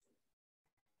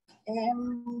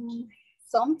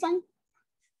 Sometimes.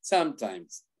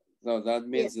 Sometimes. So that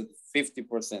means Yes.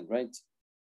 50%, right?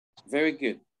 Very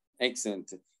good.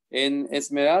 Excellent. And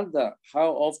Esmeralda,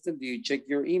 how often do you check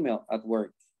your email at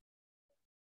work?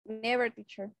 Never,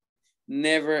 teacher.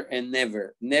 Never and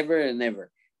never. Never and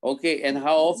never. Okay, and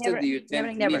how often Never, do you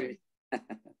attend never. meetings?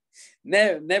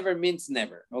 Never means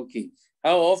never. Okay.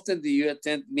 How often do you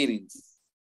attend meetings?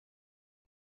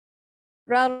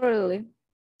 Rarely.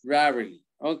 Rarely.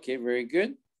 Okay, very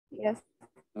good. Yes.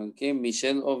 Okay,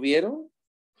 Michelle Oviedo,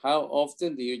 how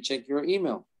often do you check your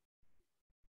email?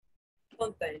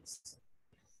 Sometimes.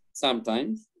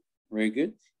 Sometimes. Very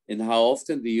good. And how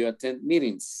often do you attend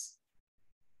meetings?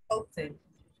 Often.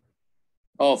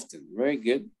 Often. Very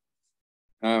good.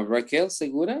 Raquel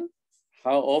Segura,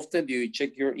 how often do you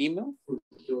check your email?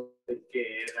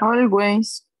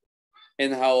 Always.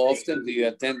 And how often do you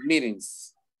attend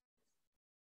meetings?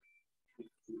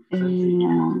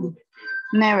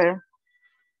 Never.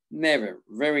 Never.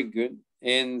 Very good.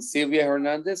 And Sylvia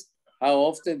Hernandez, how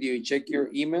often do you check your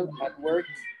email at work?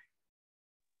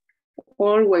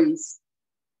 Always.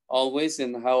 Always.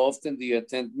 And how often do you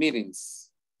attend meetings?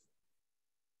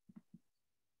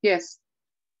 Yes.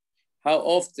 How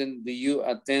often do you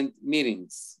attend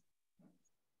meetings?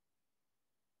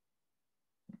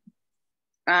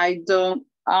 I don't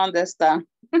understand.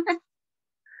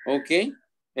 Ok.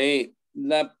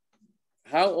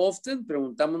 How often,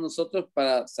 preguntamos nosotros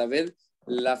para saber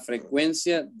la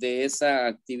frecuencia de esa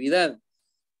actividad.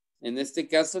 En este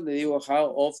caso le digo,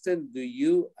 how often do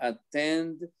you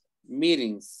attend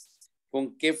meetings?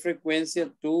 ¿Con qué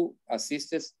frecuencia tú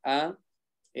asistes a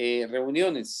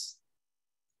reuniones?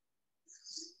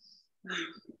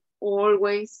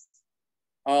 Always.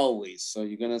 Always. So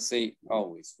you're going to say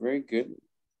always. Very good.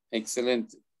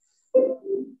 Excellent.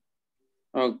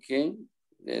 Ok.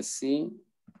 Let's see.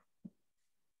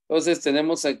 Entonces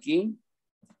tenemos aquí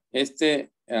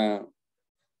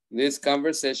this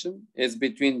conversation is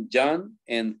between John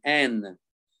and Anne.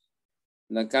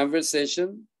 The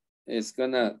conversation is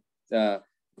gonna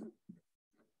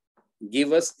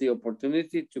give us the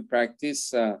opportunity to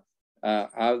practice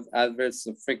adverbs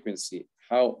of frequency.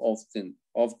 How often?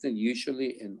 Often,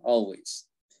 usually, and always.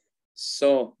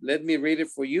 So let me read it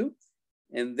for you,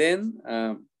 and then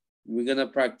we're gonna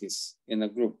practice in a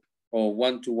group or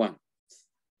one-to-one.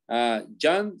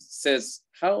 John says,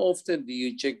 how often do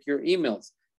you check your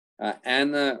emails?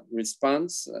 Anna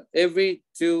responds, every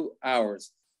 2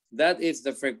 hours. That is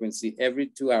the frequency, every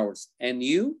 2 hours. And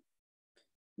you?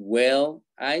 Well,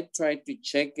 I try to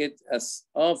check it as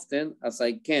often as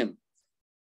I can.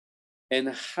 And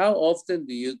how often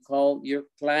do you call your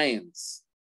clients?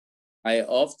 I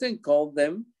often call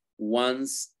them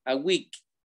once a week.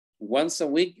 Once a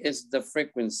week is the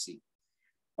frequency.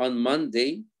 On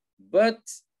Monday, but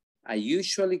I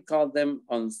usually call them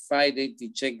on Friday to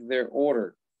check their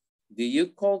order. Do you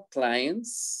call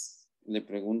clients? Le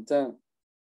pregunta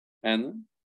Ana.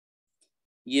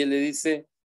 Y él le dice,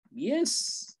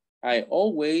 yes, I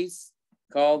always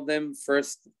call them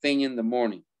first thing in the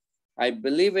morning. I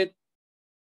believe it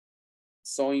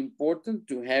so important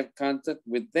to have contact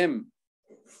with them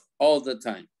all the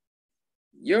time.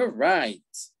 You're right.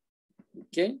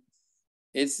 Okay.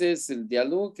 Ese es el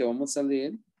diálogo que vamos a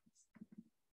leer.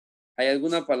 ¿Hay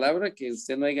alguna palabra que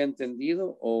usted no haya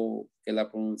entendido o que la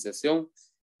pronunciación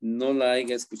no la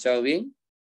haya escuchado bien?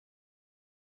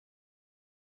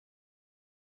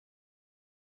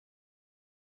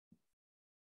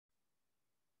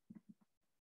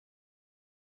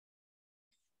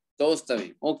 Todo está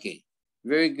bien. Ok.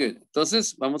 Very good.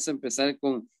 Entonces, vamos a empezar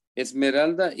con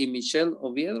Esmeralda y Michelle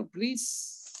Oviedo,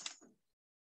 please.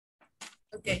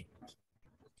 Okay.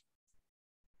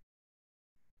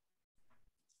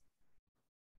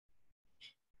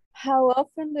 How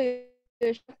often do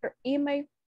you check your email?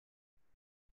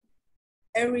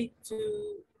 Every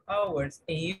 2 hours.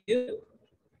 And you?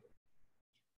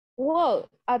 Well,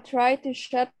 I try to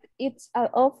check it as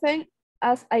often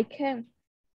as I can.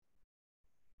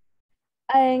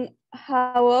 And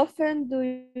how often do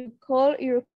you call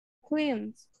your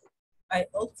clients? I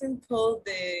often call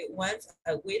the once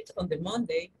a week on the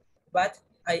Monday, but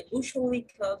I usually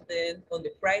call them on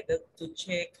the Friday to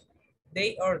check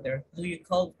their order. Do you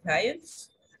call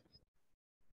clients?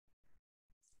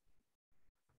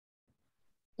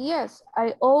 Yes,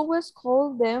 I always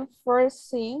call them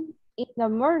first thing in the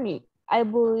morning. I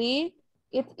believe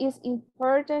it is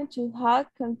important to have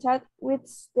contact with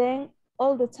them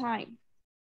all the time.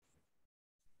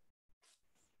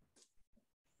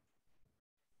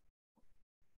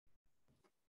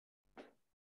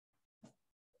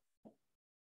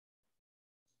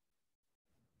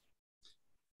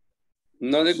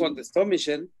 No le contestó,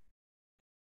 Michelle.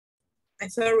 I'm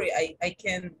sorry, I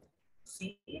can't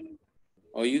see.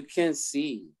 Oh, you can't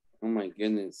see. Oh my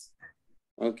goodness.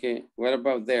 Okay, what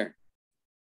about there?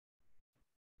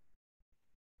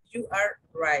 You are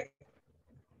right.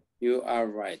 You are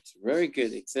right. Very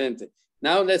good, excellent.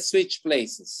 Now let's switch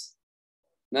places.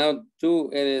 Now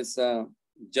tú eres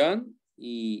John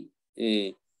y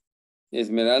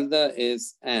Esmeralda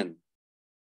is Anne.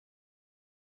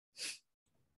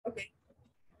 Okay.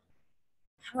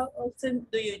 How often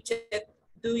do you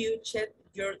check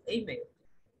your email?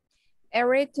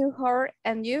 Every 2 hours,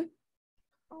 and you?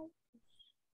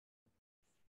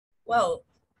 Well,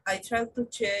 I try to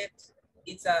check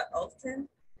it as often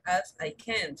as I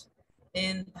can.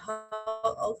 And how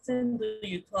often do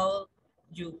you call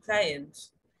your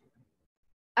clients?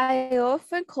 I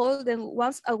often call them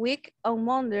once a week on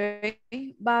Monday,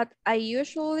 but I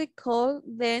usually call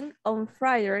them on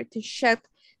Friday to check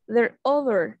their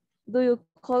order. Do you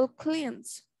call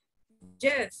clients?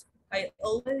 Yes, I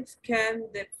always scan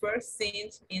the first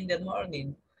things in the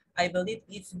morning. I believe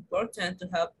it's important to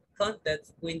have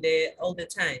contact with them all the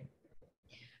time.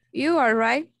 You are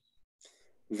right.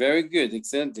 Very good,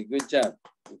 excellent, good job.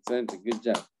 Excellent, good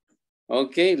job.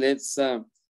 Okay, let's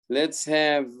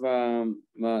have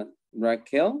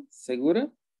Raquel Segura.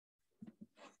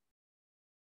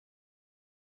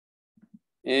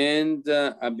 And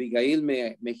Abigail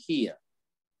Mejia,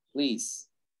 please.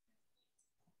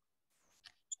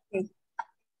 Okay.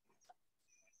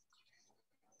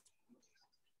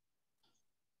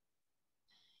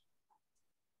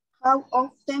 How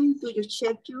often do you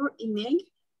check your email?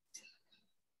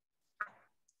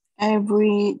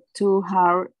 Every 2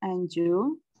 hours, and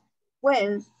you?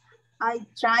 Well, I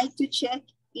try to check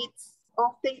it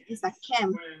often as I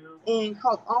can. And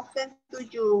how often do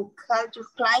you call your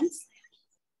clients?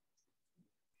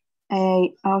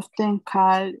 I often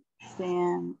call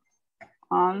them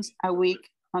once a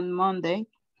week on Monday,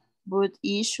 but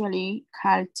usually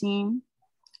call them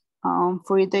on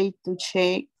Friday to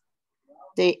check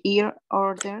the year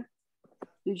order.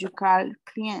 Do you call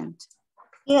client?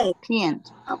 Yes. Client.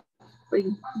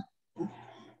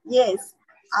 Yes,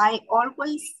 I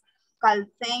always call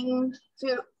them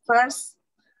first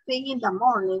thing in the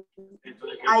morning.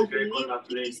 I believe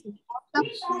it is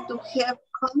important to have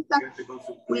contact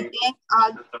with them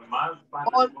all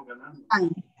the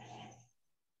time.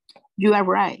 You are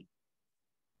right.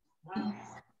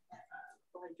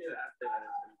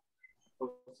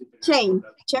 Change.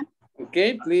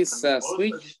 Okay, please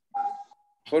switch.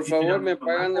 Por favor, me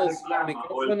apagan los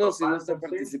micrófonos si no está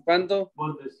participando.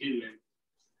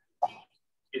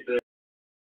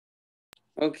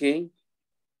 Ok.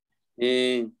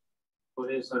 Es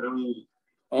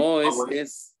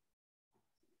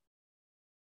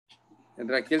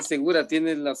Raquel Segura,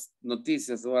 tiene las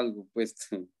noticias o algo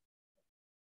puesto.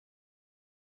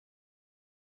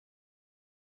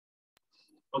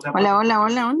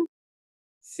 Hola.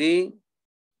 Sí.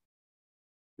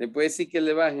 ¿Le puede decir que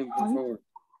le bajen, por favor?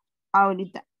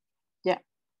 Ahorita, ya.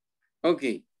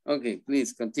 Okay,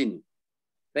 please continue.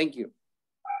 Thank you.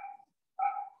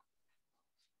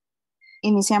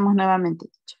 Iniciamos nuevamente.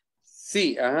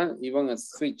 Sí, ajá, y van a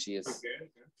switch, yes.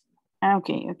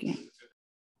 Okay.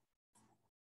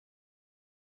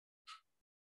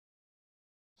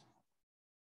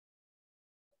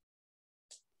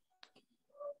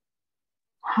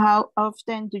 How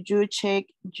often do you check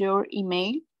your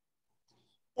email?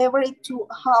 Every 2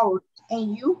 hours,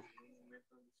 and you?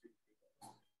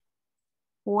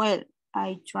 Well,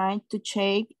 I try to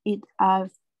check it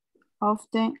as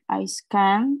often as I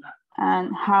can.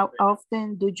 And how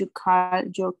often do you call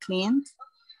your clients?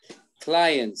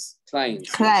 Clients. Clients.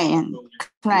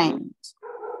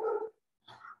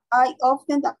 I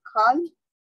often call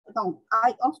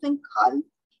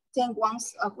them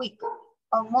once a week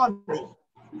on Monday,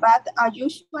 but I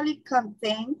usually call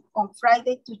them on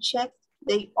Friday to check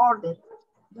their order.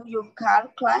 Do you call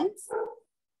clients?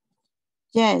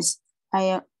 Yes,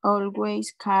 I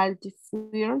always call the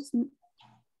first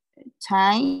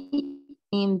time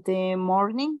in the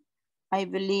morning. I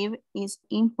believe it's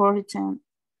important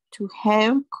to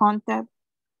have contact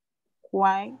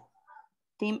with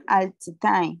them all the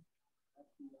time.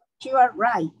 You are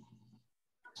right.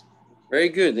 Very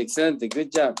good, excellent,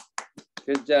 good job.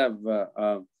 Good job,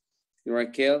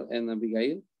 Raquel and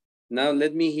Abigail. Now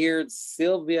let me hear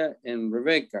Sylvia and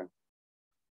Rebecca.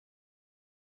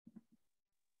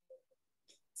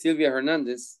 Sylvia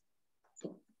Hernandez.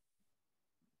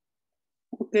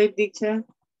 Okay, teacher.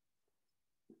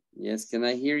 Yes, can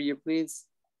I hear you, please?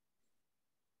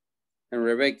 And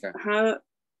Rebecca.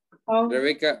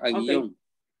 Rebecca Aguillon. Okay.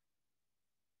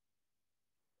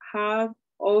 How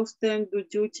often do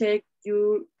you check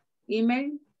your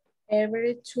email?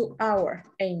 Every 2 hours.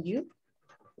 And you?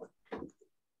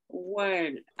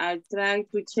 Well, I try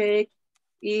to check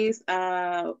it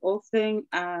as often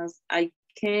as I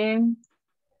can.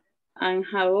 And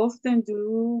how often do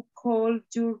you call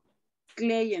your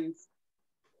clients?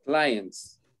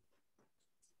 Clients.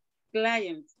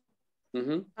 Clients.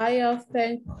 I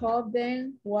often call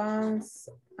them once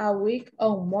a week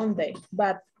on Monday,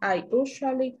 but I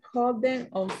usually call them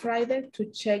on Friday to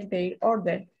check their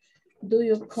order. Do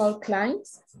you call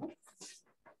clients?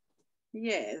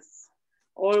 Yes,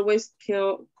 always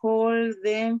call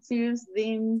them first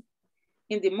thing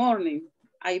in the morning.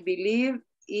 I believe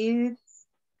it's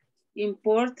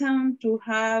important to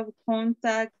have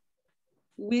contact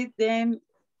with them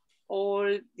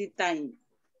all the time.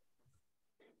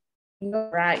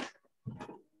 Right.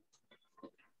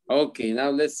 Okay, now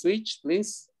let's switch,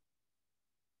 please.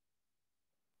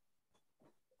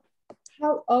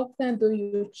 How often do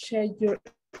you check your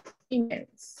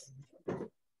emails?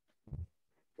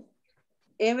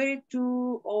 Every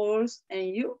 2 hours,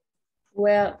 and you?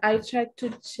 Well, I try to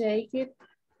check it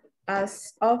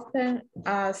as often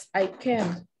as I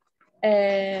can.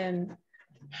 And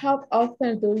how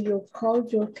often do you call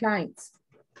your clients?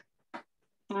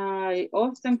 I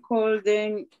often call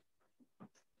them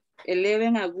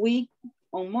 11 a week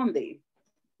on Monday,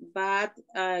 but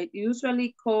I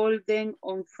usually call them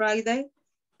on Friday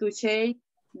to check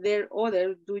their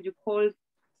order. Do you call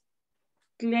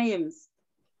clients?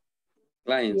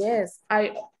 Clients. Yes,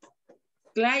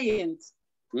 Clients.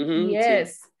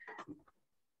 Yes.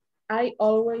 I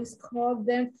always call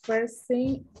them first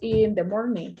thing in the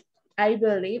morning. I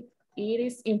believe it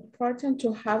is important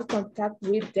to have contact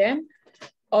with them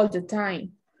all the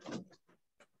time.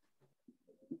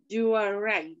 You are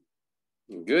right.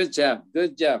 Good job,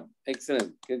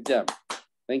 excellent, good job.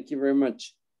 Thank you very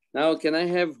much. Now, can I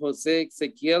have Jose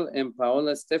Ezequiel and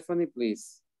Paola Stephanie,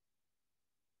 please?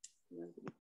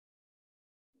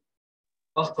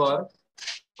 Of course,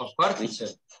 teacher.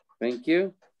 Thank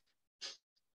you.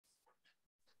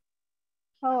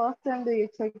 How often do you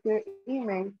check your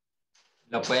email?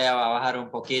 Lo puede bajar un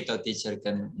poquito, teacher,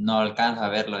 que no alcanza a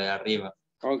verlo de arriba.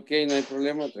 Ok, no hay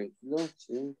problema, tranquilo.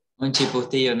 Sí. Un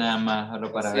chipustillo nada más,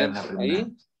 solo para ver la primera.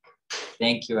 Ahí.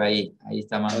 Thank you, ahí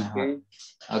está más mejor.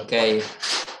 Ok.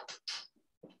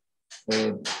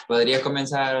 ¿Podría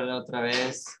comenzar otra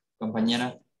vez,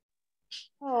 compañera?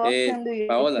 How often do you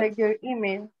Paola. check your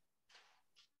email?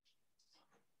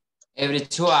 Every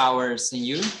 2 hours, and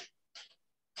you?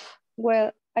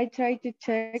 Well, I try to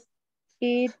check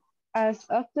it as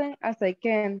often as I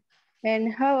can.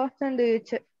 And how often do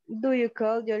you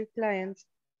call your clients?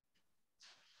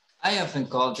 I often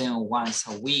call them once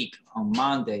a week on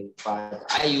Monday, but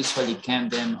I usually call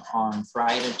them on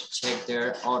Friday to check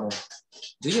their order.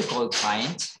 Do you call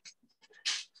clients?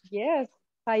 Yes,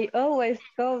 I always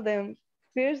call them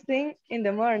first thing in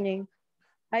the morning.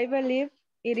 I believe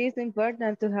it is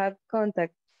important to have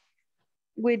contact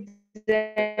with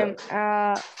them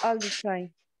all the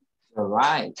time. All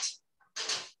right.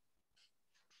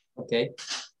 Okay.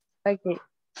 Okay.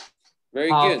 Very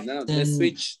good. Now let's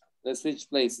switch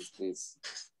places, please.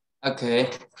 Okay.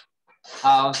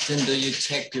 How often do you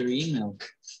check your email?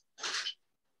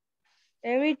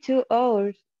 Every 2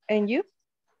 hours. And you?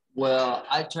 Well,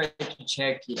 I try to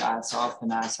check it as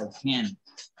often as I can.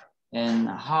 And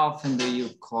how often do you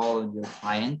call your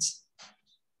clients?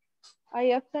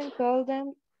 I often call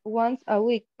them once a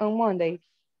week on Mondays,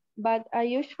 but I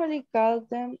usually call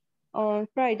them on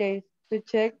Fridays to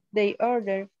check their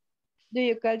order. Do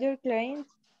you call your clients?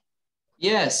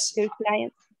 Yes. Your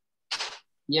clients?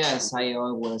 Yes, I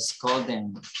always call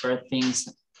them first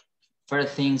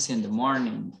things in the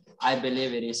morning. I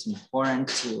believe it is important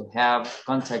to have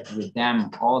contact with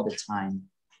them all the time.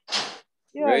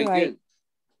 Very good.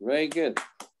 Very good.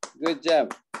 Good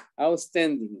job.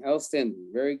 Outstanding. Outstanding.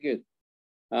 Very good.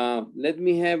 Let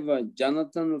me have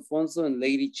Jonathan Alfonso and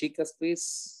Lady Chicas,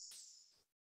 please.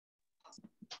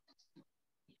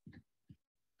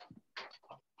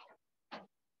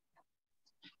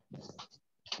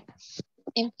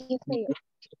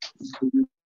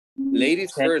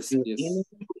 Ladies first, yes.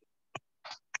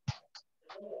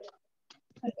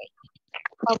 Okay.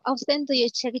 How often do you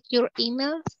check your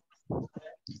email?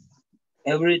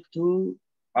 Every 2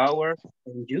 hours,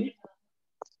 and you?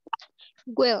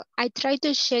 Well, I try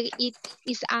to check it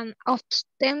is as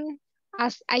often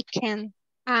as I can.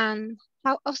 And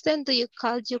how often do you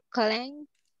call your clients?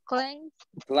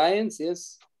 Clients,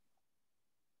 yes.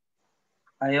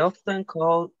 I often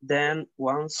call them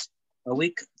once a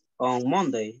week on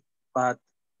Monday, but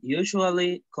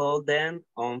usually call them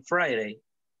on Friday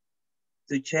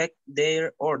to check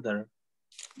their order.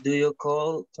 Do you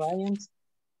call clients?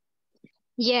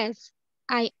 Yes,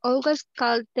 I always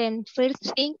call them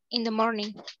first thing in the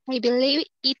morning. I believe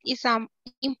it is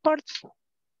important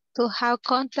to have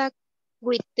contact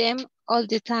with them all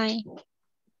the time.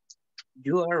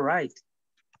 You are right.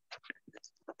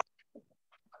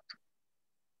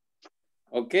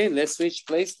 Okay, let's switch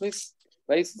places.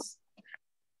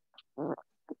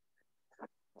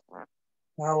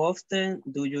 How often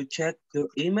do you check your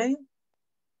email?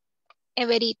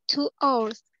 Every 2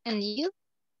 hours. And you?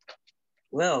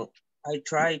 Well, I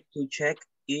try to check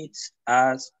it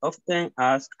as often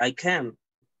as I can.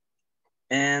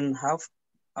 And how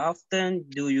often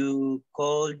do you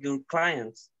call your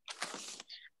clients?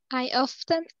 I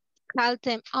often call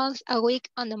them once a week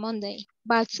on the Monday,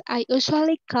 but I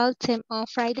usually call them on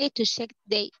Friday to check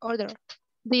their order.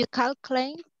 Do you call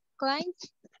clients?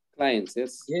 Clients,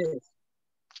 yes. Yes.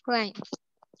 Clients.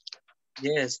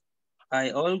 Yes,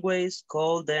 I always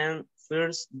call them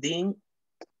first thing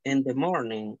in the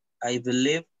morning. I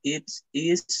believe it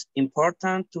is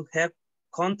important to have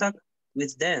contact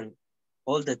with them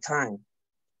all the time.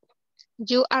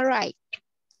 You are right.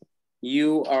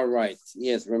 You are right.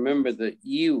 Yes, remember the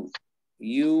you.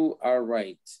 You are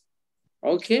right.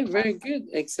 Okay, very good.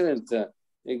 Excellent. A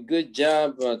good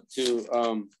job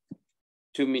to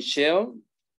Michelle.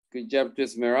 Good job to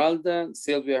Esmeralda,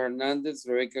 Silvia Hernandez,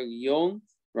 Rebecca Guillón,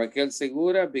 Raquel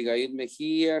Segura, Abigail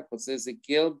Mejía, José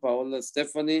Ezequiel, Paola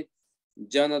Stephanie,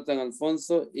 Jonathan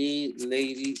Alfonso y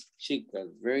Lady Chica.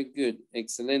 Very good.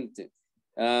 Excelente.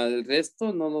 El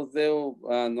resto no los veo,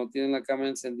 no tienen la cámara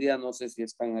encendida, no sé si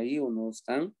están ahí o no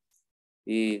están.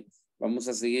 Y vamos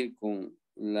a seguir con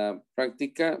la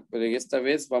práctica, pero esta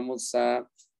vez vamos a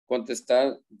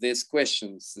contestar these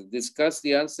questions. Discuss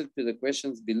the answer to the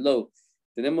questions below.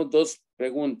 Tenemos dos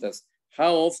preguntas.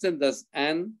 How often does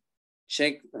Anne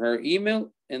check her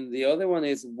email? And the other one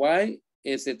is, why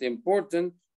is it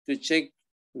important to check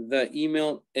the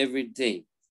email every day?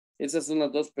 Esas son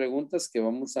las dos preguntas que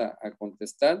vamos a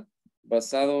contestar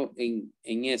basado en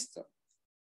esto.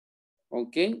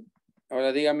 Ok.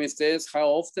 Ahora díganme ustedes, how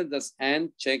often does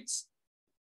Anne checks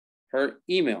her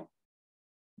email?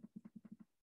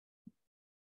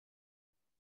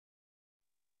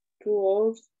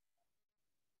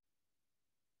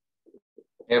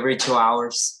 Every 2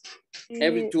 hours.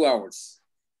 Every 2 hours.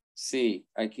 Sí,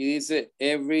 aquí dice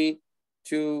every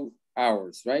 2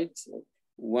 hours, right?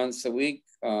 Once a week,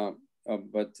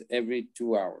 but every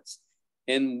 2 hours.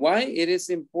 And why it is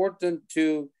important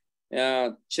to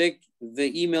check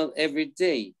the email every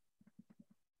day?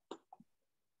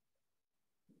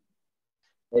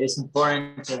 It is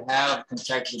important to have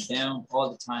contact with them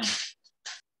all the time.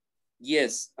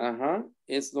 Yes,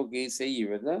 es lo que dice ahí,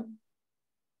 ¿verdad?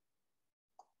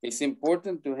 It's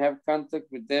important to have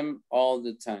contact with them all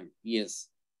the time. Yes,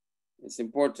 it's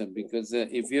important because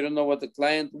if you don't know what the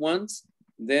client wants,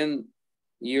 then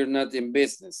you're not in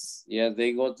business. Yeah,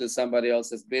 they go to somebody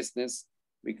else's business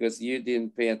because you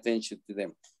didn't pay attention to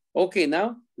them. Okay,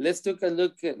 now let's take a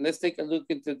look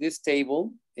into this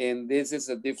table, and this is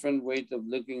a different way of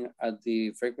looking at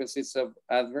the frequencies of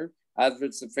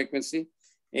adverbs of frequency,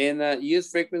 and use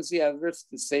frequency adverbs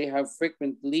to say how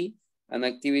frequently an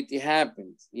activity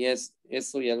happens. Yes,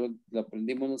 eso ya lo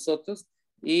aprendimos nosotros.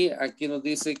 Y aquí nos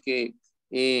dice que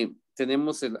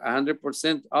tenemos el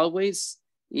 100% always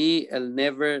y el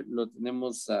never lo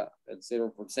tenemos al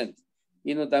 0%.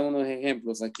 Y nos dan unos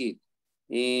ejemplos aquí.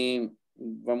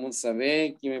 Vamos a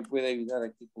ver quién me puede ayudar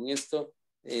aquí con esto.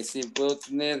 Si puedo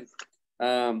tener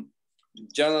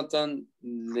Jonathan,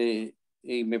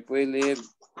 me puede leer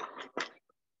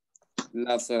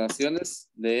las oraciones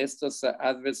de estos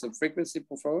adverbs of frequency,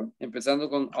 por favor, empezando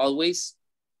con always.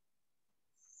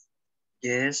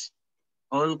 Yes,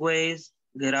 always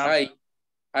get up.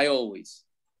 I always.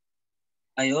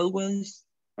 I always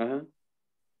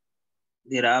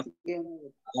get up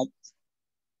at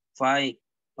 5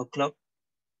 o'clock.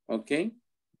 Okay.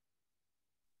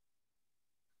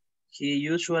 He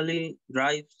usually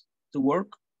drives to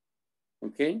work.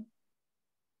 Okay.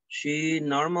 She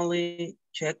normally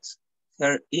checks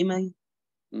her email.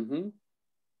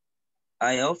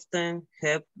 I often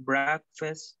have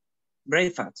breakfast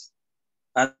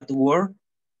at work.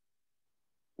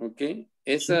 Ok.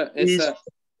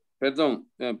 Perdón,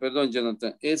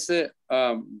 Jonathan. Ese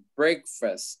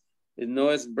breakfast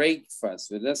no es breakfast,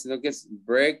 ¿verdad? Sino que es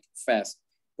breakfast.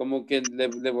 Como que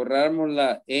le borramos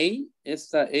la A,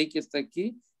 esta A que está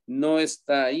aquí, no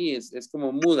está ahí, es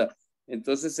como muda.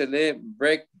 Entonces se lee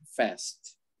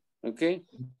breakfast. ¿Ok?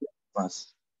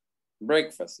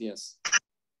 Breakfast, yes.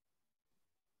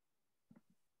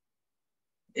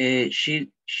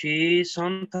 She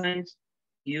sometimes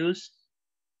use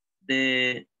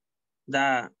the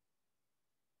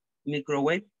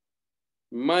microwave.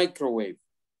 Microwave.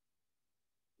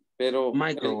 Pero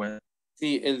Microwave.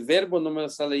 Sí, el verbo no me lo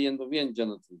está leyendo bien,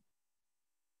 Jonathan.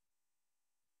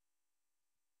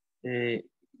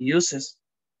 Uses.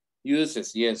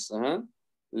 Uses, yes.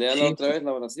 Léala otra vez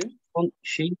la oración.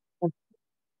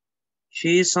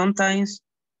 She sometimes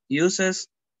uses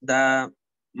the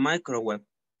microwave.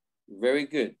 Very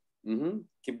good.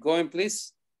 Keep going,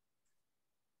 please.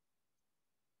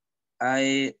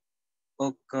 I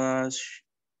occasionally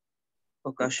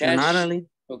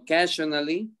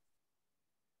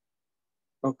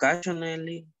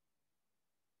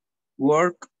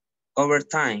work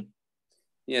overtime.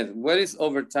 Yes. What is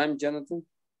overtime, Jonathan?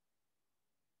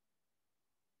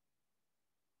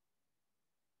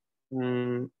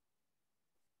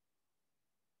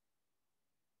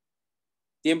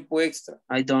 Tiempo extra.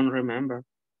 I don't remember.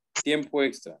 Tiempo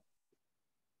extra.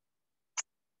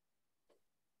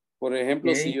 Por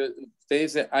ejemplo, si usted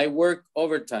dice, I work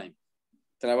overtime.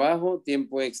 Trabajo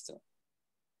tiempo extra.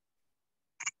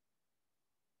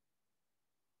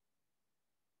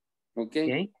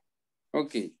 Okay.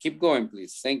 Okay. Keep going,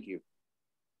 please. Thank you.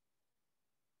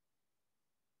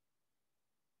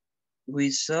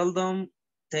 We seldom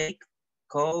take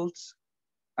calls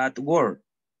at work.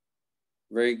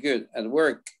 Very good. At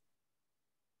work.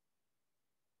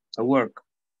 At work.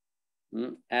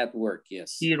 At work,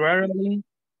 yes. He rarely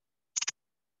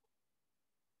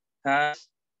has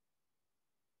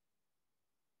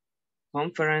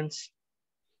conferences.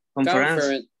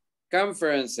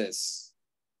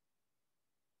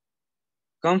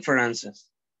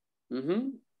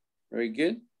 Very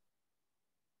good.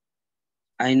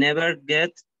 I never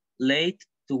get late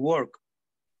to work.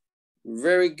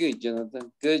 Very good,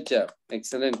 Jonathan. Good job.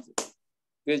 Excelente.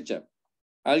 Good job.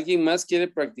 ¿Alguien más quiere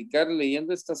practicar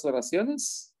leyendo estas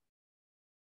oraciones?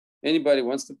 Anybody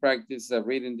wants to practice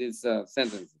reading these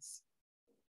sentences?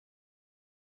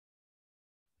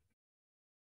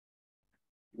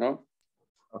 No?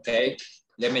 Okay,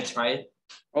 let me try it.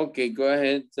 Okay, go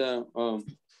ahead,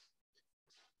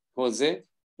 Jose,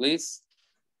 please.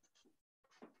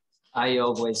 I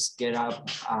always get up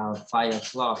at 5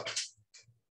 o'clock.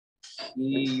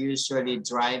 He usually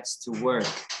drives to work.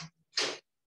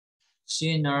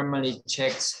 She normally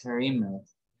checks her email.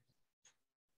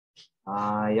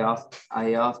 I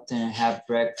often have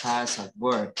breakfast at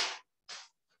work.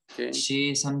 Okay.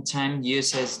 She sometimes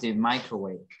uses the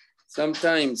microwave.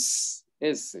 Sometimes.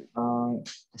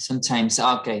 Sometimes,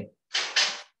 okay.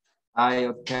 I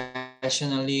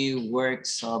occasionally work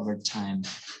overtime.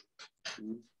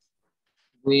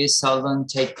 We seldom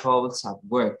take calls at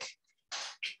work.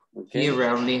 Okay. He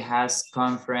rarely has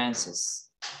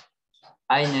conferences.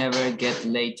 I never get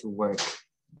late to work.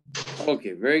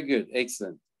 Okay, very good.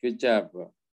 Excellent. Good job,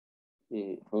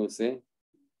 Jose.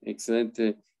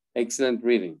 Excellent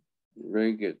reading.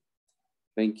 Very good.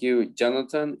 Thank you,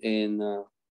 Jonathan and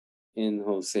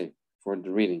Jose for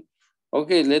the reading.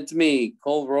 Okay, let me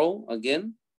call roll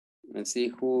again and see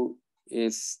who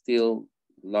is still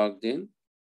logged in.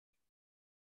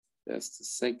 Just a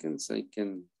second so I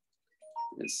can,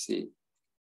 let's see.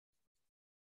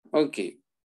 Okay.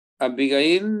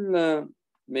 Abigail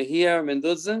Mejia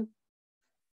Mendoza.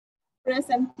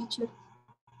 Present, teacher.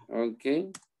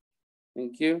 Okay.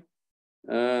 Thank you.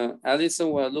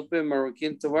 Alison Guadalupe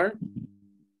Marroquín Tovar.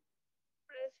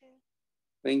 Present.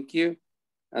 Thank you.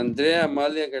 Andrea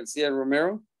Amalia Garcia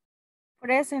Romero.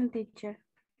 Present, teacher.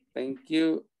 Thank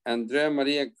you. Andrea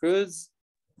Maria Cruz.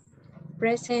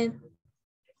 Present.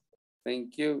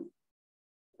 Thank you.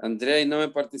 Andrea y no me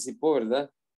participó,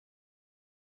 ¿verdad?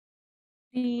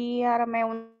 Sí, armé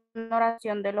una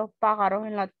oración de los pájaros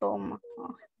en la toma.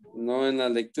 No, en la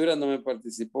lectura no me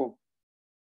participó.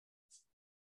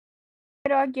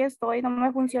 Pero aquí estoy, no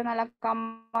me funciona la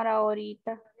cámara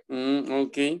ahorita.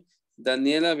 Ok.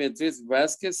 Daniela Beatriz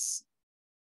Vázquez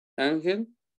Ángel.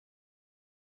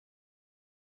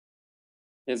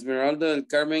 Esmeralda del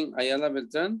Carmen Ayala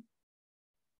Beltrán.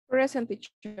 Present,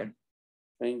 teacher.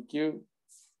 Thank you.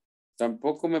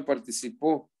 Tampoco me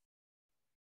participó.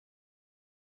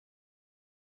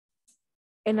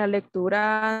 En la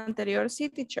lectura anterior, sí,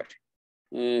 teacher.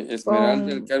 Esmeralda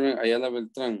del Carmen Ayala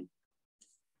Beltrán.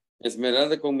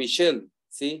 Esmeralda con Michelle,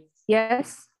 ¿sí?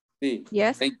 Yes. Sí.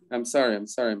 Yes. I'm sorry.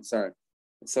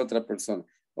 Es otra persona.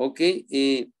 Ok.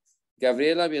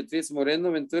 Gabriela Beatriz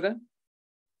Moreno Ventura.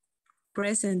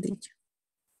 Present, teacher.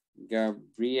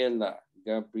 Gabriela.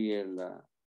 Déjeme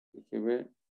ver.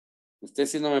 Usted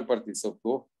sí no me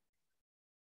participó.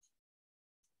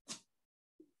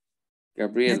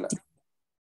 Gabriela.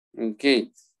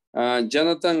 Ok.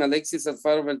 Jonathan Alexis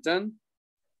Alfaro Beltrán.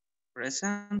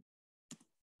 Present.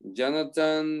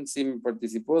 Jonathan sí me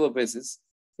participó 2 veces.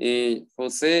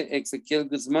 José Ezequiel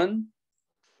Guzmán.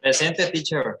 Presente,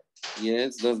 teacher.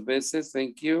 Yes, 2 veces.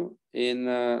 Thank you. En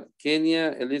Kenia,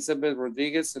 Elizabeth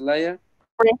Rodríguez Zelaya.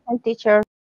 Present, teacher.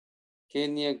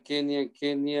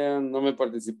 Kenia, no me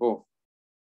participó.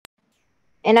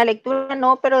 En la lectura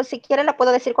no, pero si quiere la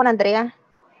puedo decir con Andrea.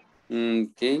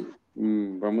 Ok.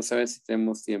 Vamos a ver si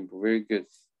tenemos tiempo. Very good.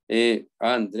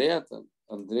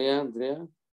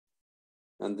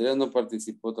 Andrea no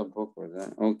participó tampoco,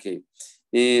 ¿verdad? Ok.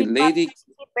 Lady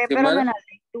Participé, pero no en la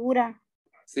lectura.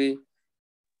 Sí.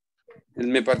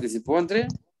 ¿Me participó, Andrea?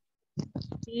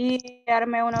 Sí,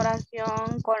 armé una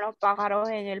oración con los pájaros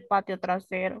en el patio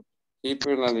trasero. Sí,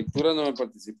 pero en la lectura no me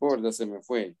participó, ¿verdad? Se me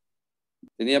fue.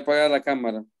 Tenía apagada la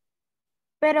cámara.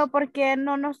 Pero porque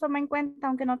no nos toma en cuenta,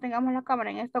 aunque no tengamos la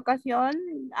cámara en esta ocasión,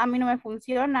 a mí no me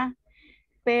funciona,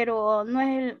 pero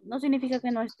no significa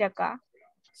que no esté acá.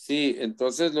 Sí,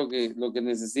 entonces lo que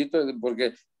necesito,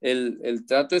 porque el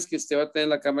trato es que usted va a tener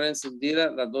la cámara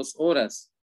encendida las 2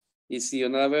 horas. Y si yo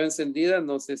no la veo encendida,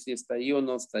 no sé si está ahí o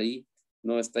no está ahí.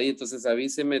 No está ahí, entonces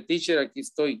avíseme, teacher, aquí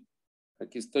estoy.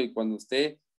 Cuando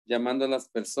esté llamando a las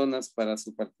personas para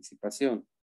su participación.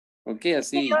 Ok,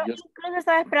 así. Yo incluso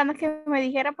estaba esperando que me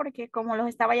dijera porque como los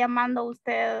estaba llamando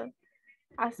usted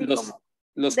así como...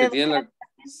 Los que tienen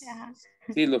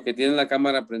los que tienen la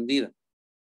cámara prendida.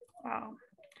 Wow.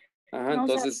 Ajá, No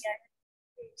entonces,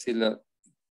 sabía.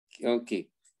 ok.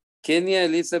 Kenia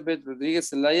Elizabeth Rodríguez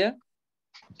Zelaya.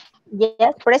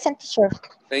 Yes, present, teacher.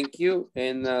 Thank you.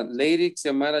 And Lady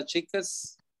Xiomara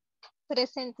Chicas.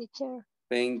 Present, teacher.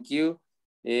 Thank you.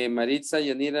 Maritza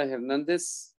Yanira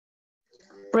Hernández.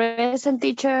 Present,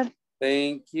 teacher.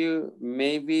 Thank you.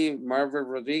 Maybe Marvel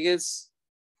Rodríguez.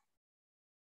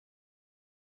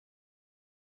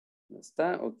 ¿No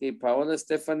está? Ok. Paola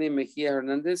Stephanie Mejía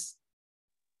Hernández.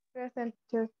 Present,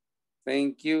 teacher.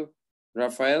 Thank you.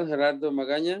 Rafael Gerardo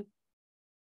Magaña.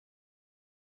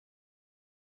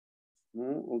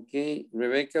 No, ok.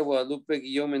 Rebeca Guadalupe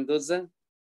Guillón Mendoza.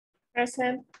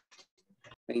 Present.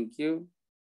 Thank you.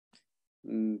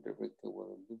 Rebeca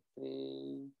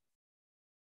Guadalupe.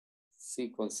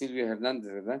 Sí, con Silvia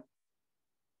Hernández, ¿verdad?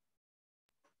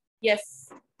 Yes.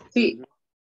 Sí.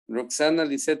 Roxana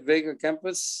Lisette Vega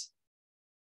Campos.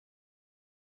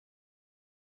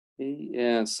 Y,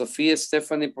 Sofía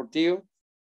Stephanie Portillo.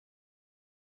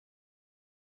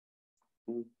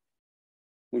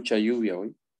 Mucha lluvia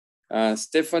hoy.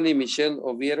 Stephanie Michelle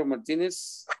Oviero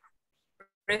Martínez.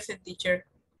 Present, teacher.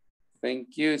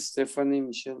 Thank you, Stephanie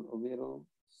Michelle Oviero.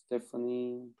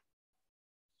 Stephanie.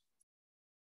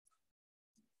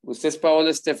 Usted es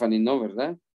Paola Stephanie, ¿no?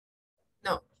 ¿Verdad?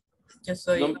 No, yo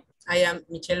soy, I am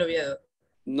Michelle Oviedo.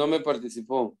 No me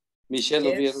participó. Michelle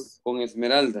Oviedo con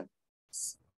Esmeralda.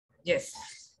 Yes.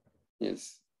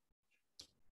 Yes.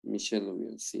 Michelle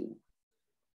Oviedo, sí.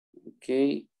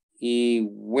 Ok. Y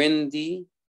Wendy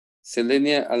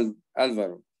Selenia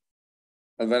Alvarado.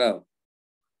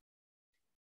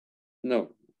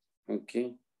 No.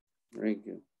 Ok. Very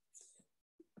good.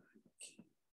 Okay.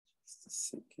 Just a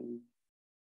second.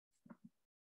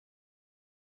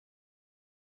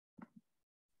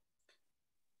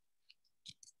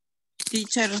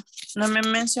 Teacher, no me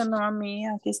mencionó a mí,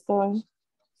 aquí estoy.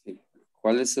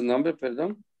 ¿Cuál es su nombre,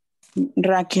 perdón?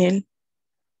 Raquel.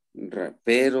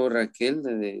 Pero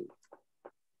Raquel,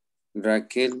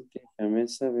 Raquel, déjame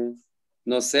saber.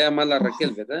 No sea mala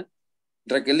Raquel, ¿verdad?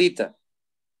 Raquelita.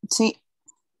 Sí.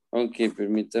 Ok,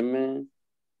 permítame.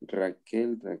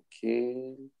 Raquel.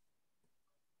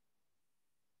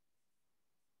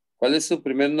 ¿Cuál es su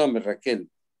primer nombre, Raquel?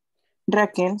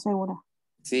 Raquel, segura.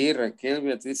 Sí, Raquel,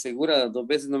 Beatriz Segura, las 2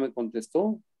 veces no me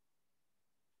contestó.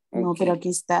 No, pero aquí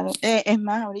está. Es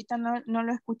más, ahorita no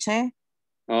lo escuché.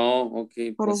 Oh,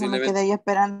 ok. Por eso me quedé ahí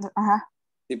esperando. Ajá.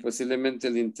 Sí, posiblemente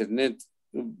el internet.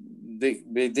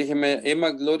 Déjeme, Emma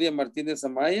Gloria Martínez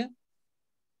Amaya.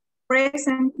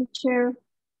 Present, teacher.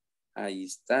 Ahí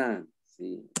está,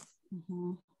 sí.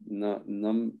 No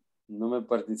me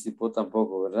participó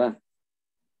tampoco, ¿verdad?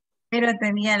 Pero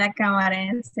tenía la cámara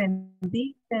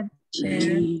encendida,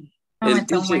 teacher. No me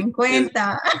tomó en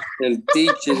cuenta. El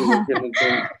teacher,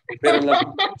 pero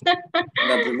la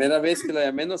primera vez que la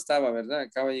llamé no estaba, ¿verdad?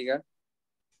 Acaba de llegar.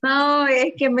 No,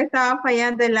 es que me estaba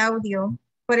fallando el audio.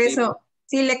 Por Sí. eso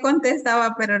sí le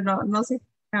contestaba, pero no sé.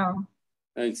 No.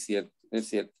 Es cierto, es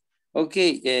cierto. Ok,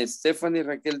 Stephanie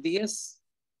Raquel Díaz.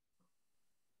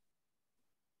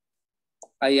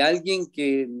 ¿Hay alguien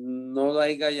que no la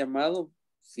haya llamado?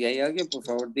 Si hay alguien, por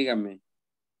favor, dígame.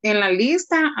 En la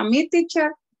lista, a mi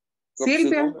teacher,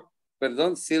 Silvia.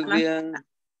 Perdón, Silvia.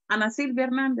 Ana Silvia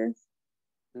Hernández.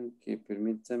 Ok,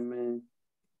 permítame.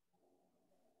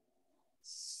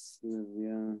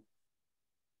 Silvia.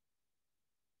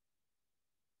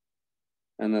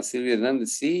 Ana Silvia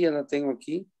Hernández, sí, ya la tengo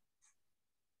aquí.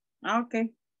 Ah, ok.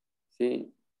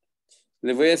 Sí.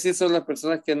 Le voy a decir son las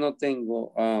personas que no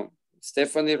tengo.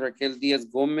 Stephanie Raquel Díaz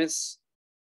Gómez.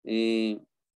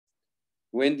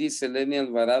 Wendy Selene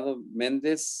Alvarado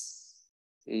Méndez.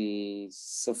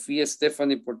 Sofía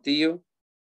Stephanie Portillo.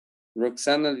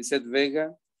 Roxana Lisette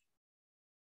Vega.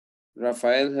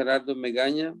 Rafael Gerardo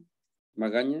Magaña.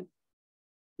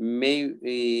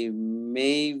 Maybe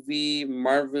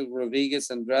Marvel Rodríguez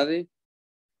Andrade.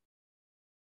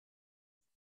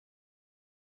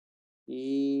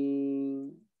 Y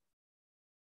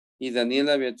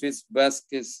Daniela Beatriz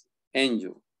Vázquez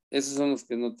Angel. Esos son los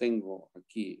que no tengo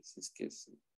aquí. Es que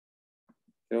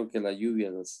creo que la lluvia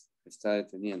los está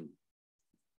deteniendo.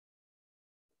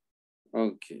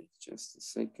 Ok, just a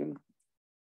second.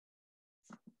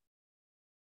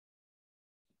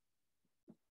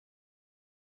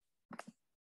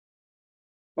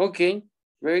 Ok,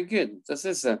 very good.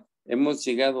 Entonces, hemos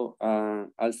llegado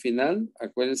al final.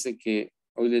 Acuérdense que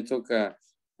hoy le toca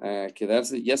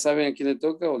quedarse. ¿Ya saben a quién le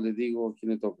toca o les digo a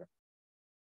quién le toca?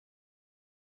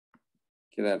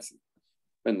 Quedarse.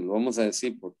 Bueno, lo vamos a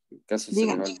decir porque en caso se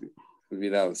me ha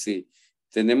olvidado. Sí,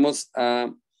 tenemos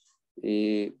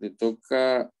le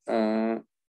toca a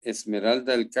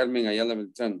Esmeralda del Carmen Ayala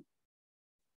Beltrán.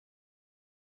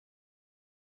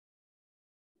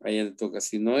 A ella le toca.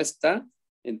 Si no está,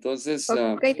 entonces...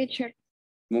 Ok, teacher.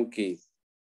 Ok.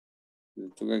 Le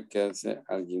toca quedarse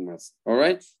a alguien más. All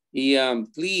right. Y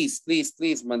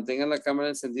please, mantengan la cámara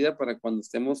encendida para cuando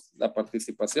estemos la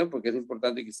participación, porque es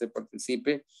importante que usted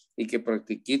participe y que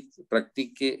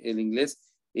practique el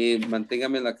inglés.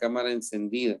 Manténgame la cámara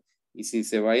encendida. Y si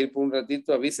se va a ir por un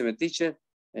ratito, avíseme, teacher.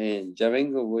 Ya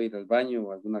vengo, voy a ir al baño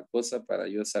o alguna cosa para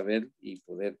yo saber y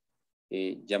poder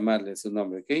llamarle su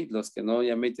nombre, ¿ok? Los que no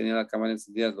llamé y tenían la cámara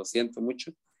encendida, lo siento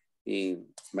mucho. Y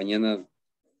mañana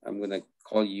I'm going to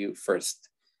call you first.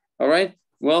 All right.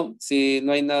 Well, si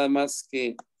no hay nada más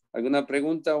que alguna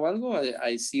pregunta o algo,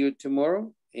 I see you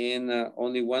tomorrow. And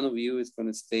only one of you is going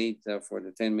to stay for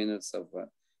the 10 minutes of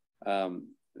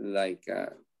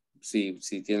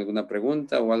si tiene alguna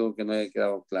pregunta o algo que no haya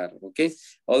quedado claro. Okay.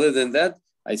 Other than that,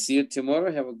 I see you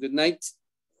tomorrow. Have a good night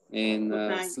and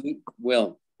sleep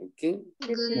well. Okay.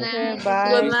 Good night.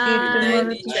 Bye. Good night,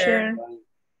 teacher.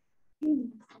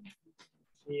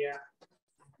 Yeah.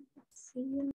 See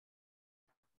you.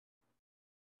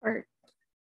 Or,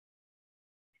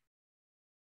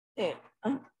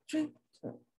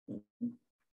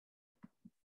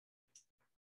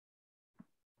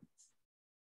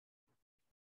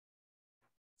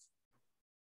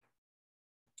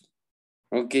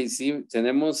 Ok, sí,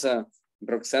 tenemos a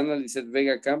Roxana Lisette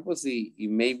Vega Campos y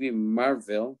maybe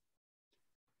Marvel.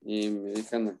 Y me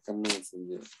dejan la cámara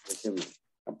encendida. Déjenme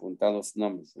apuntar los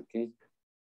nombres, ok.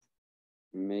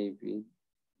 Maybe.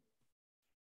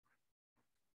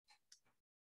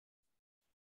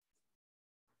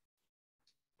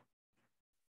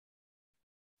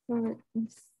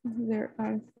 there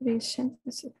are 3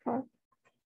 sentences of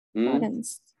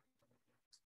patterns.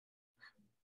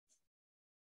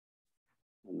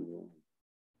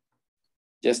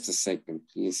 Just a second,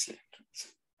 please.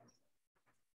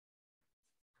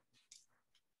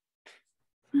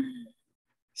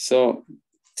 So,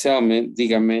 tell me,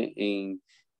 dígame,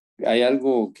 ¿hay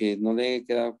algo que no le haya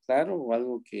quedado claro o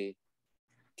algo que...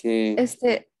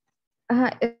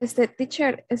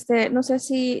 Teacher, no sé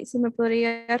si me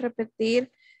podría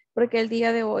repetir, porque el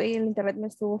día de hoy el internet me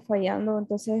estuvo fallando,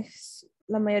 entonces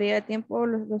la mayoría del tiempo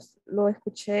lo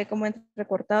escuché como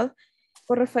entrecortado,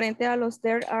 por referente a los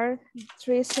there are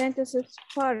 3 sentences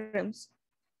patterns.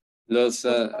 Los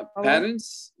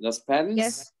patterns,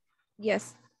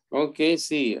 Yes. Ok,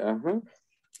 sí, ajá.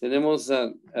 Tenemos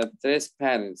 3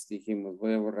 patterns, dijimos.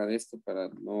 Voy a borrar esto para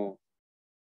no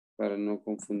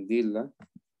confundirla.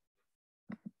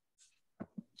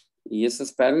 Y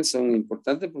esas patterns son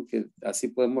importantes porque así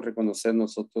podemos reconocer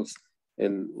nosotros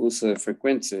el uso de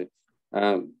frecuencia.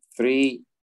 3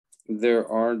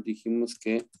 dijimos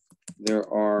que there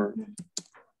are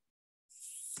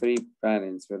 3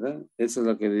 patterns, ¿verdad? Eso es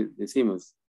lo que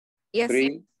decimos. Yes.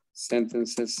 3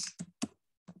 sentences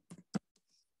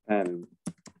pattern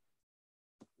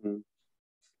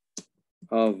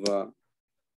of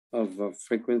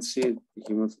frequency,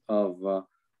 dijimos, of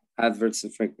adverbs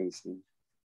of frequency.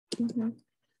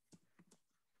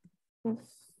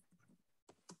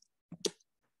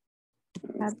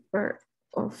 Adverb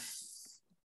of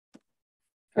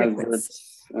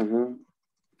Adverbs,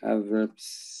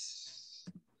 adverbs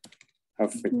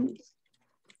of frequency.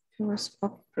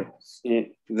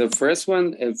 The first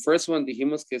one, el first one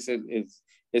dijimos que es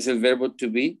el verbo to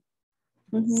be.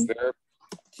 Verb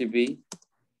to be.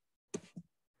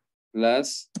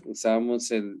 Plus, usamos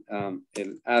el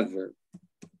adverb.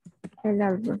 El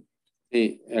adverb.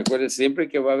 Sí, acuérdense, siempre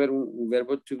que va a haber un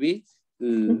verbo to be,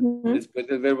 después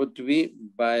del verbo to be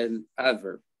va el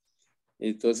adverb.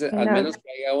 Entonces, al menos que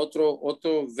haya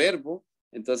otro verbo,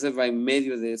 entonces va en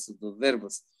medio de esos dos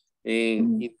verbos. Y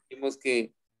dijimos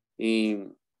que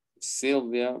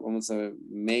Silvia, vamos a ver,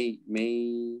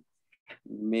 maybe,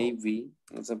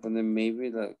 vamos a poner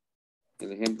maybe,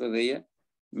 el ejemplo de ella.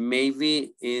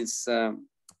 Maybe is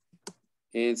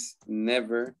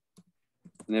never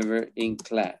in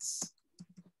class.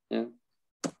 ¿Ya?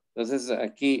 Entonces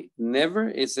aquí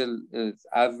never es el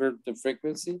adverb de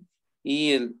frequency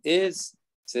y el is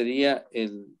sería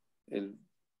el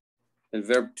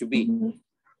verb to be.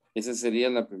 Ese sería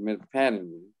la primer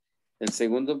pattern. El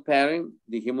segundo pattern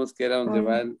dijimos que era donde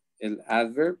va el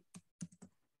adverb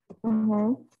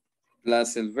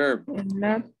plus el verb.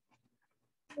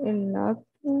 El adverb.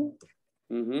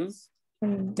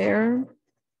 El verb.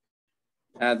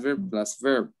 Adverb plus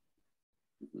verb.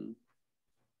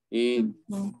 Y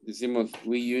decimos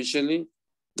we usually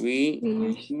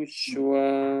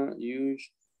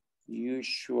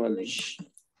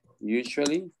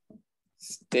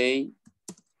stay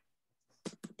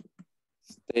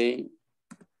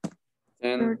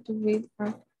 10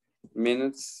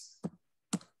 minutes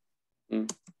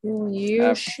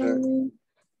after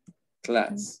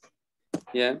class.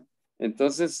 Yeah.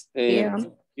 Entonces,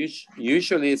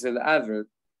 usually es el adverb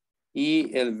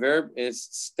y el verb es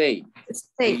stay.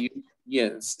 Stay.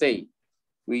 Stay.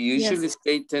 We usually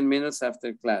stay 10 minutes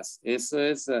after class. Eso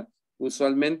es,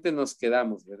 usualmente nos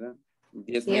quedamos, ¿verdad?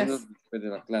 10 minutos después de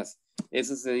la clase.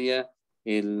 Eso sería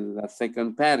la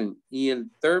second pattern. Y el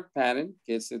third pattern,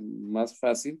 que es el más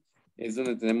fácil, es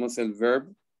donde tenemos el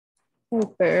verb. El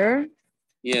verb.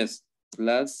 Yes,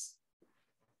 plus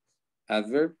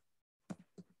adverb.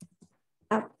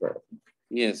 Adverb.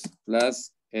 Yes,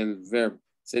 plus el verb.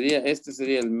 Este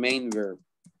sería el main verb.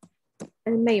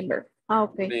 El main verb. Ah,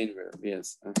 ok. Main verb,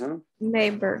 yes.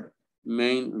 Main verb.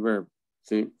 Main verb,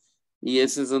 sí. Y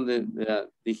ese es donde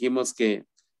dijimos que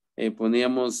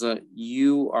poníamos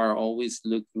you are always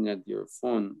looking at your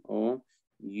phone o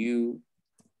you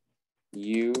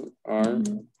are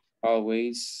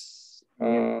always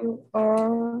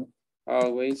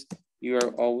you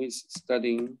are always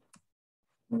studying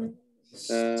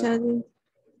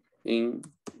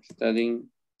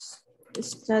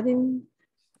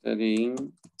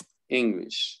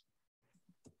English.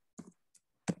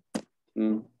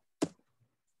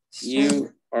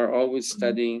 You are always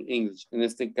studying English. En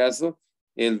este caso,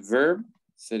 el verb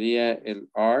sería el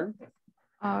are.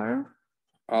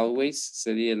 Always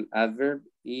sería el adverb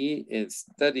y el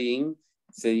studying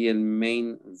sería el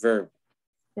main verb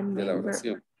de la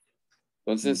oración.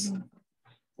 Entonces,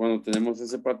 cuando tenemos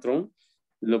ese patrón,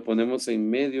 lo ponemos en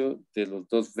medio de los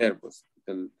dos verbos.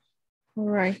 Del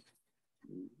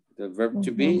verb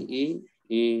to be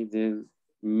y del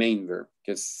main verb,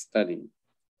 que es studying.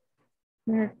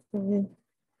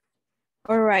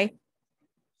 All right.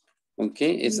 Ok,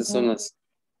 esas son las.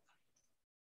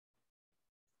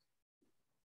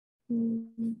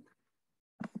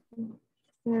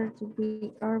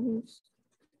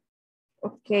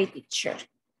 Ok, teacher.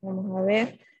 Vamos a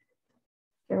ver.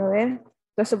 Quiero ver.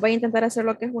 Entonces voy a intentar hacer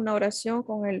lo que es una oración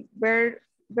con el verb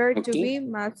to be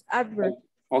más adverb.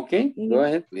 Ok, go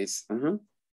ahead, please.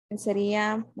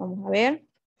 Sería, vamos a ver.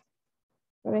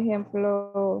 Por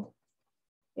ejemplo,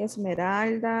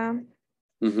 Esmeralda.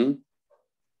 Quiero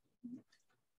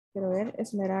ver,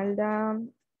 Esmeralda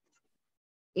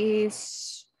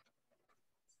is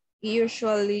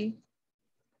usually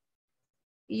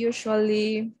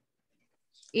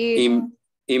in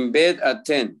bed at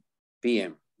 10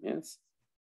 p.m. Yes.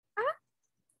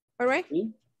 All right.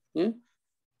 Yeah.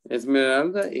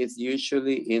 Esmeralda is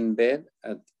usually in bed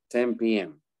at 10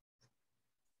 p.m.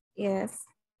 Yes.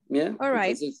 Yeah. All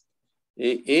right. Entonces,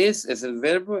 es el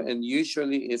verbo and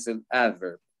usually es el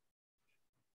adverb.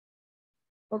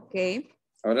 Ok.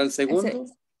 Ahora el segundo.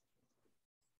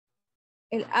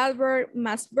 El adverb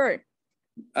más verb.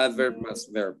 Adverb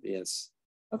más verb, yes.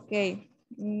 Ok.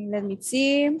 Let me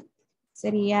see.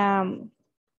 Sería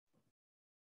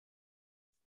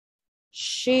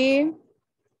she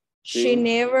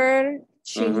never,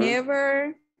 quiero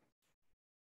ver.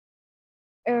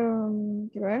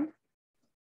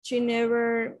 She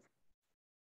never,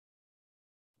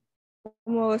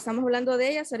 como estamos hablando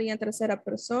de ella, sería en tercera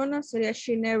persona, sería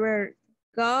she never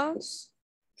goes.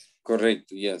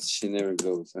 Correcto, yes, she never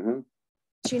goes.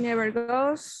 She never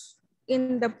goes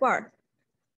in the park.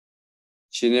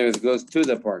 She never goes to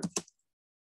the park.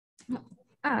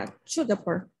 To the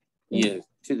park. Yes,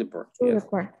 to the park. To yes. the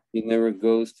park. She never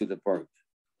goes to the park.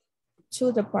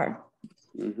 To the park.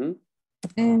 Mm-hmm.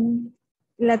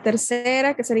 La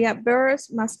tercera, que sería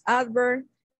verbs más adverb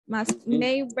más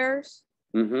neighbors.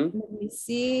 Let me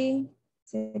see.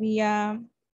 Sería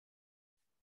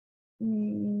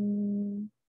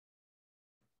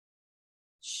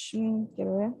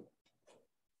quiero ver.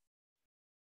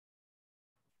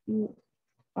 You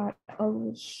are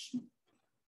always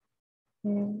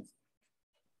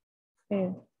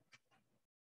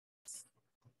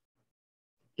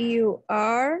you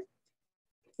are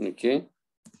Okay.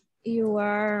 You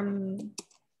are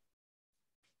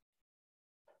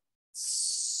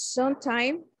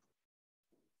sometime.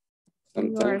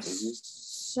 You are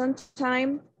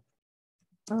sometime.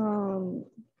 Quiero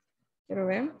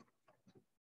ver.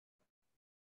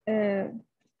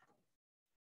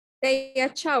 Take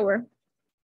a shower.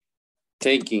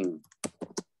 Taking.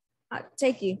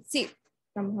 Taking. Sí.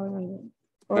 Estamos hablando.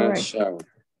 A shower.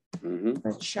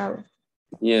 A shower.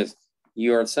 Yes.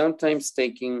 You are sometimes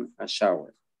taking a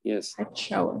shower. Yes. A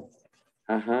shower.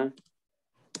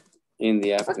 In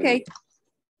the afternoon. Okay.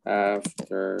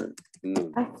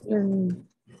 Afternoon.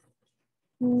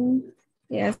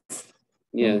 Yes.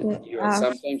 Yes. You are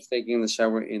sometimes taking the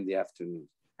shower in the afternoon.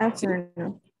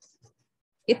 Afternoon.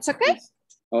 It's okay?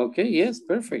 Okay. Yes.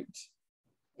 Perfect.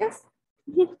 Yes.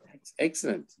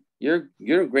 Excellent. You're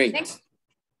great. Thanks.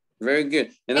 Very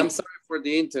good. And I'm sorry for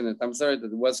the internet. I'm sorry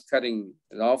that it was cutting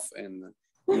it off and you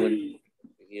wouldn't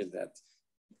hear that.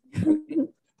 Okay.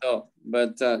 So,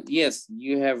 but yes,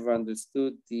 you have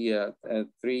understood the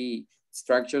 3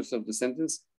 structures of the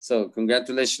sentence. So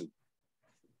congratulations.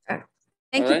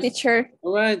 Thank you, teacher.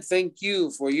 All right. Thank you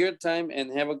for your time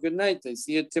and have a good night. I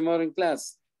see you tomorrow in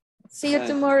class. See you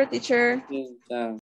tomorrow, teacher.